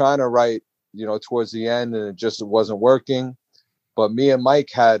 We were trying to write, towards the end, and it just wasn't working. But me and Mike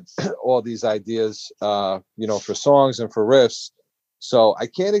had all these ideas, for songs and for riffs. So I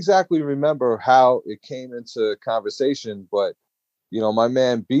can't exactly remember how it came into conversation, but, my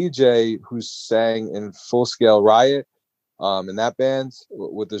man BJ, who sang in Full Scale Riot, in that band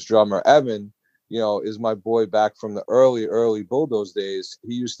with this drummer, Evan, is my boy back from the early Bulldoze days.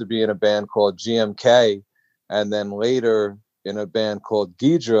 He used to be in a band called GMK, and then later in a band called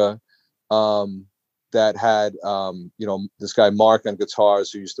Ghidra, that had, this guy Mark on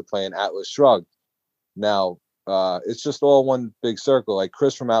guitars, who used to play in Atlas Shrugged. Now, it's just all one big circle. Like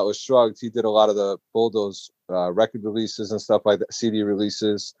Chris from Atlas Shrugged, he did a lot of the Bulldoze record releases and stuff like that, CD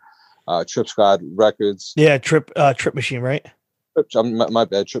releases, Trip Squad Records. Yeah, Trip Machine, right? My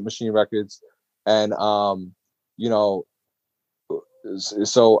bad, Trip Machine Records. And,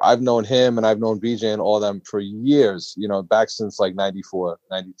 so I've known him, and I've known BJ and all them for years, back since like 94,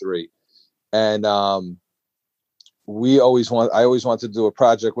 93. And I always wanted to do a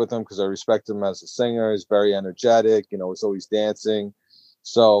project with him because I respect him as a singer. He's very energetic, he's always dancing.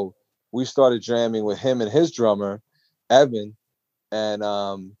 So we started jamming with him and his drummer, Evan. And,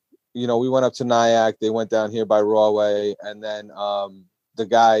 we went up to Nyack. They went down here by Rawway. And then the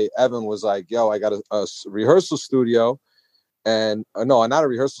guy, Evan, was like, yo, I got a rehearsal studio. And no, not a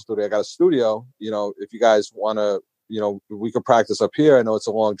rehearsal studio. I got a studio. If you guys want to, we could practice up here. I know it's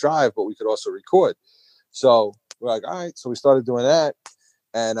a long drive, but we could also record. So we're like, all right. So we started doing that.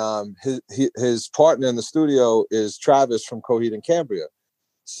 And his partner in the studio is Travis from Coheed and Cambria.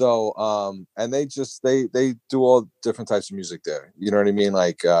 So and they do all different types of music there. You know what I mean?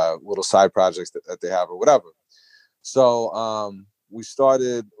 Like little side projects that they have or whatever. So we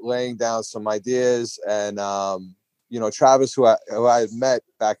started laying down some ideas, and Travis, who I had met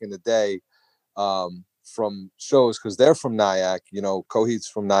back in the day, from shows, because they're from Nyack, Coheed's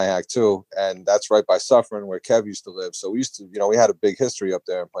from Nyack too, and that's right by Suffering, where Kev used to live. So we used to, we had a big history up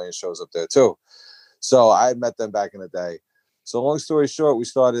there and playing shows up there too. So I had met them back in the day. So long story short, we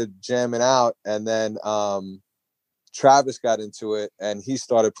started jamming out, and then Travis got into it, and he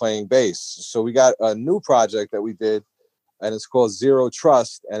started playing bass. So we got a new project that we did, and it's called Zero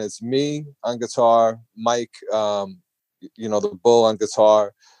Trust, and it's me on guitar, Mike, the Bull on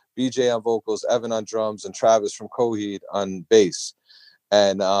guitar, BJ on vocals, Evan on drums, and Travis from Coheed on bass.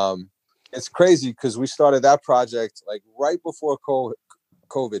 And it's crazy because we started that project like right before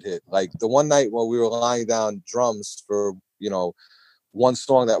COVID hit. Like the one night while we were lying down drums for, one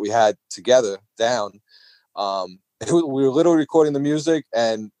song that we had together down. We were literally recording the music,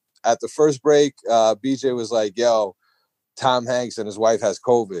 and at the first break, BJ was like, yo, Tom Hanks and his wife has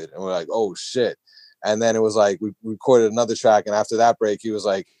COVID. And we're like, oh shit. And then it was like, we recorded another track. And after that break, he was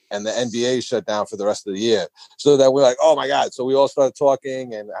like, and the NBA shut down for the rest of the year. So that we're like, oh my God. So we all started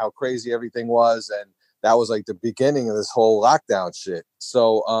talking and how crazy everything was. And that was like the beginning of this whole lockdown shit.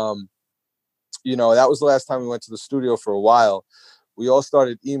 So, that was the last time we went to the studio for a while. We all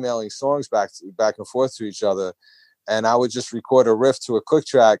started emailing songs back and forth to each other. And I would just record a riff to a click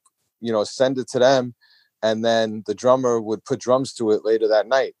track, send it to them. And then the drummer would put drums to it later that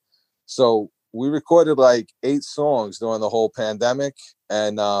night. So we recorded like 8 songs during the whole pandemic.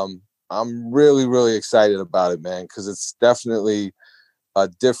 And I'm really, really excited about it, man, because it's definitely a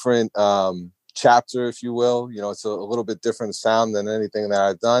different chapter, if you will. It's a little bit different sound than anything that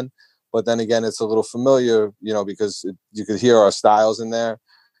I've done. But then again, it's a little familiar, because you could hear our styles in there.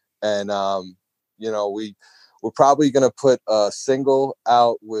 And, we're probably going to put a single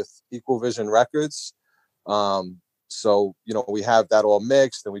out with Equal Vision Records. So, we have that all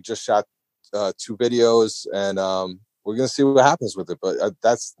mixed, and we just shot 2 videos, and we're going to see what happens with it. But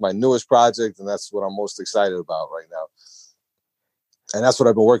that's my newest project, and that's what I'm most excited about right now. And that's what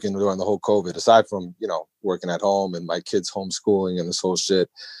I've been working during the whole COVID, aside from, working at home and my kids homeschooling and this whole shit.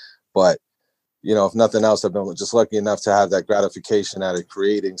 But, if nothing else, I've been just lucky enough to have that gratification out of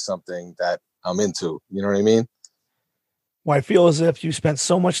creating something that I'm into. You know what I mean? Well, I feel as if you spent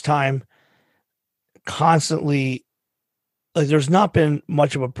so much time constantly, like there's not been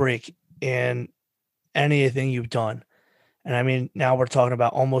much of a break in anything you've done. And I mean, now we're talking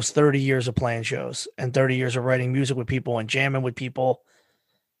about almost 30 years of playing shows and 30 years of writing music with people and jamming with people.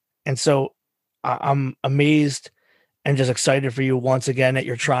 And so I'm amazed and just excited for you once again that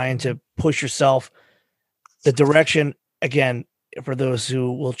you're trying to push yourself. The direction, again, for those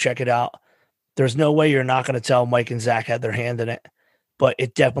who will check it out, there's no way you're not going to tell Mike and Zach had their hand in it, but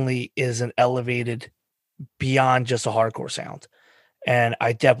it definitely is an elevated beyond just a hardcore sound. And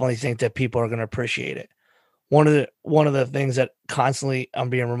I definitely think that people are going to appreciate it. One of the things that constantly I'm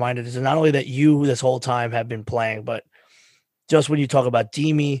being reminded is not only that you this whole time have been playing, but just when you talk about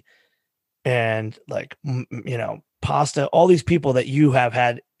Demi and like, Pasta, all these people that you have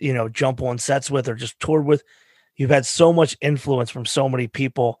had, jump on sets with or just toured with, you've had so much influence from so many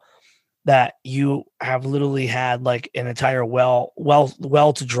people that you have literally had like an entire well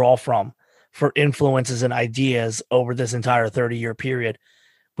to draw from for influences and ideas over this entire 30-year period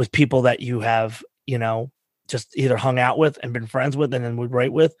with people that you have, just either hung out with and been friends with and then would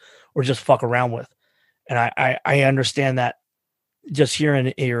write with or just fuck around with. And I understand that just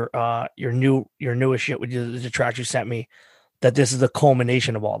hearing your newest shit, which is the track you sent me, that this is the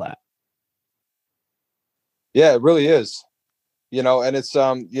culmination of all that. Yeah, it really is. And it's,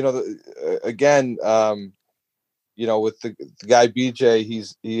 again, with the guy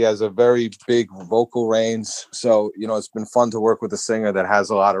BJ, he has a very big vocal range. So, it's been fun to work with a singer that has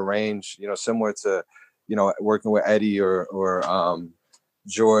a lot of range, similar to, working with Eddie or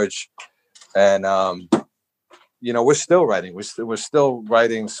George. And, we're still writing. We're still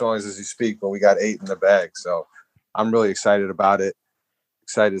writing songs as you speak, but we got 8 in the bag. So I'm really excited about it.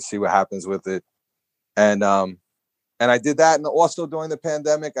 Excited to see what happens with it. And I did that. And also during the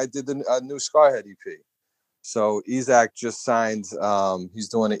pandemic, I did a new Scarhead EP. So Isaac just signed, he's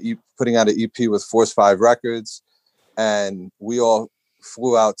doing putting out an EP with Force 5 Records. And we all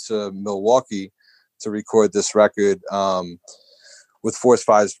flew out to Milwaukee to record this record with Force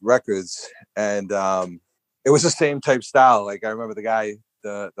 5 Records. And it was the same type style. Like I remember the guy,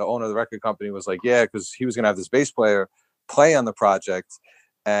 the owner of the record company was like, yeah, because he was going to have this bass player play on the project.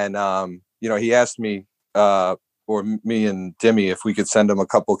 And, he asked me, or me and Demi, if we could send him a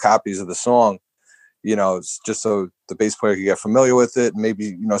couple copies of the song, just so the bass player could get familiar with it. And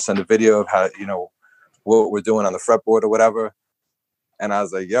maybe, send a video of how, what we're doing on the fretboard or whatever. And I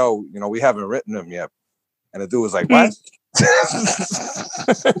was like, yo, we haven't written them yet. And the dude was like, what?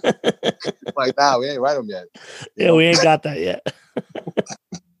 Like, nah, we ain't write them yet. We ain't got that yet.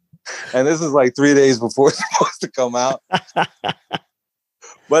 And this is like 3 days before it's supposed to come out.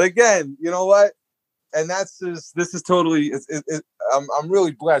 But again, you know what? And this is totally, I'm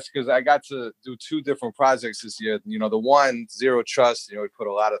really blessed because I got to do 2 different projects this year. The one, Zero Trust, we put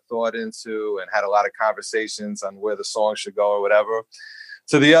a lot of thought into and had a lot of conversations on where the song should go or whatever.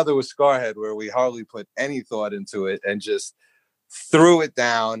 So the other was Scarhead, where we hardly put any thought into it and just threw it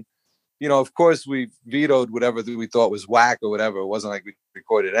down. Of course, we vetoed whatever we thought was whack or whatever. It wasn't like we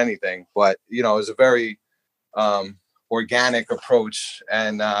recorded anything, but, it was a very organic approach.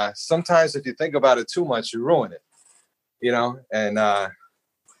 And sometimes if you think about it too much, you ruin it. and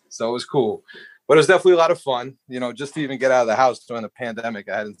so it was cool. But it was definitely a lot of fun, just to even get out of the house during the pandemic.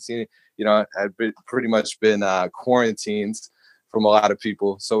 I hadn't seen, I'd pretty much been quarantined from a lot of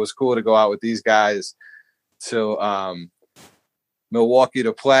people. So it was cool to go out with these guys to Milwaukee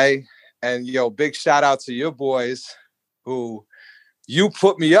to play. And, big shout out to your boys who you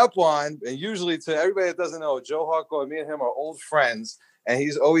put me up on. And usually, to everybody that doesn't know, Joe Hardcore, me and him are old friends. And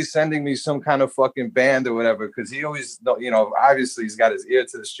he's always sending me some kind of fucking band or whatever, because he always, obviously he's got his ear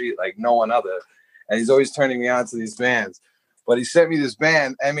to the street like no one other. And he's always turning me on to these bands. But he sent me this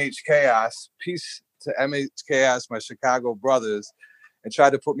band, MH Chaos. Peace to MH Chaos, my Chicago brothers, and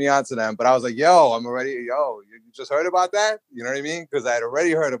tried to put me onto them. But I was like, you just heard about that? You know what I mean? Because I had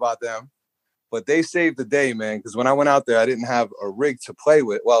already heard about them. But they saved the day, man, because when I went out there, I didn't have a rig to play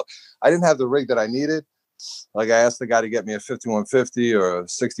with. Well, I didn't have the rig that I needed. Like, I asked the guy to get me a 5150 or a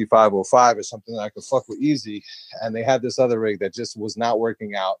 6505 or something that I could fuck with easy. And they had this other rig that just was not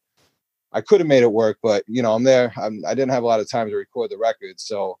working out. I could have made it work, but, I'm there. I didn't have a lot of time to record the record.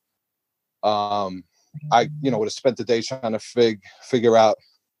 So I would have spent the day trying to figure out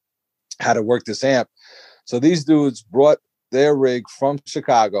how to work this amp. So these dudes brought their rig from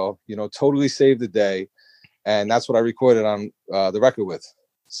Chicago, totally saved the day. And that's what I recorded on the record with.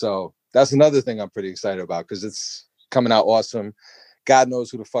 So that's another thing I'm pretty excited about, because it's coming out awesome. God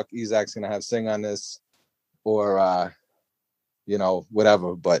knows who the fuck Isak's going to have sing on this, or,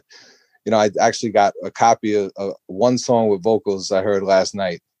 whatever. But, I actually got a copy of one song with vocals I heard last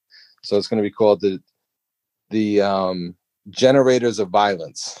night. So it's going to be called the Generators of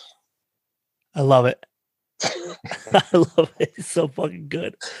Violence. I love it. I love it. It's so fucking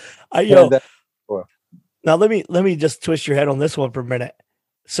good. Now let me just twist your head on this one for a minute.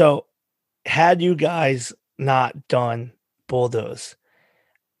 So, had you guys not done Bulldoze,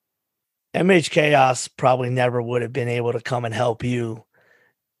 MH Chaos probably never would have been able to come and help you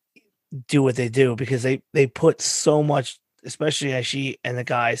do what they do, because they put so much, especially Aishi and the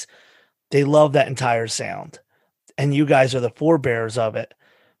guys, they love that entire sound, and you guys are the forebearers of it.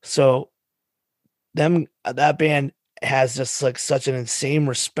 So that band has just like such an insane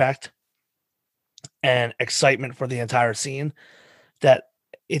respect and excitement for the entire scene that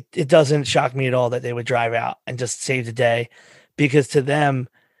it doesn't shock me at all that they would drive out and just save the day, because to them,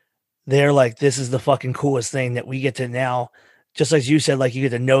 they're like, this is the fucking coolest thing that we get to now. Just like you said, like, you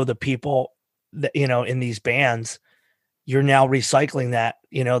get to know the people that, in these bands. You're now recycling that,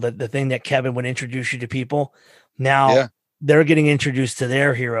 the thing that Kevin would introduce you to people. Now they're getting introduced to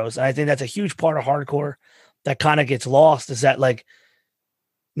their heroes. And I think that's a huge part of hardcore that kind of gets lost, is that, like,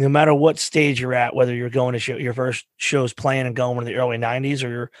 no matter what stage you're at, whether you're going to your first shows playing and going in the early 90s,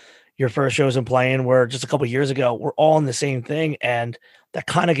 or your first shows and playing where just a couple of years ago, we're all in the same thing. And that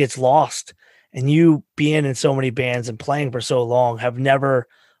kind of gets lost. And you being in so many bands and playing for so long have never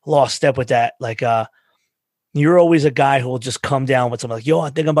lost step with that. Like, you're always a guy who will just come down with something like, I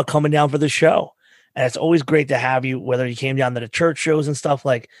think I'm about coming down for the show. And it's always great to have you, whether you came down to the church shows and stuff.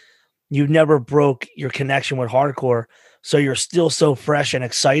 Like, you never broke your connection with hardcore. So you're still so fresh and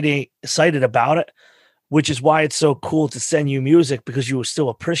excited about it, which is why it's so cool to send you music, because you will still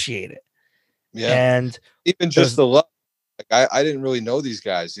appreciate it. Yeah. And even just the love. Like, I didn't really know these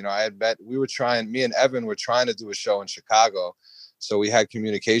guys. I had me and Evan were trying to do a show in Chicago. So we had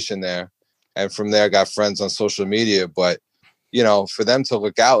communication there. And from there, I got friends on social media. But, for them to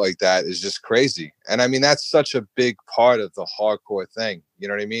look out like that is just crazy. And I mean, that's such a big part of the hardcore thing. You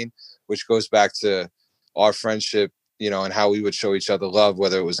know what I mean? Which goes back to our friendship, and how we would show each other love,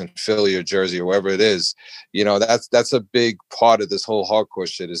 whether it was in Philly or Jersey or wherever it is. That's a big part of this whole hardcore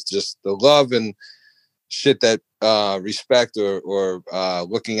shit, is just the love and shit, that respect or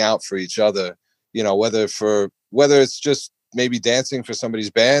looking out for each other, whether it's just maybe dancing for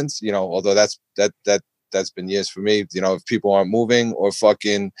somebody's bands, although that's been years for me, if people aren't moving, or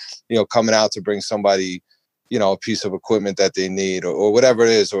fucking, coming out to bring somebody, a piece of equipment that they need, or whatever it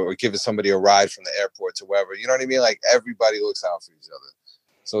is, or giving somebody a ride from the airport to wherever, you know what I mean? Like, everybody looks out for each other.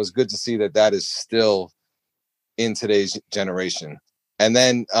 So it's good to see that is still in today's generation. And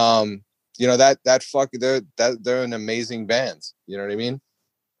then, they're an amazing band. You know what I mean?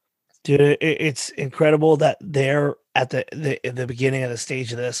 Dude, it's incredible that they're at the beginning of the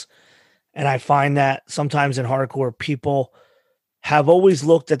stage of this. And I find that sometimes in hardcore, people have always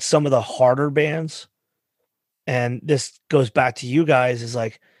looked at some of the harder bands. And this goes back to you guys, is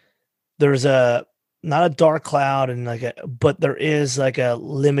like, there's not a dark cloud, and but there is like a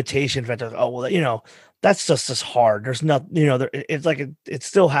limitation factor. Oh, well, that's just as hard. There's not, it's like, it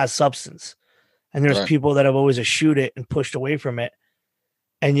still has substance. And there's people that have always eschewed it and pushed away from it.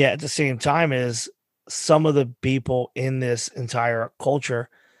 And yet at the same time, is some of the people in this entire culture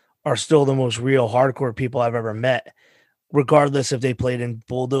are still the most real hardcore people I've ever met, regardless if they played in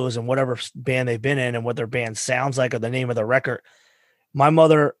Bulldoze and whatever band they've been in and what their band sounds like or the name of the record. My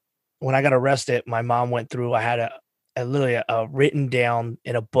mother, when I got arrested, my mom went through, I had literally a written down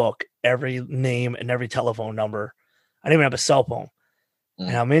in a book, every name and every telephone number. I didn't even have a cell phone.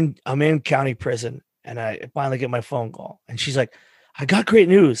 And I'm in county prison, and I finally get my phone call, and she's like, I got great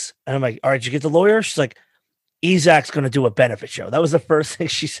news. And I'm like, all right, did you get the lawyer? She's like, Ezak's going to do a benefit show. That was the first thing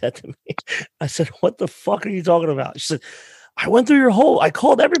she said to me. I said, what the fuck are you talking about? She said, I went through I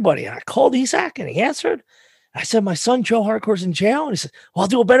called everybody, and I called Ezak, and he answered. I said, my son Joe Hardcore's in jail. And he said, well, I'll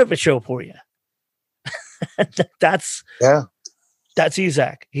do a benefit show for you. That's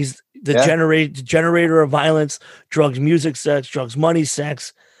Ezak. He's the generator of violence, drugs, music, sex, drugs, money,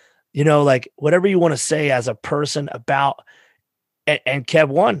 sex, like whatever you want to say as a person about, and Kev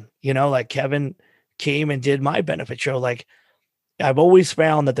won, like Kevin came and did my benefit show. Like, I've always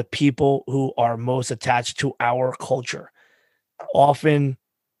found that the people who are most attached to our culture often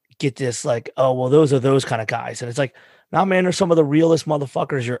get this like, oh, well, those are those kind of guys. And it's like, nah, man, they're some of the realest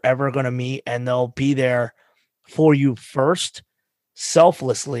motherfuckers you're ever going to meet. And they'll be there for you first,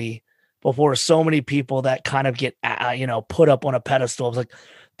 selflessly, before so many people that kind of get, put up on a pedestal. It's like,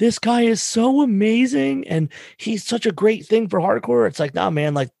 this guy is so amazing and he's such a great thing for hardcore. It's like, nah,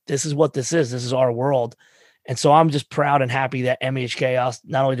 man, like this is what this is. This is our world. And so I'm just proud and happy that MEH Chaos,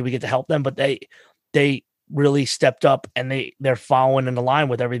 not only did we get to help them, but they really stepped up and they're following in the line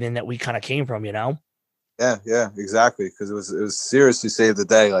with everything that we kind of came from, Yeah, exactly. Because it was seriously saved the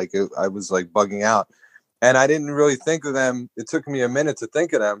day. Like I was like bugging out, and I didn't really think of them. It took me a minute to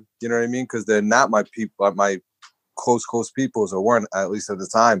think of them. You know what I mean? Because they're not my people, my close peoples, or weren't, at least at the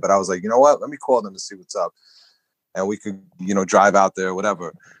time. But I was like, you know what? Let me call them and see what's up, and we could, drive out there, or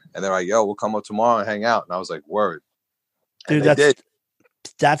whatever. And they're like, yo, we'll come up tomorrow and hang out. And I was like, word, dude.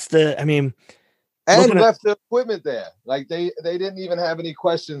 And left the equipment there. Like they didn't even have any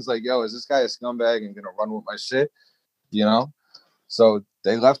questions. Like, yo, is this guy a scumbag and gonna run with my shit? So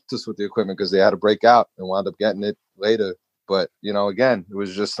they left us with the equipment because they had to break out and wound up getting it later. But again, it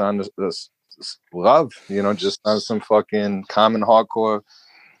was just on this love. Just on some fucking common hardcore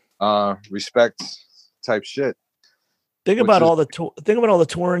respect type shit. Think about all the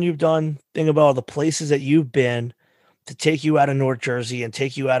touring you've done. Think about all the places that you've been to take you out of North Jersey and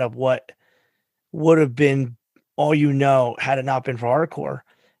take you out of what would have been all had it not been for hardcore.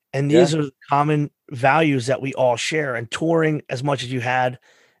 And these are the common values that we all share. And touring as much as you had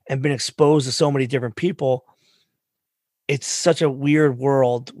and been exposed to so many different people, it's such a weird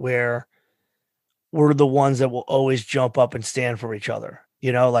world where we're the ones that will always jump up and stand for each other.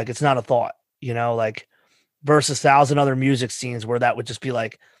 Like it's not a thought, like versus 1,000 other music scenes where that would just be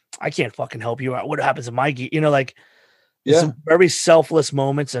like, I can't fucking help you out. What happens in my gear? Some very selfless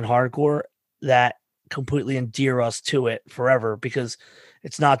moments in hardcore that completely endear us to it forever, because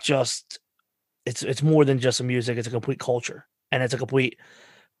it's not just, it's more than just a music. It's a complete culture, and it's a complete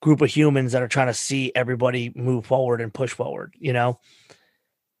group of humans that are trying to see everybody move forward and push forward, Yep.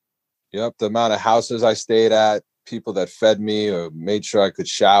 The amount of houses I stayed at, people that fed me or made sure I could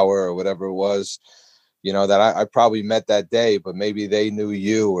shower or whatever it was, that I probably met that day, but maybe they knew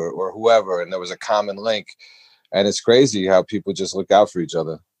you or whoever, and there was a common link. And it's crazy how people just look out for each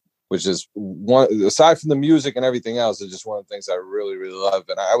other, which is one, aside from the music and everything else, it's just one of the things I really, really love.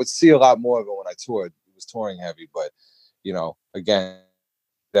 And I would see a lot more of it when I toured. It was touring heavy, but, again,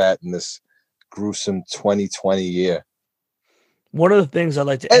 that in this gruesome 2020 year. One of the things I'd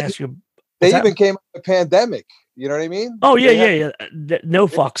like to ask you. They even came out of the pandemic. You know what I mean? Oh, yeah. No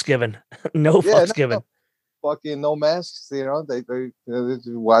fucks given. No fucks given. Fucking no masks. They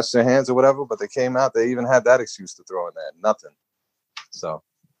wash their hands or whatever, but they came out. They even had that excuse to throw in there. Nothing. So.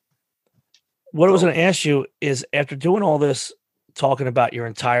 What I was going to ask you is, after doing all this, talking about your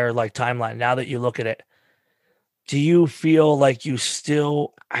entire timeline, now that you look at it, do you feel like you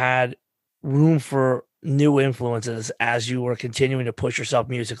still had room for new influences as you were continuing to push yourself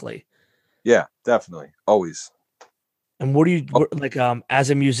musically? Yeah, definitely. Always. And what do you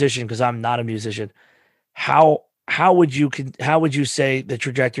as a musician, because I'm not a musician, how would you say the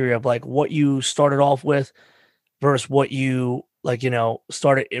trajectory of what you started off with versus what you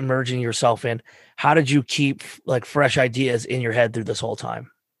started immersing yourself in? How did you keep fresh ideas in your head through this whole time?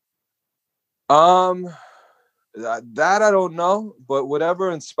 That I don't know, but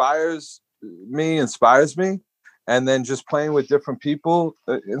whatever inspires me. And then just playing with different people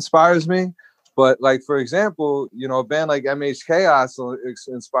inspires me. But for example, a band like MEH Chaos will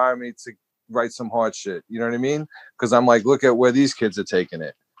inspire me to write some hard shit. You know what I mean? Because I'm like, look at where these kids are taking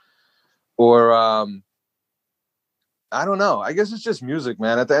it. or I don't know. I guess it's just music,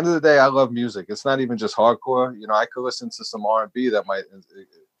 man. At the end of the day, I love music. It's not even just hardcore. You know, I could listen to some R&B that might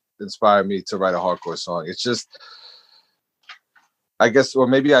inspire me to write a hardcore song. It's just, I guess, or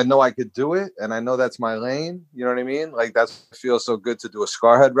maybe I know I could do it, and I know that's my lane. You know what I mean? Like, that feels so good to do a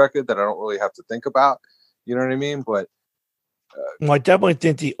Scarhead record that I don't really have to think about. You know what I mean? But well, I definitely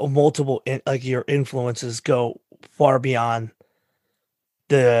think the multiple, like your influences go far beyond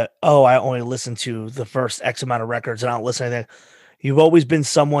I only listen to the first X amount of records and I don't listen to anything. You've always been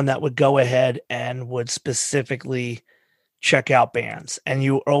someone that would go ahead and would specifically check out bands, and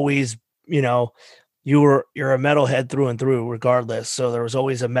you always, you're a metalhead through and through, regardless. So there was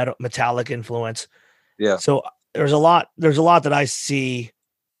always a metallic influence. yeah. So there's a lot that I see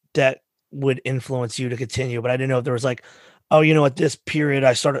that would influence you to continue, but I didn't know if there was like, oh, at this period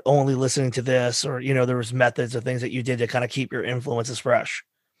I started only listening to this, or there was methods or things that you did to kind of keep your influences fresh.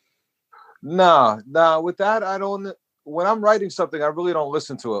 Nah, with that, I don't. When I'm writing something, I really don't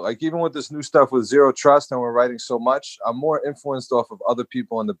listen to it. Like, even with this new stuff with Zero Trust, and we're writing so much, I'm more influenced off of other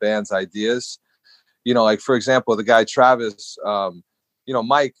people in the band's ideas. Like, for example, the guy Travis,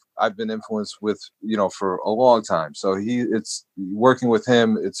 Mike, I've been influenced with, for a long time. So it's working with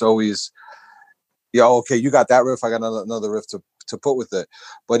him. It's always, okay, you got that riff, I got another riff to put with it.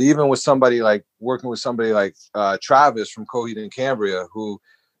 But even with somebody like working with somebody like Travis from Coheed and Cambria, who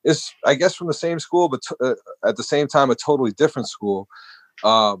is, I guess, from the same school, but at the same time, a totally different school.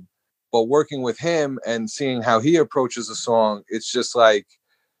 But working with him and seeing how he approaches a song, it's just like,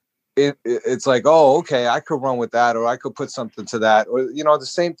 it's like, oh, okay, I could run with that, or I could put something to that, or the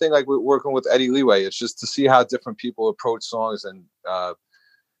same thing like we're working with Eddie Leeway. It's just to see how different people approach songs, and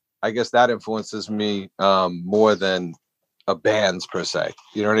I guess that influences me more than a band's per se.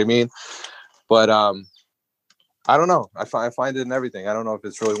 You know what I mean? But I don't know. I find it in everything. I don't know if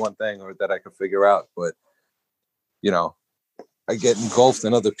it's really one thing or that I can figure out, but I get engulfed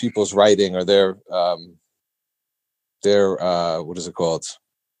in other people's writing or their what is it called?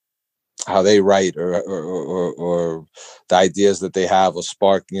 How they write or the ideas that they have will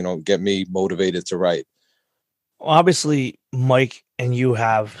spark, get me motivated to write. Obviously, Mike and you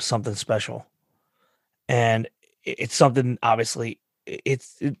have something special, and it's something, obviously,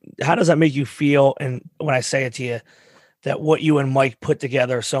 how does that make you feel? And when I say it to you, that what you and Mike put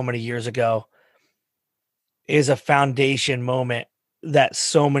together so many years ago is a foundation moment that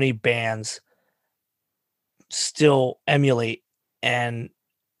so many bands still emulate and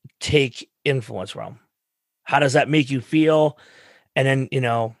take influence from. How does that make you feel? And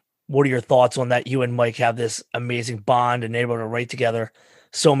then, what are your thoughts on that? You and Mike have this amazing bond and able to write together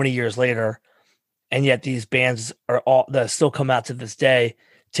so many years later. And yet these bands are all that still come out to this day,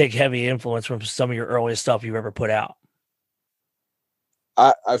 take heavy influence from some of your earliest stuff you've ever put out.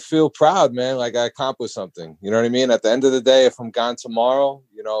 I feel proud, man. Like, I accomplished something. You know what I mean? At the end of the day, if I'm gone tomorrow,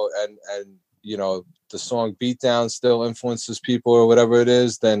 and the song Beatdown still influences people or whatever it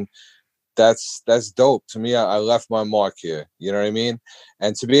is, then that's dope. To me, I left my mark here. You know what I mean?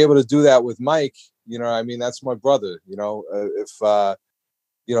 And to be able to do that with Mike, that's my brother. If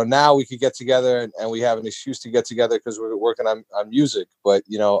now we could get together and we have an excuse to get together because we're working on music. But,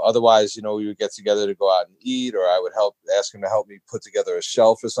 otherwise, we would get together to go out and eat, or I would ask him to help me put together a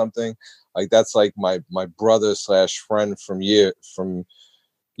shelf or something. Like, that's like my brother / friend for years.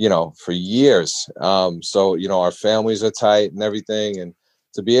 So, our families are tight and everything. And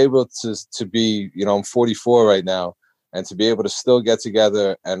to be able to be, I'm 44 right now, and to be able to still get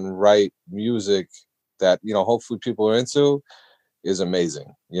together and write music that, hopefully people are into, is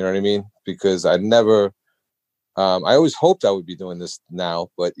amazing. You know what I mean? Because I always hoped I would be doing this now,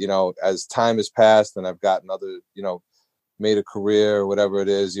 but as time has passed and I've gotten other, made a career or whatever it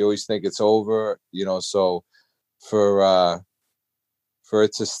is, you always think it's over, so for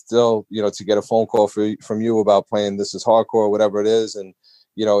it to still, to get a phone call from you about playing This Is Hardcore or whatever it is, and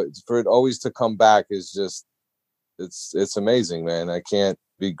for it always to come back is just, it's amazing, man. I can't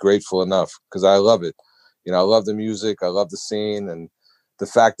be grateful enough because I love it. I love the music. I love the scene, and the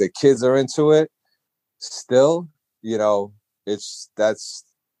fact that kids are into it still, that's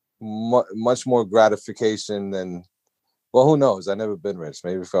much more gratification than, well, who knows? I've never been rich.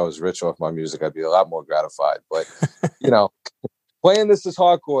 Maybe if I was rich off my music, I'd be a lot more gratified. But, playing This Is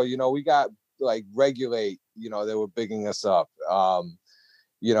Hardcore, we got like Regulate, they were bigging us up.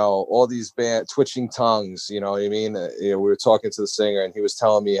 All these Twitching Tongues, you know what I mean? We were talking to the singer, and he was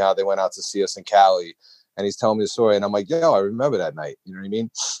telling me how they went out to see us in Cali. And he's telling me the story, and I'm like, yo, I remember that night. You know what I mean?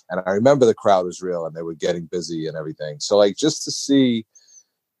 And I remember the crowd was real, and they were getting busy and everything. So, like, just to see,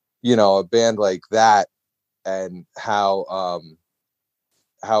 a band like that, and how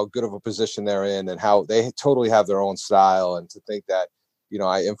how good of a position they're in and how they totally have their own style, and to think that, you know,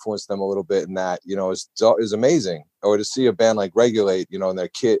 I influenced them a little bit in that, you know, is amazing. Or to see a band like Regulate, you know, and their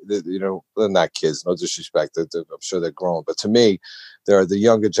you know, they're not kids, no disrespect, I'm sure they're grown, but to me, they're the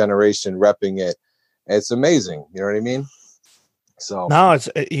younger generation repping it. It's amazing. You know what I mean? So no, it's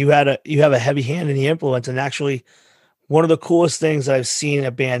you have a heavy hand in the influence, and actually one of the coolest things that I've seen a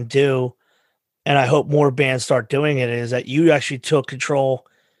band do, and I hope more bands start doing it, is that you actually took control,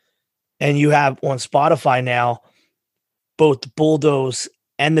 and you have on Spotify now both the Bulldoze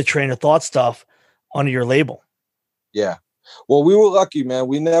and the Train of Thought stuff under your label. Yeah. Well, we were lucky, man.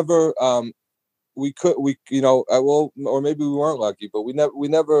 We never, you know, well, or maybe we weren't lucky, but we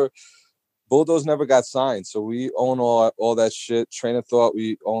never, Bulldoze never got signed. So we own all that shit. Train of Thought,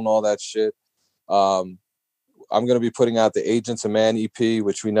 we own all that shit. I'm going to be putting out the Agents of Man EP,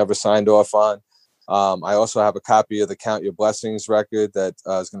 which we never signed off on. I also have a copy of the Count Your Blessings record that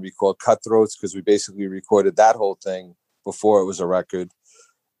is going to be called Cutthroats, because we basically recorded that whole thing before it was a record.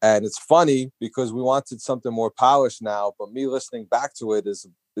 And it's funny because we wanted something more polished now, but me listening back to it,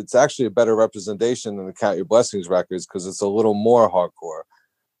 it's actually a better representation than the Count Your Blessings records, because it's a little more hardcore.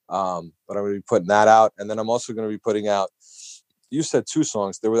 But I'm going to be putting that out. And then I'm also going to be putting out, you said 2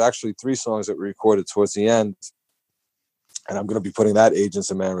 songs. There were actually 3 songs that we recorded towards the end. And I'm going to be putting that Agents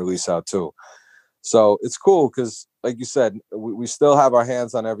of Man release out too. So it's cool because, like you said, we still have our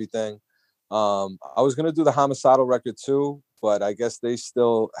hands on everything. I was going to do the Homicidal record too, but I guess they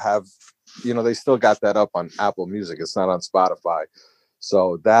still have, you know, they still got that up on Apple Music. It's not on Spotify.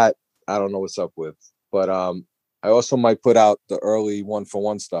 So that, I don't know what's up with. But I also might put out the early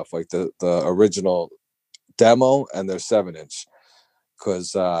 1-for-1 stuff, like the original demo and their 7-inch,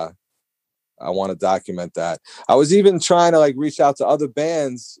 because I want to document that. I was even trying to like reach out to other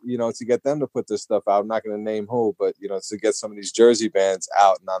bands, you know, to get them to put this stuff out. I'm not going to name who, but, you know, to get some of these Jersey bands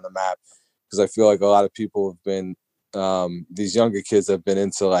out and on the map, because I feel like a lot of people have been, these younger kids have been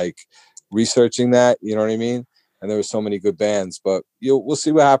into like researching that, you know what I mean? And there were so many good bands, but we'll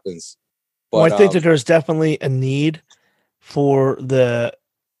see what happens. But, well, I think that there's definitely a need for the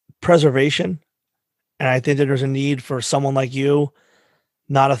preservation. And I think that there's a need for someone like you,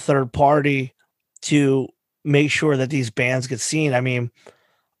 not a third party, to make sure that these bands get seen. I mean,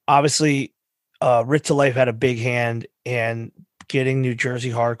 obviously, Rick to Life had a big hand in getting New Jersey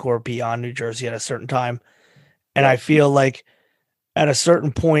hardcore beyond New Jersey at a certain time. And I feel like at a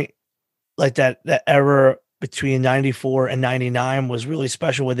certain point, like that era between 94 and 99 was really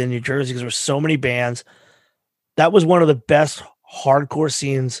special within New Jersey, because there were so many bands. That was one of the best hardcore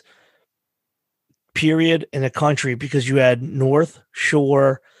scenes, period, in the country, because you had North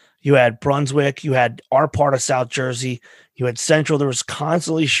Shore, you had Brunswick, you had our part of South Jersey, you had Central. There was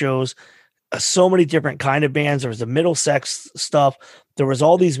constantly shows, so many different kind of bands. There was the Middlesex stuff. There was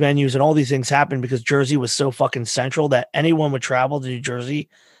all these venues, and all these things happened because Jersey was so fucking central that anyone would travel to New Jersey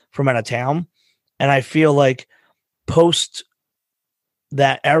from out of town. And I feel like post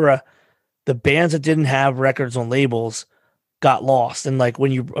that era, the bands that didn't have records on labels got lost. And like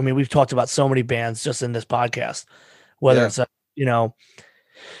we've talked about so many bands just in this podcast, whether it's you know,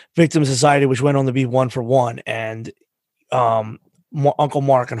 Victim Society, which went on to be 1-for-1, and Uncle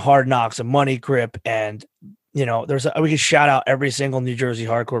Mark and Hard Knocks and Money Grip, and you know, we could shout out every single New Jersey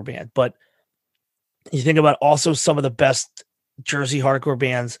hardcore band. But you think about also some of the best Jersey hardcore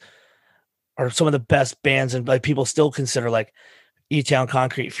bands, or some of the best bands, and like people still consider, like E-Town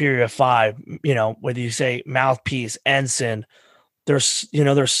Concrete, Fury of 5, you know, whether you say Mouthpiece, Ensign, there's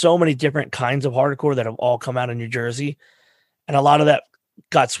so many different kinds of hardcore that have all come out of New Jersey. And a lot of that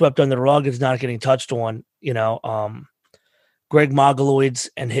got swept under the rug. It's not getting touched on, you know, Greg Mogoloids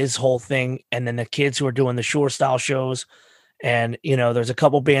and his whole thing. And then the kids who are doing the Shore style shows. And, you know, there's a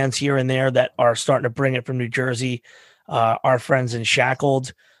couple bands here and there that are starting to bring it from New Jersey. Our friends in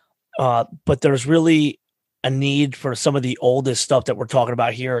Shackled. But there's really a need for some of the oldest stuff that we're talking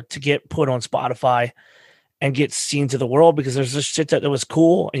about here to get put on Spotify and get seen to the world, because there's just shit that was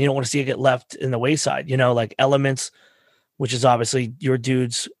cool and you don't want to see it get left in the wayside, you know, like Elements, which is obviously your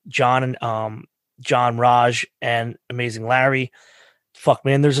dudes, John Raj and Amazing Larry. Fuck,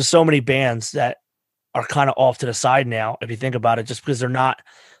 man, there's just so many bands that are kind of off to the side now, if you think about it, just because they're not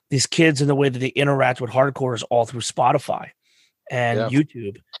these kids, and the way that they interact with hardcore is all through Spotify and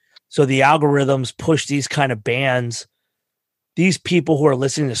YouTube. So the algorithms push these kind of bands, these people who are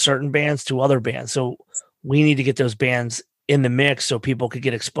listening to certain bands, to other bands. So we need to get those bands in the mix so people could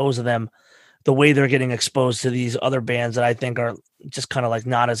get exposed to them the way they're getting exposed to these other bands that I think are just kind of like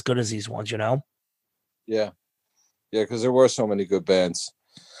not as good as these ones, you know? Yeah. Yeah, because there were so many good bands.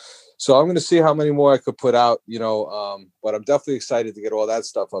 So I'm going to see how many more I could put out, but I'm definitely excited to get all that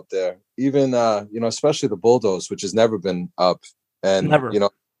stuff up there. Even, especially the Bulldoze, which has never been up. And, Never.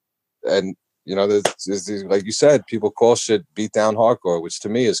 there's, like you said, people call shit beat down hardcore, which to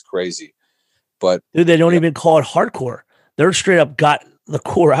me is crazy. But dude, they don't even call it hardcore. They're straight up got the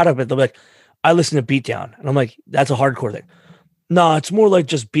core out of it. They're like, I listen to Beatdown. And I'm like, that's a hardcore thing. No, it's more like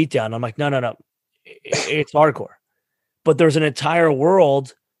just Beatdown. I'm like, no. It's hardcore. But there's an entire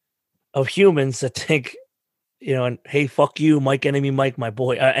world of humans that think, and hey, fuck you, Mike, Enemy Mike, my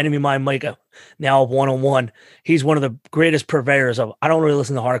boy, Enemy Mine Mike, now 101. He's one of the greatest purveyors of, I don't really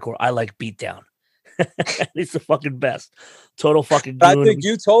listen to hardcore. I like Beatdown. He's the fucking best. Total fucking goon. I think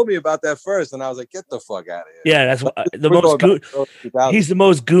you told me about that first, and I was like, get the fuck out of here. Yeah, that's what, the most goon. He's the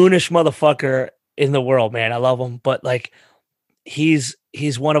most goonish motherfucker in the world, man. I love him. But like, he's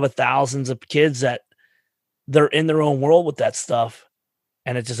one of thousands of kids that they're in their own world with that stuff.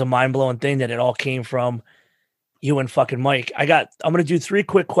 And it's just a mind-blowing thing that it all came from you and fucking Mike. I'm going to do 3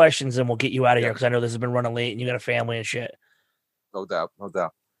 quick questions and we'll get you out of here because I know this has been running late and you got a family and shit. No doubt.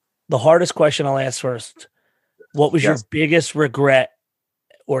 The hardest question I'll ask first. What was your biggest regret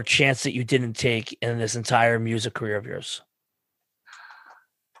or chance that you didn't take in this entire music career of yours?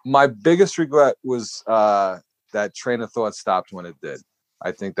 My biggest regret was that Train of Thought stopped when it did.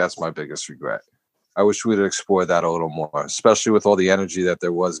 I think that's my biggest regret. I wish we'd explore that a little more, especially with all the energy that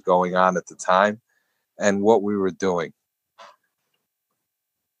there was going on at the time and what we were doing.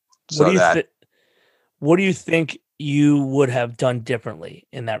 What do you think you would have done differently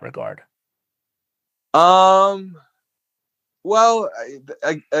in that regard? Well,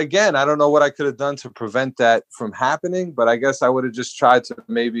 again, I don't know what I could have done to prevent that from happening, but I guess I would have just tried to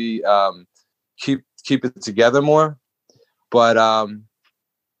maybe keep it together more. But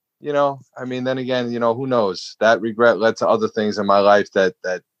then again, who knows? That regret led to other things in my life that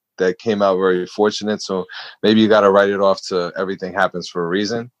came out very fortunate. So maybe you got to write it off to everything happens for a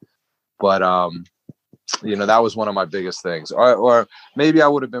reason. But that was one of my biggest things. Or maybe I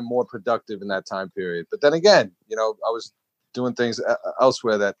would have been more productive in that time period. But then again, I was doing things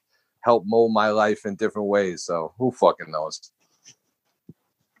elsewhere that helped mold my life in different ways. So who fucking knows?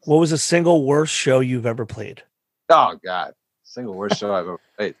 What was the single worst show you've ever played? Oh God. Single worst show I've ever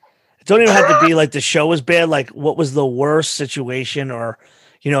played. It don't even have to be like the show was bad. Like what was the worst situation? Or,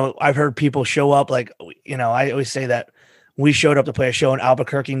 I've heard people show up like, I always say that we showed up to play a show in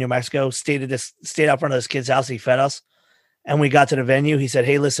Albuquerque, New Mexico, stayed out front of this kid's house. He fed us and we got to the venue. He said,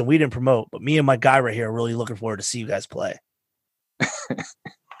 hey, listen, we didn't promote, but me and my guy right here are really looking forward to see you guys play.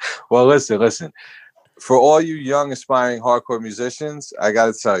 Well, listen, for all you young aspiring hardcore musicians, I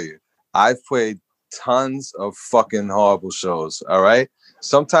got to tell you, I've played tons of fucking horrible shows. All right.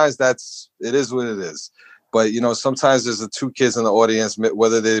 Sometimes it is what it is. But, sometimes there's the 2 kids in the audience,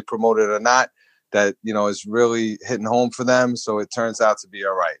 whether they promote it or not, that, is really hitting home for them. So it turns out to be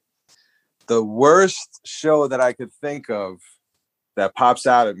all right. The worst show that I could think of that pops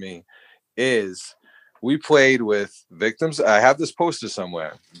out at me is we played with Victims. I have this poster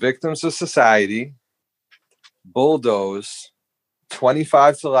somewhere. Victims of Society, Bulldoze,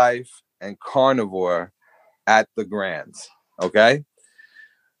 25 to Life, and Carnivore at the Grand. Okay.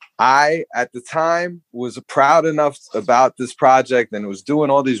 I, at the time, was proud enough about this project and was doing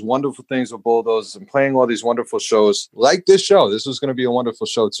all these wonderful things with Bulldoze and playing all these wonderful shows like this show. This was going to be a wonderful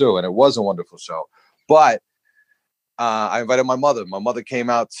show too. And it was a wonderful show. But I invited my mother. My mother came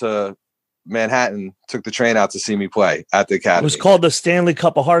out to Manhattan, took the train out to see me play at the Academy. It was called the Stanley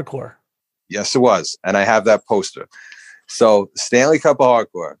Cup of Hardcore. Yes, it was. And I have that poster. So Stanley Cup of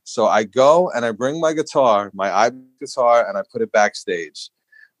Hardcore. So I go and I bring my guitar, my Ibanez guitar, and I put it backstage.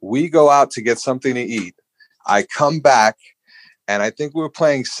 We go out to get something to eat. I come back, and I think we were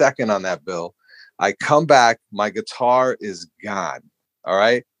playing second on that bill. I come back, my guitar is gone. All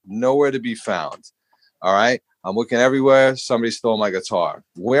right? Nowhere to be found. All right? I'm looking everywhere. Somebody stole my guitar.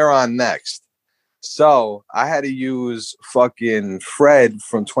 Where on next? So I had to use fucking Fred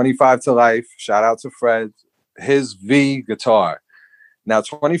from 25 to Life. Shout out to Fred. His V guitar. Now,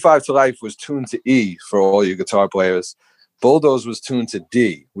 25 to Life was tuned to E for all you guitar players. Bulldoze was tuned to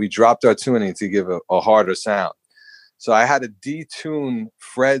D. We dropped our tuning to give a harder sound. So I had to detune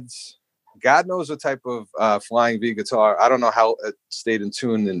Fred's, God knows what type of Flying V guitar. I don't know how it stayed in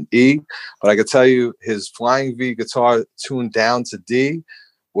tune in E, but I could tell you his Flying V guitar tuned down to D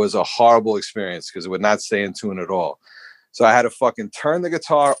was a horrible experience because it would not stay in tune at all. So I had to fucking turn the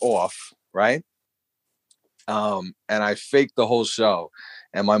guitar off, right? And I faked the whole show.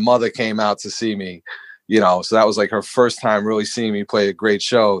 And my mother came out to see me. So that was like her first time really seeing me play a great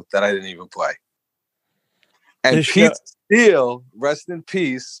show that I didn't even play. And Steele, rest in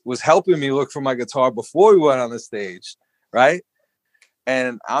peace, was helping me look for my guitar before we went on the stage, right?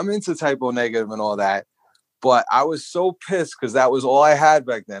 And I'm into Typo Negative and all that, but I was so pissed because that was all I had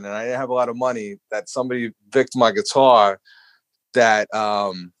back then, and I didn't have a lot of money, that somebody vicked my guitar. That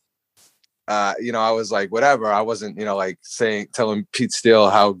you know, I was like, whatever. I wasn't, you know, like telling Pete Steele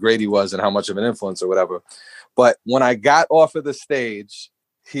how great he was and how much of an influence or whatever. But when I got off of the stage,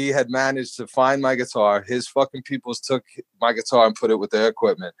 he had managed to find my guitar. His fucking peoples took my guitar and put it with their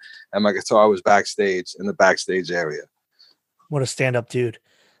equipment, and my guitar was backstage in the backstage area. What a stand-up dude.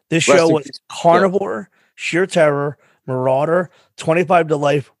 This show was Carnivore, Sheer Terror, Marauder, 25 to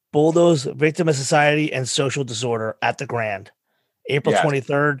Life, Bulldoze, Victim of Society, and Social Disorder at the Grand. April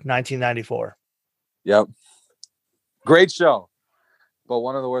 23rd, 1994. Yep. Great show. But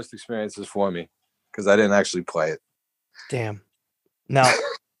one of the worst experiences for me because I didn't actually play it. Damn. Now,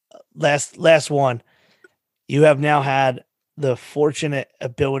 last one. You have now had the fortunate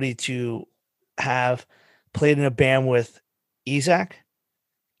ability to have played in a band with Ezak,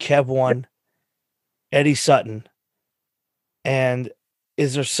 Kev One, Eddie Sutton, and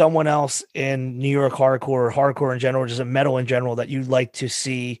is there someone else in New York hardcore or hardcore in general, or just metal in general, that you'd like to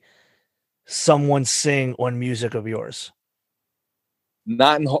see someone sing on music of yours?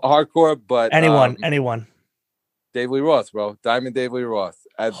 Not in hardcore, but anyone. Dave Lee Roth, bro. Diamond Dave Lee Roth.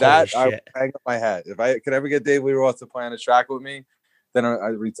 At Holy that, shit. I would hang up my hat. If I could ever get Dave Lee Roth to play on a track with me, then I'm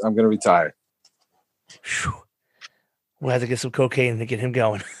going to retire. Whew. We'll have to get some cocaine to get him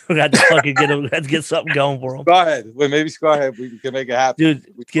going. We got to fucking get something going for him. Scarhead. Well, maybe Scarhead. We can make it happen.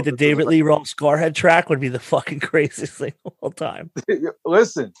 Dude, get the David Lee Roth Scarhead track would be the fucking craziest thing of all time.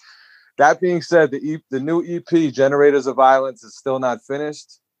 Listen, that being said, the new EP, Generators of Violence, is still not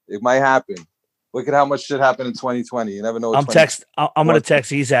finished. It might happen. Look at how much shit happened in 2020. You never know. I'm going to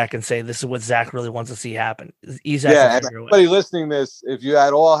text Ezak and say this is what Zach really wants to see happen. Ezak, yeah, and everybody listening to this, if you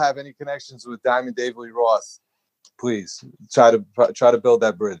at all have any connections with Diamond Dave Lee Roth, please try to build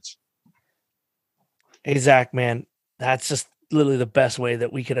that bridge. Hey, Zach, man, that's just literally the best way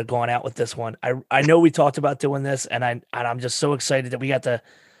that we could have gone out with this one. I know we talked about doing this, and I'm just so excited that we got to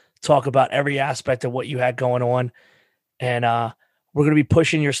talk about every aspect of what you had going on. And we're going to be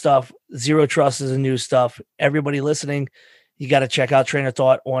pushing your stuff. Zero Trust is a new stuff. Everybody listening, you got to check out Train of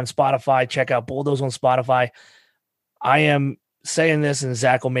Thought on Spotify. Check out Bulldoze on Spotify. I am saying this, and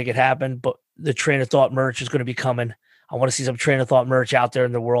Zach will make it happen, but the Train of Thought merch is going to be coming. I want to see some Train of Thought merch out there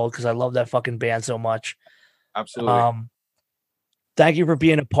in the world because I love that fucking band so much. Absolutely. Thank you for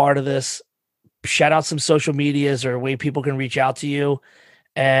being a part of this. Shout out some social medias or a way people can reach out to you.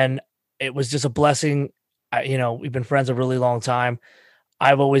 And it was just a blessing. We've been friends a really long time.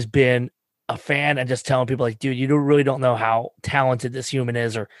 I've always been a fan and just telling people like, dude, you really don't know how talented this human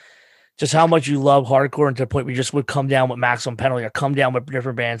is, or just how much you love hardcore, and to the point where you just would come down with Maximum Penalty or come down with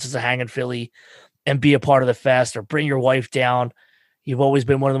different bands just to hang in Philly and be a part of the fest, or bring your wife down. You've always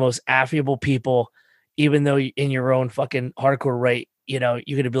been one of the most affable people, even though in your own fucking hardcore rate, you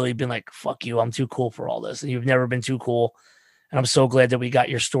could have really been like, fuck you, I'm too cool for all this. And you've never been too cool. And I'm so glad that we got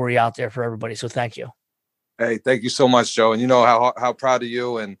your story out there for everybody. So thank you. Hey, thank you so much, Joe. And you know how proud of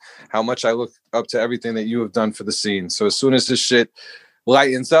you and how much I look up to everything that you have done for the scene. So as soon as this shit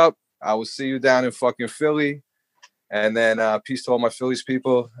lightens up, I will see you down in fucking Philly. And then peace to all my Phillies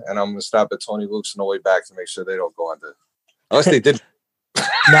people. And I'm going to stop at Tony Luke's on the way back to make sure they don't go under. Unless they did.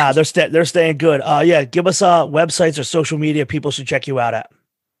 Nah, they're staying good. Give us websites or social media people should check you out at.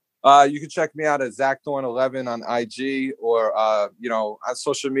 You can check me out at Zach Thorne 11 on IG, or on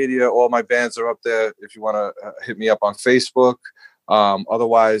social media. All my bands are up there. If you want to hit me up on Facebook.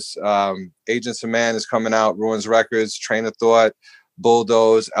 Otherwise, Agents of Man is coming out. Ruins Records, Train of Thought,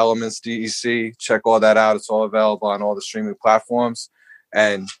 Bulldoze, Elements, DEC. Check all that out. It's all available on all the streaming platforms.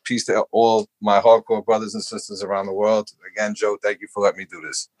 And peace to all my hardcore brothers and sisters around the world. Again, Joe, thank you for letting me do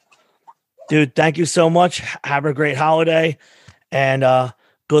this. Dude, thank you so much. Have a great holiday. And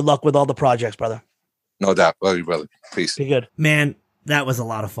good luck with all the projects, brother. No doubt. Love you, brother. Peace. Be good. Man, that was a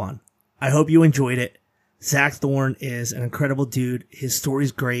lot of fun. I hope you enjoyed it. Zach Thorne is an incredible dude. His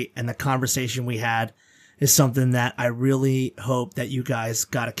story's great. And the conversation we had is something that I really hope that you guys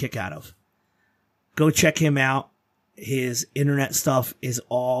got a kick out of. Go check him out. His internet stuff is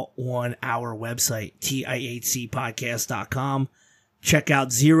all on our website, TIHCpodcast.com. Check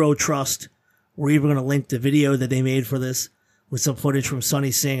out Zero Trust. We're even going to link the video that they made for this with some footage from Sonny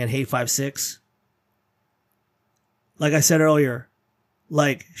Singh and Hey 56. Like I said earlier,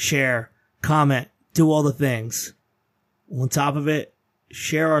 like, share, comment, do all the things. On top of it,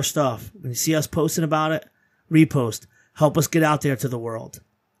 share our stuff. When you see us posting about it, repost. Help us get out there to the world.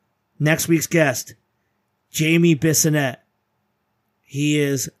 Next week's guest, Jamie Bissonette. He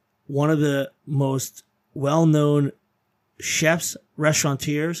is one of the most well-known chefs,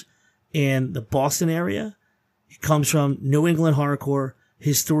 restaurateurs in the Boston area. He comes from New England hardcore.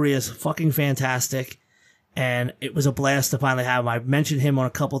 His story is fucking fantastic, and it was a blast to finally have him. I've mentioned him on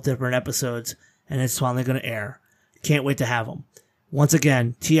a couple different episodes, and it's finally going to air. Can't wait to have him. Once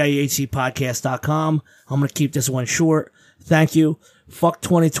again, TIHCpodcast.com. I'm going to keep this one short. Thank you. Fuck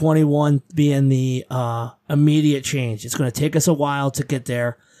 2021 being the immediate change. It's going to take us a while to get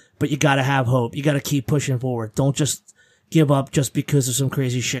there, but you got to have hope. You got to keep pushing forward. Don't just give up just because of some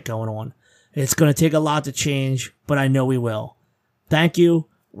crazy shit going on. It's going to take a lot to change, but I know we will. Thank you.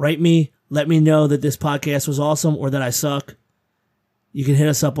 Write me. Let me know that this podcast was awesome or that I suck. You can hit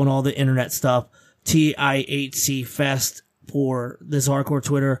us up on all the internet stuff. TIHC Fest for This Hardcore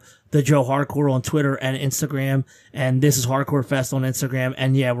Twitter, The Joe Hardcore on Twitter and Instagram, and This is Hardcore Fest on Instagram,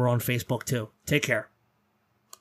 and yeah, we're on Facebook too. Take care.